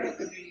one.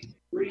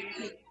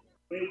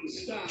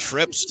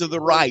 Trips to the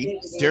right.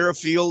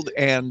 Deerfield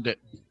and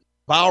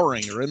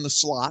Bowering are in the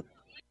slot.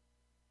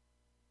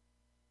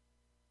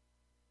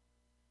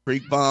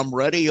 Creekbaum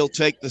ready. He'll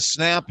take the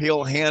snap.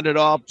 He'll hand it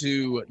off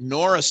to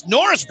Norris.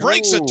 Norris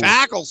breaks a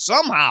tackle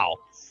somehow.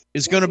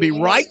 Is going to be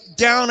right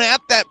down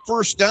at that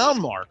first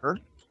down marker.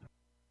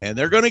 And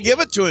they're going to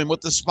give it to him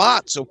with the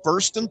spot. So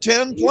 1st and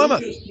 10,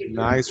 Plymouth.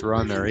 Nice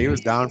run there. He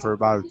was down for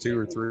about a 2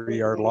 or 3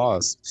 yard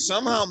loss.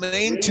 Somehow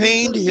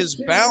maintained his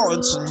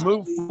balance and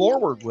moved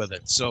forward with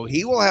it. So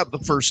he will have the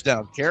first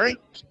down carry.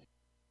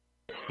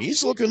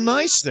 He's looking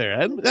nice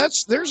there. And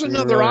there's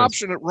another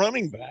option at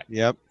running back.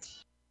 Yep.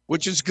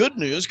 Which is good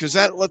news because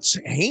that lets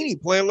Haney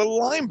play a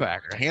little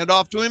linebacker. Hand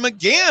off to him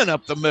again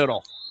up the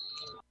middle.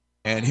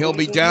 And he'll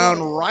be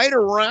down right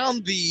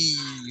around the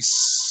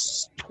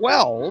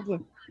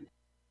 12.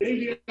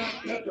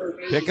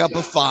 Pick up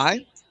a 5.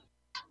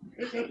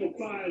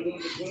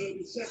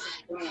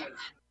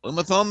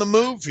 Plymouth on the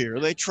move here.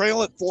 They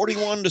trail at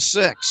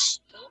 41-6.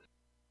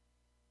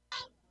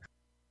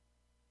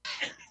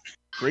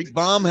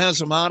 Creekbaum has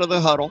them out of the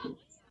huddle.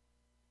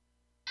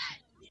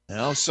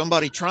 Now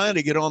somebody trying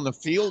to get on the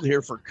field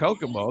here for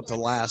Kokomo at the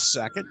last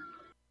second.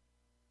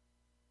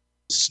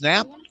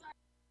 Snap.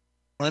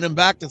 Running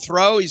back to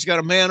throw. He's got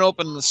a man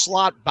open in the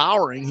slot,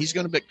 Bowering. He's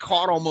going to be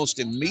caught almost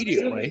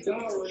immediately.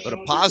 But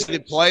a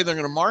positive play. They're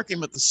going to mark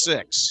him at the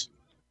 6.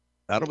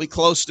 That'll be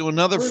close to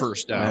another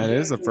first down. That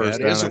is a first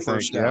down. That is a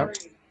first down.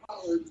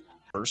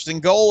 First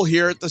and goal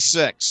here at the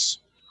 6.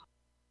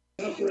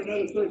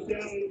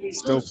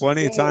 Still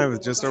plenty of time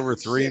with just over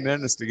 3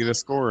 minutes to get a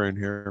score in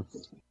here.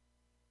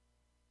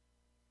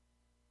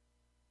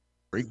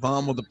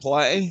 Kriegbaum with the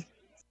play.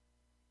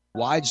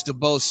 Wides to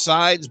both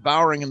sides.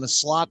 Bowering in the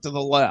slot to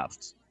the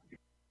left.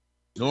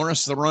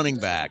 Norris, the running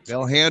back.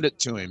 They'll hand it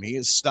to him. He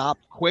is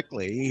stopped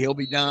quickly. He'll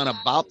be down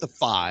about the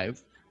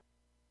 5.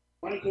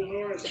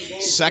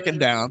 Second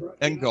down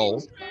and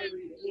goal.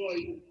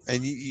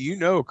 And you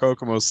know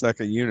Kokomo's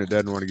second unit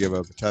doesn't want to give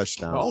up a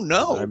touchdown. Oh,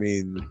 no. I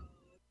mean,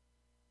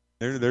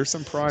 there's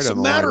some pride It's on a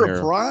the line matter there.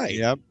 of pride.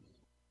 Yep.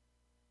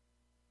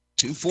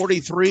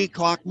 2:43,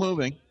 clock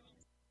moving.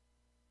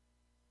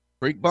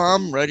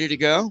 Kriegbaum ready to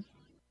go.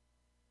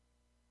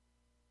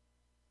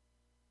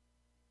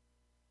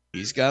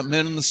 He's got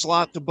men in the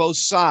slot to both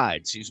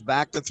sides. He's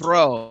back to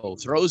throw.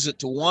 Throws it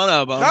to one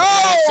of them.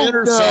 It's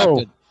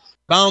intercepted.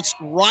 Bounced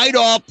right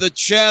off the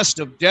chest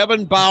of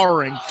Devin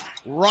Bowering,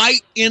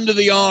 right into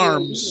the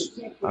arms.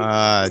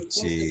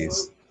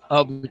 Jeez.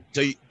 Of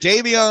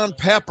Davion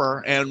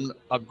Pepper, and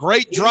a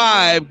great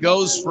drive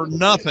goes for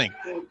nothing.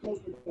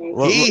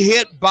 He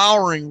hit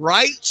Bowering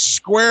right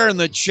square in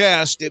the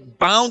chest. It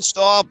bounced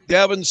off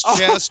Devin's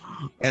chest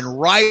and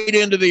right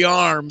into the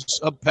arms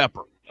of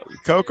Pepper.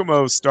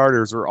 Kokomo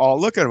starters are all,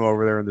 look at him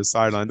over there on the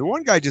sideline. The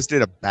one guy just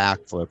did a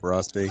backflip,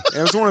 Rusty.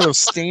 It was one of those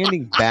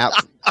standing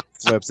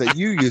backflips that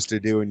you used to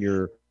do in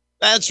your.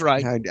 That's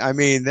right. I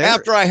mean,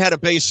 after I had a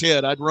base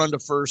hit, I'd run to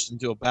first and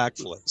do a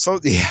backflip. So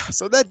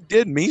that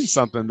did mean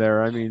something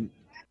there. I mean,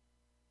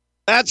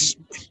 I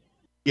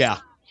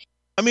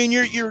mean,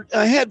 you're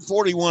ahead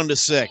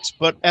 41-6,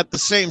 but at the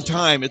same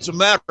time, it's a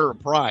matter of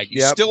pride.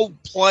 You still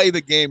play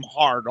the game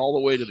hard all the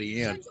way to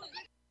the end.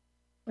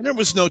 And there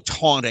was no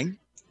taunting.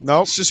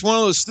 Nope. It's just one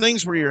of those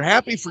things where you're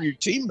happy for your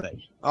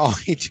teammate. Oh,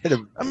 he did a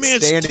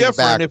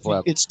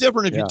it's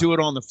different if you do it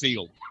on the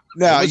field.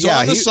 No, If it's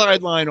on the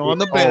sideline, on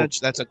the bench,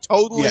 that's a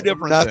totally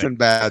different nothing thing.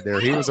 bad there.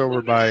 He was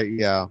over by,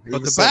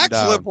 But the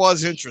backflip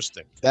was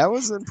interesting. That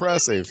was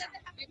impressive.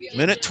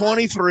 Minute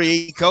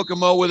 23,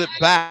 Kokomo with it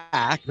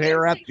back.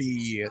 They're at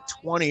the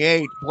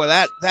 28. Boy,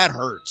 that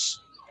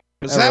hurts.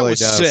 Because that really was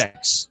does.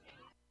 6.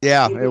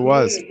 Yeah, it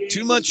was.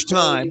 Too much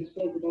time.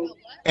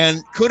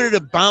 And could it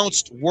have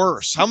bounced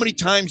worse? How many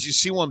times you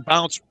see one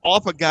bounce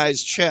off a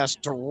guy's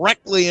chest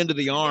directly into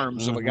the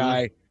arms of a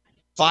guy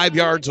 5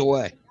 yards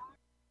away?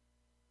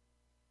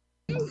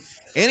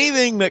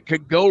 Anything that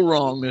could go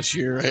wrong this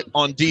year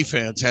on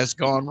defense has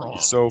gone wrong.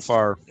 So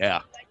far.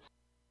 Yeah.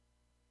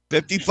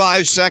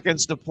 55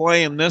 seconds to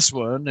play in this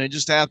one. They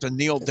just have to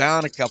kneel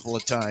down a couple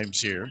of times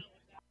here.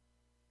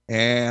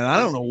 And I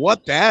don't know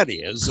what that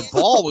is. The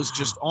ball was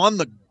just on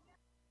the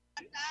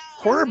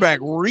quarterback,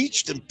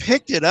 reached and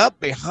picked it up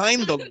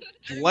behind the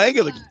leg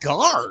of the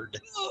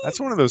guard. That's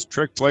one of those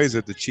trick plays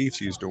that the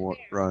Chiefs used to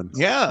run.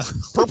 Yeah.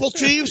 Purple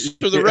Chiefs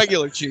or the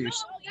regular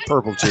Chiefs?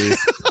 Purple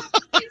Chiefs.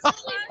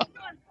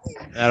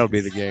 That'll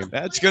be the game.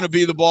 That's going to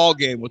be the ball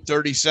game with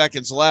 30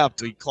 seconds left.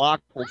 The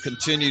clock will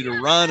continue to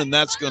run, and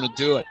that's going to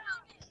do it.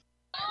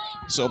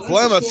 So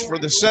Plymouth, for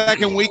the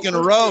second week in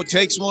a row,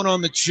 takes one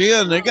on the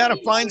chin. They got to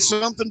find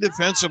something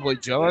defensively,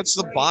 Joe. That's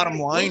the bottom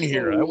line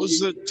here. That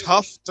was a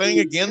tough thing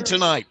again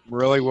tonight.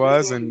 Really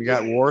was, and you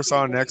got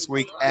Warsaw next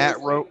week at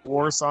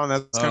Warsaw.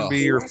 That's going to be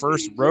your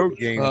first road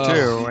game,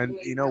 too. And,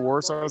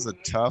 Warsaw is a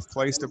tough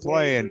place to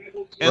play. And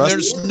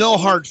there's no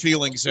hard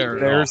feelings there.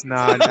 There's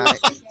not.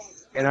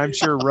 And I'm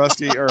sure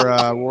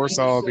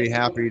Warsaw will be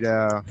happy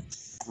to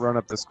run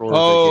up the score.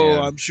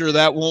 I'm sure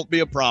that won't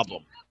be a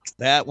problem.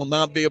 That will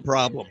not be a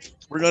problem.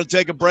 We're going to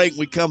take a break.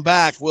 When we come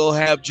back, we'll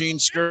have Gene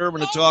Skirvin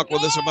to talk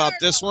with us about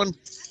this one.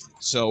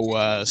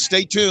 So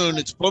stay tuned.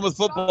 It's Plymouth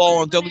football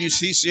on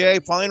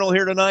WCCA. Final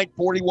here tonight,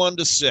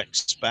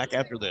 41-6. Back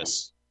after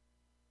this.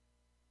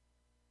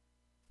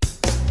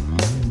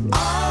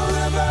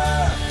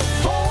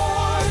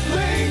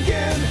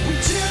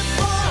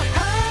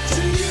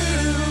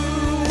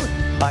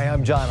 Hi,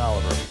 I'm John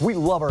Oliver. We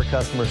love our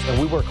customers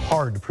and we work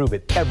hard to prove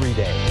it every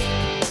day.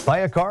 Buy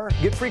a car,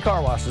 get free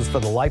car washes for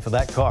the life of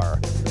that car.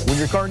 When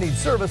your car needs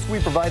service, we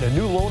provide a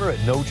new loaner at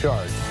no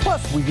charge.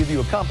 Plus, we give you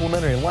a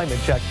complimentary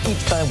alignment check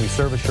each time we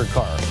service your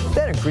car.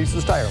 That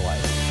increases tire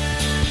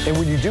life. And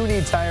when you do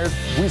need tires,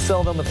 we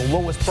sell them at the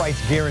lowest price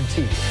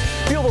guarantee.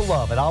 Feel the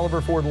love at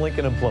Oliver Ford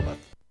Lincoln in Plymouth.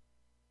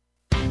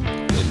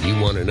 When you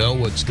want to know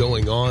what's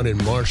going on in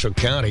Marshall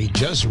County,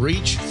 just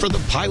reach for the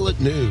Pilot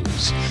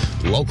News.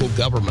 Local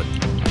government,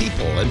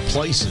 people, and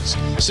places.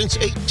 Since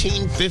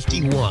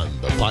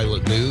 1851, the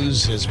Pilot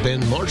News has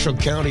been Marshall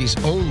County's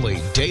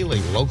only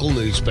daily local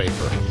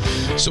newspaper.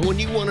 So when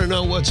you want to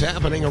know what's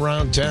happening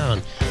around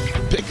town,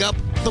 pick up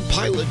the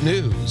Pilot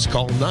News.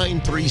 Call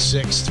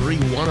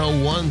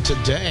 936-3101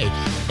 today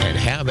and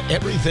have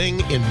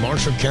everything in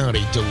Marshall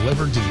County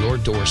delivered to your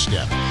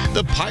doorstep.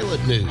 The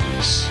Pilot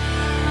News.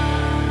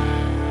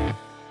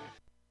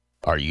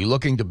 Are you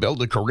looking to build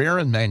a career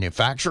in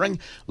manufacturing?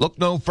 Look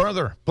no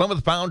further.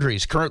 Plymouth Foundry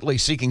is currently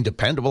seeking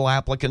dependable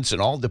applicants in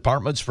all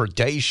departments for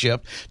day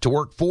shift to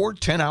work 4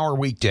 10-hour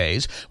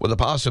weekdays with a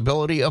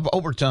possibility of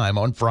overtime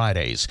on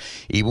Fridays.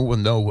 Even with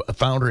no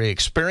foundry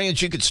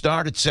experience, you could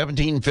start at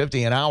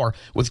 $17.50 an hour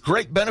with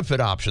great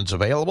benefit options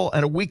available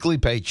and a weekly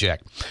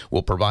paycheck.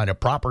 We'll provide a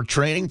proper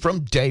training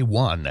from day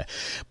one.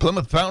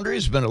 Plymouth Foundry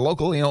has been a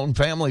locally owned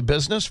family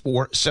business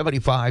for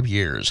 75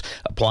 years.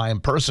 Apply in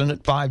person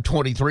at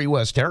 523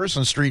 West Harrison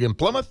Street in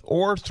Plymouth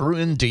or through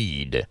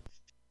Indeed.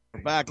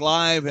 We're back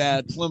live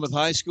at Plymouth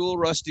High School.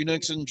 Rusty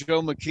Nixon,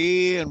 Joe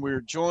McKee, and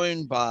we're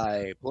joined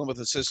by Plymouth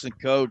assistant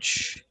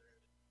coach.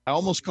 I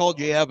almost called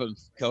you Evan,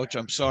 Coach.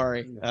 I'm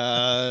sorry.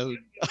 I'm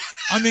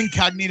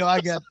incognito.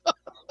 I'm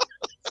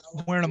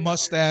wearing a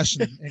mustache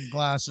and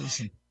glasses.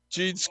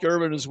 Gene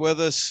Skirvin is with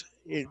us.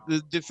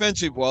 The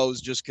defensive woes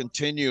just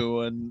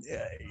continue, and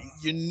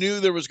you knew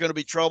there was going to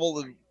be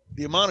trouble.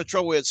 The amount of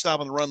trouble we had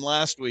stopping the run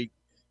last week,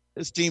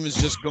 this team is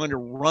just going to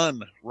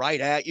run right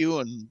at you,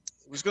 and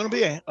it was going to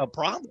be a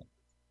problem.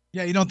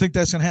 Yeah, you don't think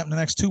that's going to happen the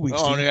next 2 weeks?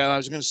 Oh, yeah, I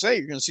was going to say,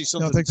 you're going to see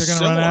something. You don't think they're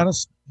going to run at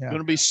us? Yeah.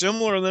 Going to be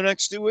similar in the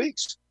next 2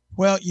 weeks.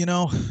 Well,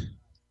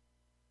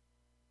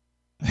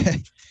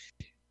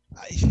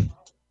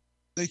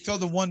 they throw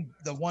the one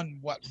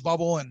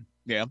bubble, and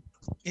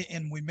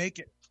we make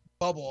it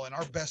bubble, and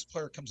our best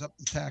player comes up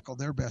to tackle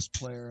their best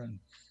player, and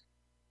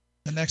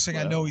the next thing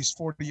I know, he's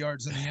 40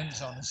 yards in the end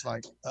zone. It's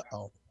like,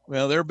 uh-oh.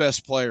 Well, their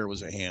best player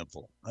was a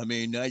handful. I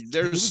mean,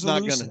 there's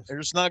not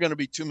going to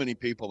be too many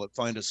people that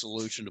find a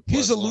solution to play.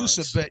 He's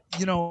elusive, but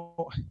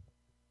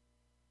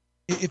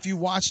if you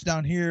watch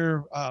down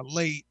here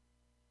late,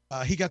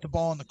 he got the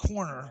ball in the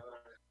corner,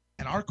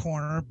 and our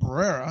corner,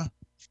 Barrera,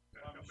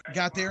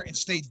 got there and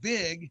stayed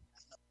big.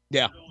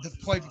 Yeah. The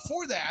play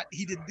before that,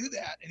 he didn't do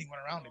that, and he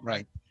went around him.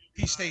 Right.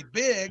 He stayed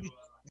big.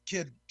 The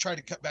kid tried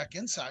to cut back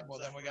inside. Well,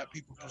 then we got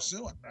people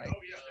pursuing, right?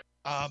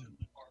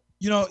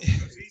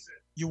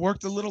 You work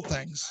the little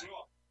things,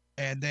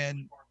 and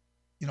then,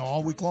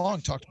 all week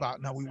long talked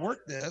about, now we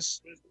work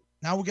this.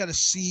 Now we got to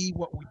see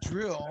what we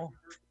drill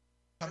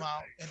come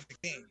out in the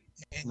game.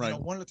 And,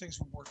 one of the things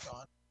we worked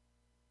on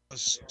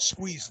was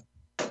squeezing,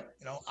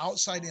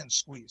 outside in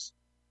squeeze.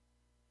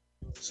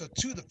 So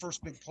two of the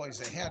first big plays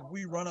they had,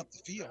 we run up the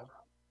field,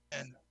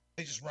 and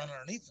they just run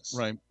underneath us.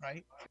 Right.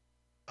 Right.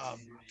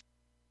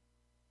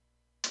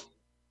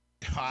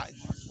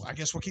 I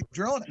guess we'll keep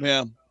drilling it.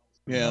 Yeah.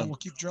 Yeah. We'll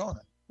keep drilling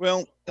it.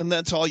 Well, and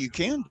that's all you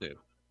can do.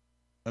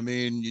 I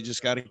mean, you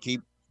just got to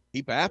keep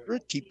after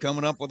it, keep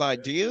coming up with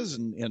ideas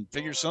and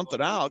figure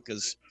something out,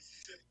 because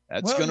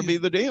that's going to be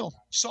the deal.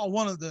 You saw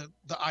one of the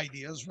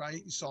ideas,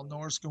 right? You saw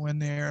Norris go in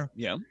there.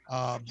 Yeah.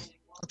 I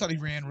thought he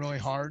ran really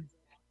hard.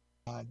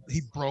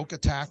 He broke a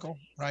tackle,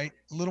 right?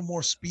 A little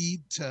more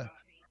speed to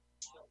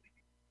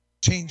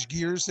change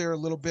gears there a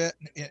little bit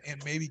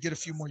and maybe get a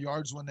few more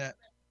yards when that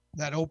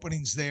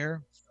opening's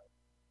there.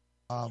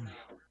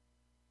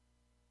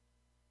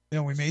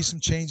 We made some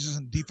changes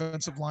in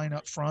defensive line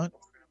up front.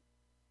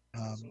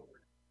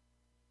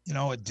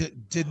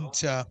 It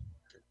didn't.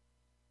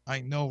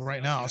 I know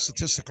right now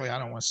statistically, I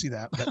don't want to see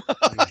that. But,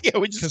 yeah,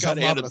 we just got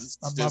I'm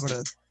not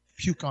going to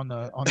puke on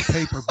the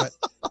paper. But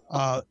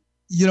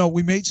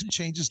we made some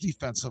changes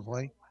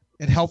defensively.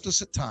 It helped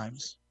us at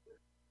times.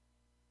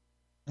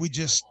 We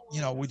just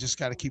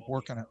got to keep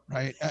working it,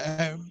 right?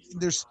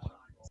 There's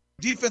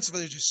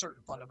defensively, there's just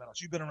certain fundamentals.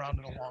 You've been around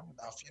it long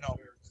enough,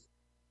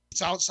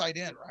 It's outside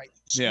in, right?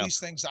 Squeeze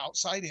things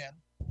outside in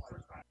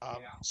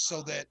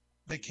so that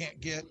they can't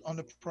get on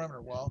the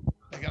perimeter. Well,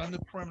 they got on the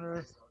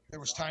perimeter. There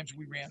was times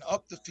we ran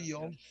up the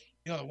field.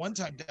 The one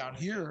time down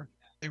here,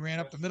 they ran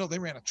up the middle. They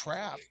ran a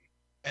trap,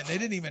 and they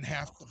didn't even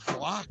have to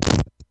block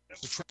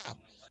the trap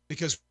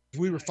because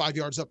we were 5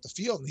 yards up the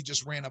field, and he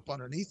just ran up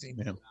underneath him.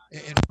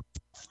 Yeah.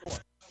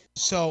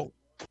 So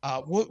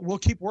we'll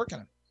keep working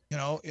it.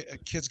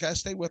 Kids got to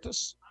stay with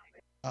us.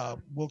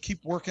 We'll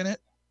keep working it.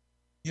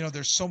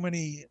 There's so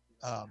many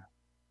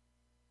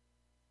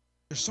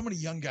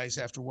young guys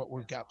after what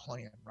we've got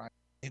playing, right?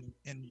 And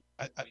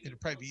it'd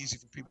probably be easy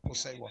for people to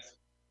say, well,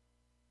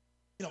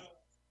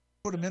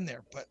 put them in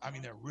there, but I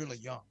mean, they're really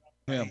young.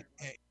 Right? Yeah.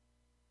 And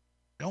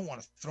you don't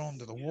want to throw them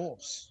to the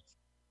wolves.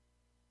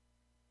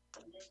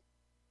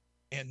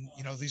 And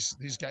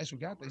these guys we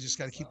got, they just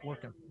got to keep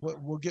working.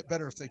 We'll get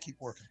better if they keep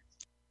working.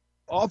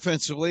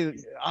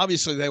 Offensively,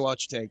 obviously they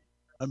watch tape.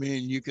 I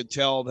mean, you could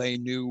tell they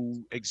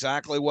knew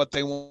exactly what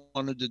they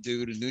wanted to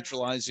do to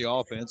neutralize the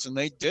offense, and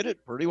they did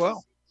it pretty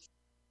well.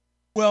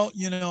 Well,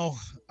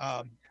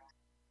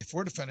 if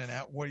we're defending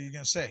that, what are you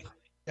going to say?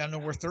 Yeah, know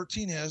where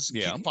 13 is.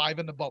 Yeah. Keep 5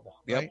 in the bubble,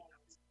 right?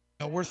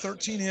 Know where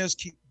 13 is.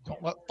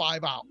 Don't let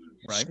 5 out.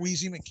 Right.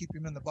 Squeeze him and keep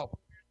him in the bubble,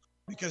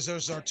 because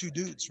those are 2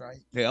 dudes, right?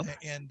 Yeah.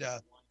 And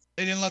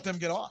they didn't let them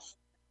get off.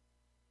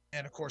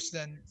 And of course,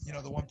 then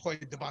the one play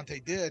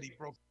Devontae did, he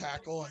broke the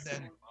tackle and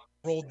then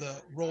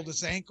rolled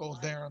his ankle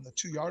there on the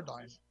 2-yard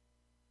line.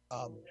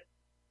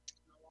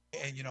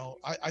 And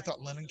I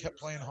thought Lennon kept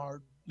playing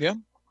hard. Yeah.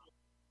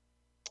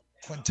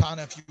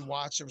 Quintana, if you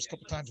watch, there was a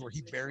couple times where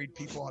he buried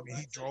people. I mean,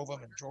 he drove them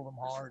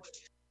hard.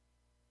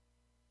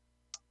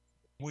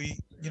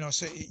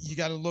 So you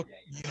got to look,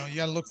 you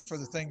got to look for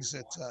the things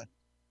that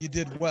you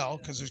did well,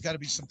 because there's got to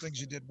be some things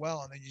you did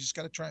well, and then you just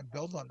got to try and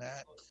build on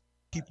that.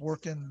 Keep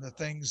working the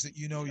things that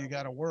you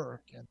got to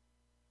work. And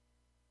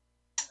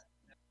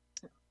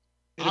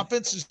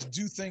offenses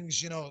do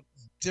things,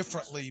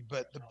 differently,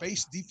 but the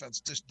base defense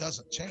just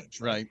doesn't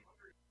change. Right.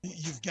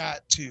 You've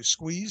got to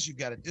squeeze, you've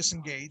got to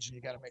disengage, and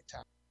you got to make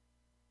tackles.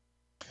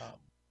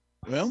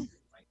 Well,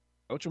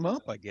 coach them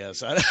up, I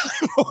guess. I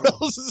don't know what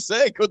else to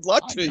say. Good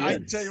luck to you. I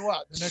can tell you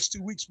what, the next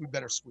 2 weeks we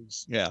better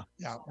squeeze. Yeah.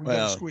 Yeah, we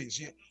better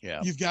squeeze.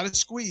 You've got to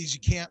squeeze.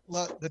 You can't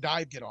let the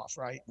dive get off,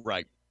 right?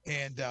 Right.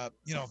 And,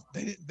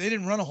 they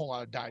didn't run a whole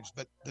lot of dives,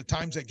 but the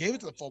times they gave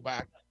it to the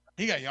fullback,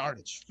 he got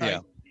yardage. Right?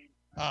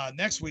 Yeah.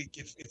 Next week,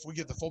 if we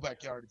get the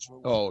fullback yardage.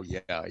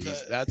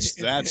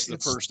 That's the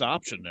first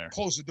option there.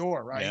 Close the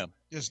door, right? Yeah.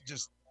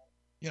 Just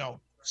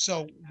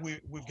so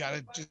we've got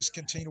to just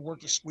continue to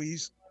work the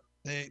squeeze.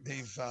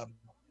 They've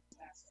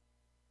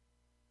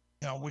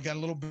we got a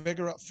little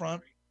bigger up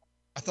front.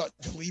 I thought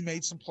Lee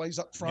made some plays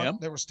up front.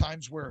 Yep. There was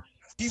times where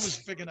he was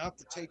big enough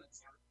to take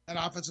an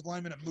offensive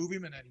lineman and move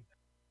him, and then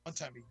one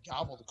time he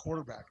gobbled the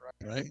quarterback.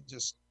 Right. He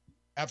just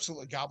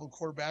absolutely gobbled the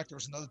quarterback. There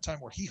was another time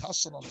where he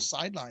hustled on the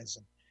sidelines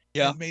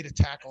and made a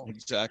tackle.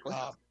 Exactly.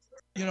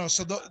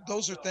 So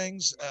those are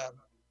things.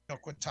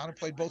 Quintana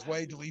played both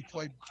ways. DeLee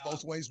played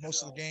both ways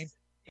most of the game.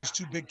 There's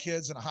two big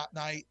kids and a hot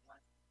night.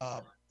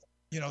 I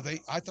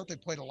thought they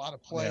played a lot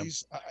of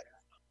plays. Yeah.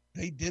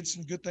 They did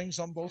some good things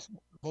on both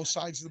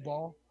sides of the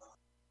ball.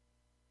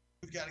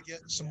 We've got to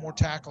get some more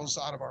tackles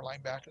out of our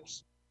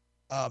linebackers.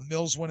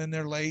 Mills went in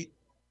there late.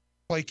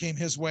 Play came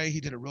his way. He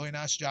did a really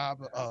nice job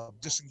of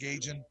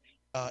disengaging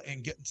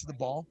and getting to the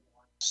ball.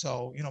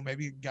 So,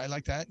 maybe a guy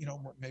like that,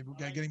 maybe we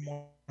got to get him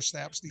more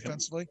snaps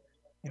defensively.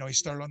 He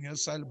started on the other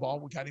side of the ball.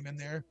 We got him in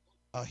there.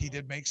 He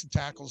did make some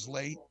tackles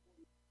late.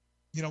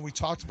 We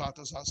talked about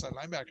those outside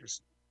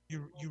linebackers.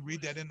 You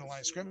read that in the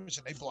line of scrimmage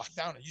and they block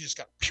down and you just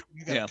got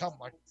to come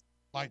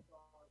like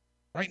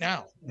right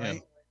now,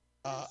 right?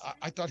 Yeah.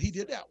 I thought he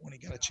did that when he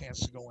got a chance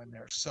to go in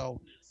there.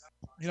 So,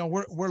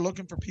 we're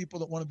looking for people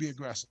that want to be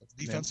aggressive.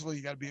 Defensively,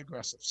 you got to be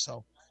aggressive.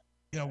 So,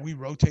 we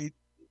rotated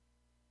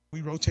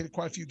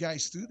quite a few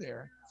guys through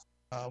there.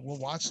 We'll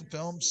watch some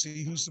film,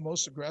 see who's the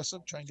most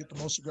aggressive, try and get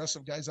the most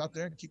aggressive guys out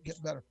there and keep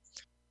getting better.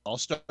 All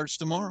starts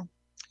tomorrow.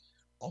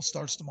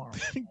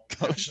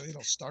 Actually,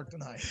 it'll start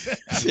tonight.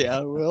 Yeah,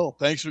 it will.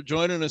 Thanks for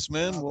joining us,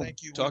 man. We'll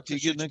thank you. Talk to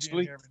you again next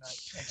week.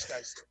 Thanks,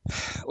 guys.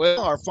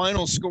 Well, our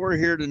final score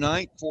here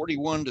tonight,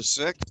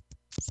 41-6.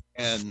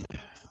 And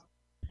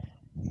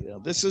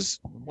this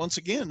is, once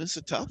again, this is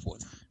a tough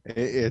one.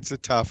 It's a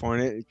tough one.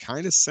 It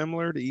kind of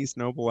similar to East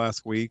Noble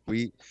last week.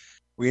 We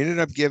ended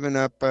up giving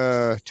up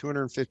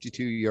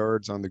 252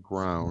 yards on the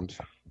ground.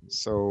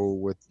 So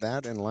with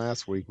that and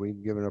last week,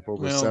 we've given up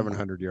over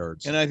 700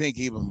 yards. And I think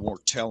even more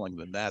telling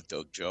than that,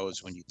 though, Joe,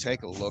 is when you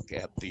take a look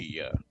at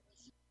the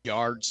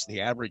yards,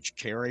 the average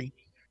carry.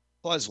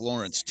 Buzz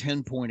Lawrence,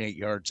 10.8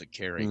 yards a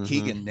carry. Mm-hmm.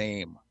 Keegan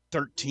Name,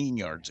 13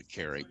 yards a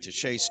carry.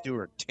 Tashay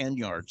Stewart, 10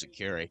 yards a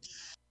carry.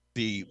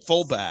 The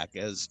fullback,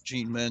 as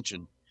Gene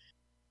mentioned,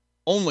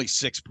 only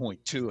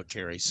 6.2 a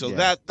carry. So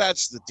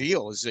that's the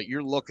deal, is that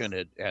you're looking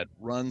at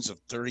runs of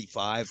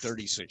 35,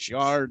 36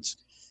 yards.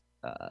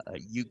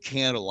 You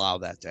can't allow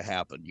that to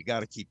happen. You got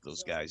to keep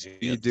those guys in.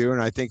 You do,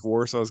 and I think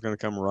Warsaw is going to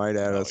come right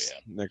at us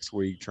next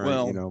week.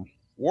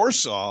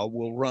 Warsaw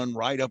will run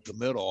right up the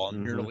middle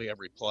on nearly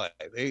every play.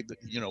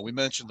 We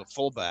mentioned the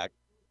fullback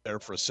there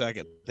for a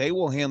second. They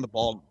will hand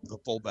the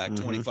fullback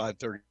 25,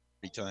 30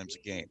 times a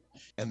game,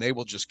 and they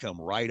will just come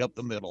right up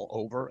the middle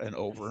over and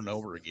over and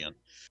over again.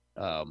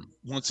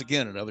 Once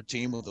again, another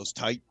team with those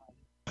tight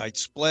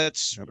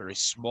splits, very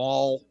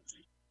small.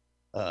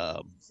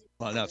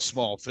 Well, not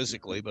small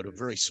physically, but a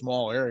very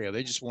small area.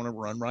 They just want to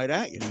run right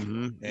at you.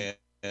 Mm-hmm.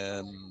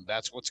 And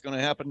that's what's going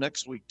to happen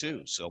next week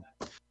too. So,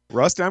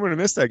 Rusty, I'm going to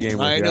miss that game.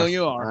 I know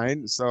you are.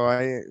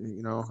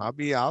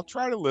 I'll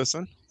try to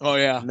listen. Oh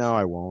yeah. No,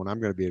 I won't. I'm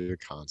going to be at a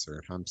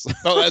concert.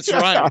 Oh, that's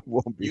right. I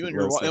won't be. You and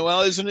your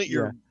isn't it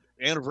your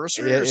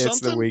anniversary or something? It's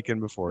the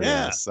weekend before.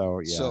 Yeah. So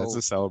it's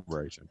a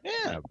celebration.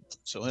 Yeah.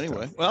 So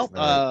anyway,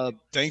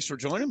 thanks for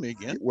joining me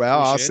again. Well,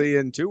 I'll see you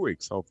in 2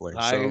 weeks, hopefully.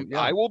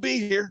 I will be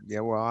here.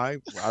 Yeah. Well, I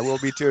will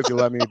be too if you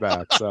let me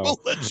back. So we'll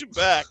let you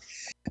back.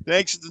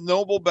 Thanks to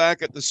Noble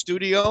back at the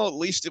studio. At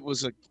least it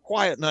was a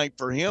quiet night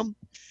for him.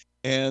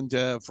 And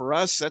for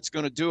us, that's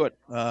going to do it.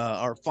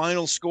 Our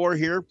final score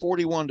here,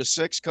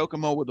 41-6,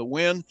 Kokomo with a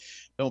win.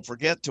 Don't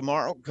forget,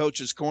 tomorrow,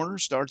 Coach's Corner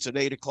starts at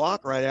 8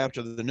 o'clock right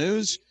after the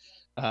news.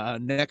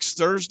 Next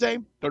Thursday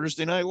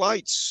Night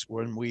Lights,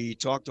 when we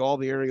talk to all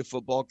the area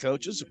football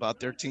coaches about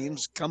their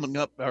teams coming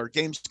up, or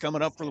games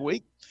coming up for the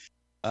week.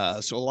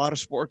 So a lot of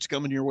sports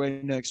coming your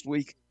way next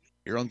week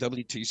here on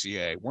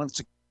WTCA.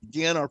 Once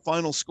again, our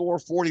final score,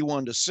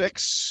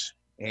 41-6.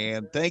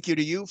 And thank you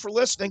to you for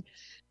listening.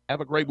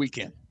 Have a great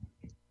weekend.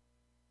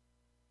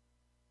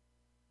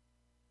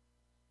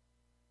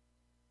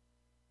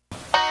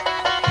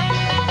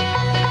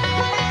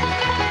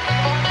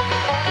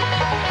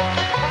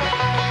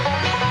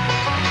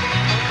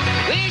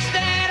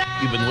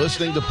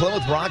 listening to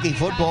Plymouth Rocky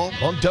Football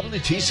on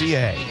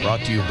WTCA. Brought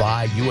to you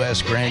by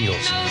U.S.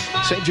 Granules,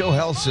 St. Joe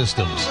Health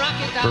Systems,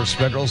 First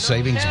Federal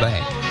Savings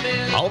Bank,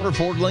 Oliver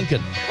Ford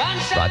Lincoln,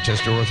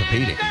 Rochester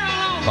Orthopedic,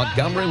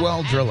 Montgomery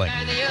Well Drilling,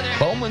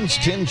 Bowman's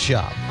Tin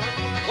Shop,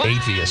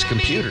 Atheist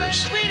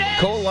Computers,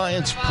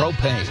 Co-Alliance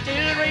Propane,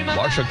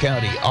 Marshall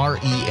County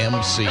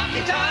REMC,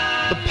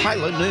 The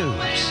Pilot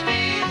News,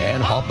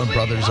 and Hoffman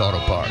Brothers Auto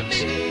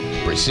Parts.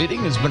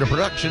 Preceding has been a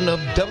production of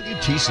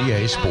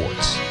WTCA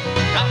Sports.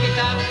 Rocky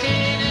Top,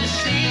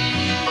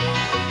 Tennessee.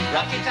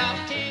 Rocky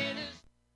Top,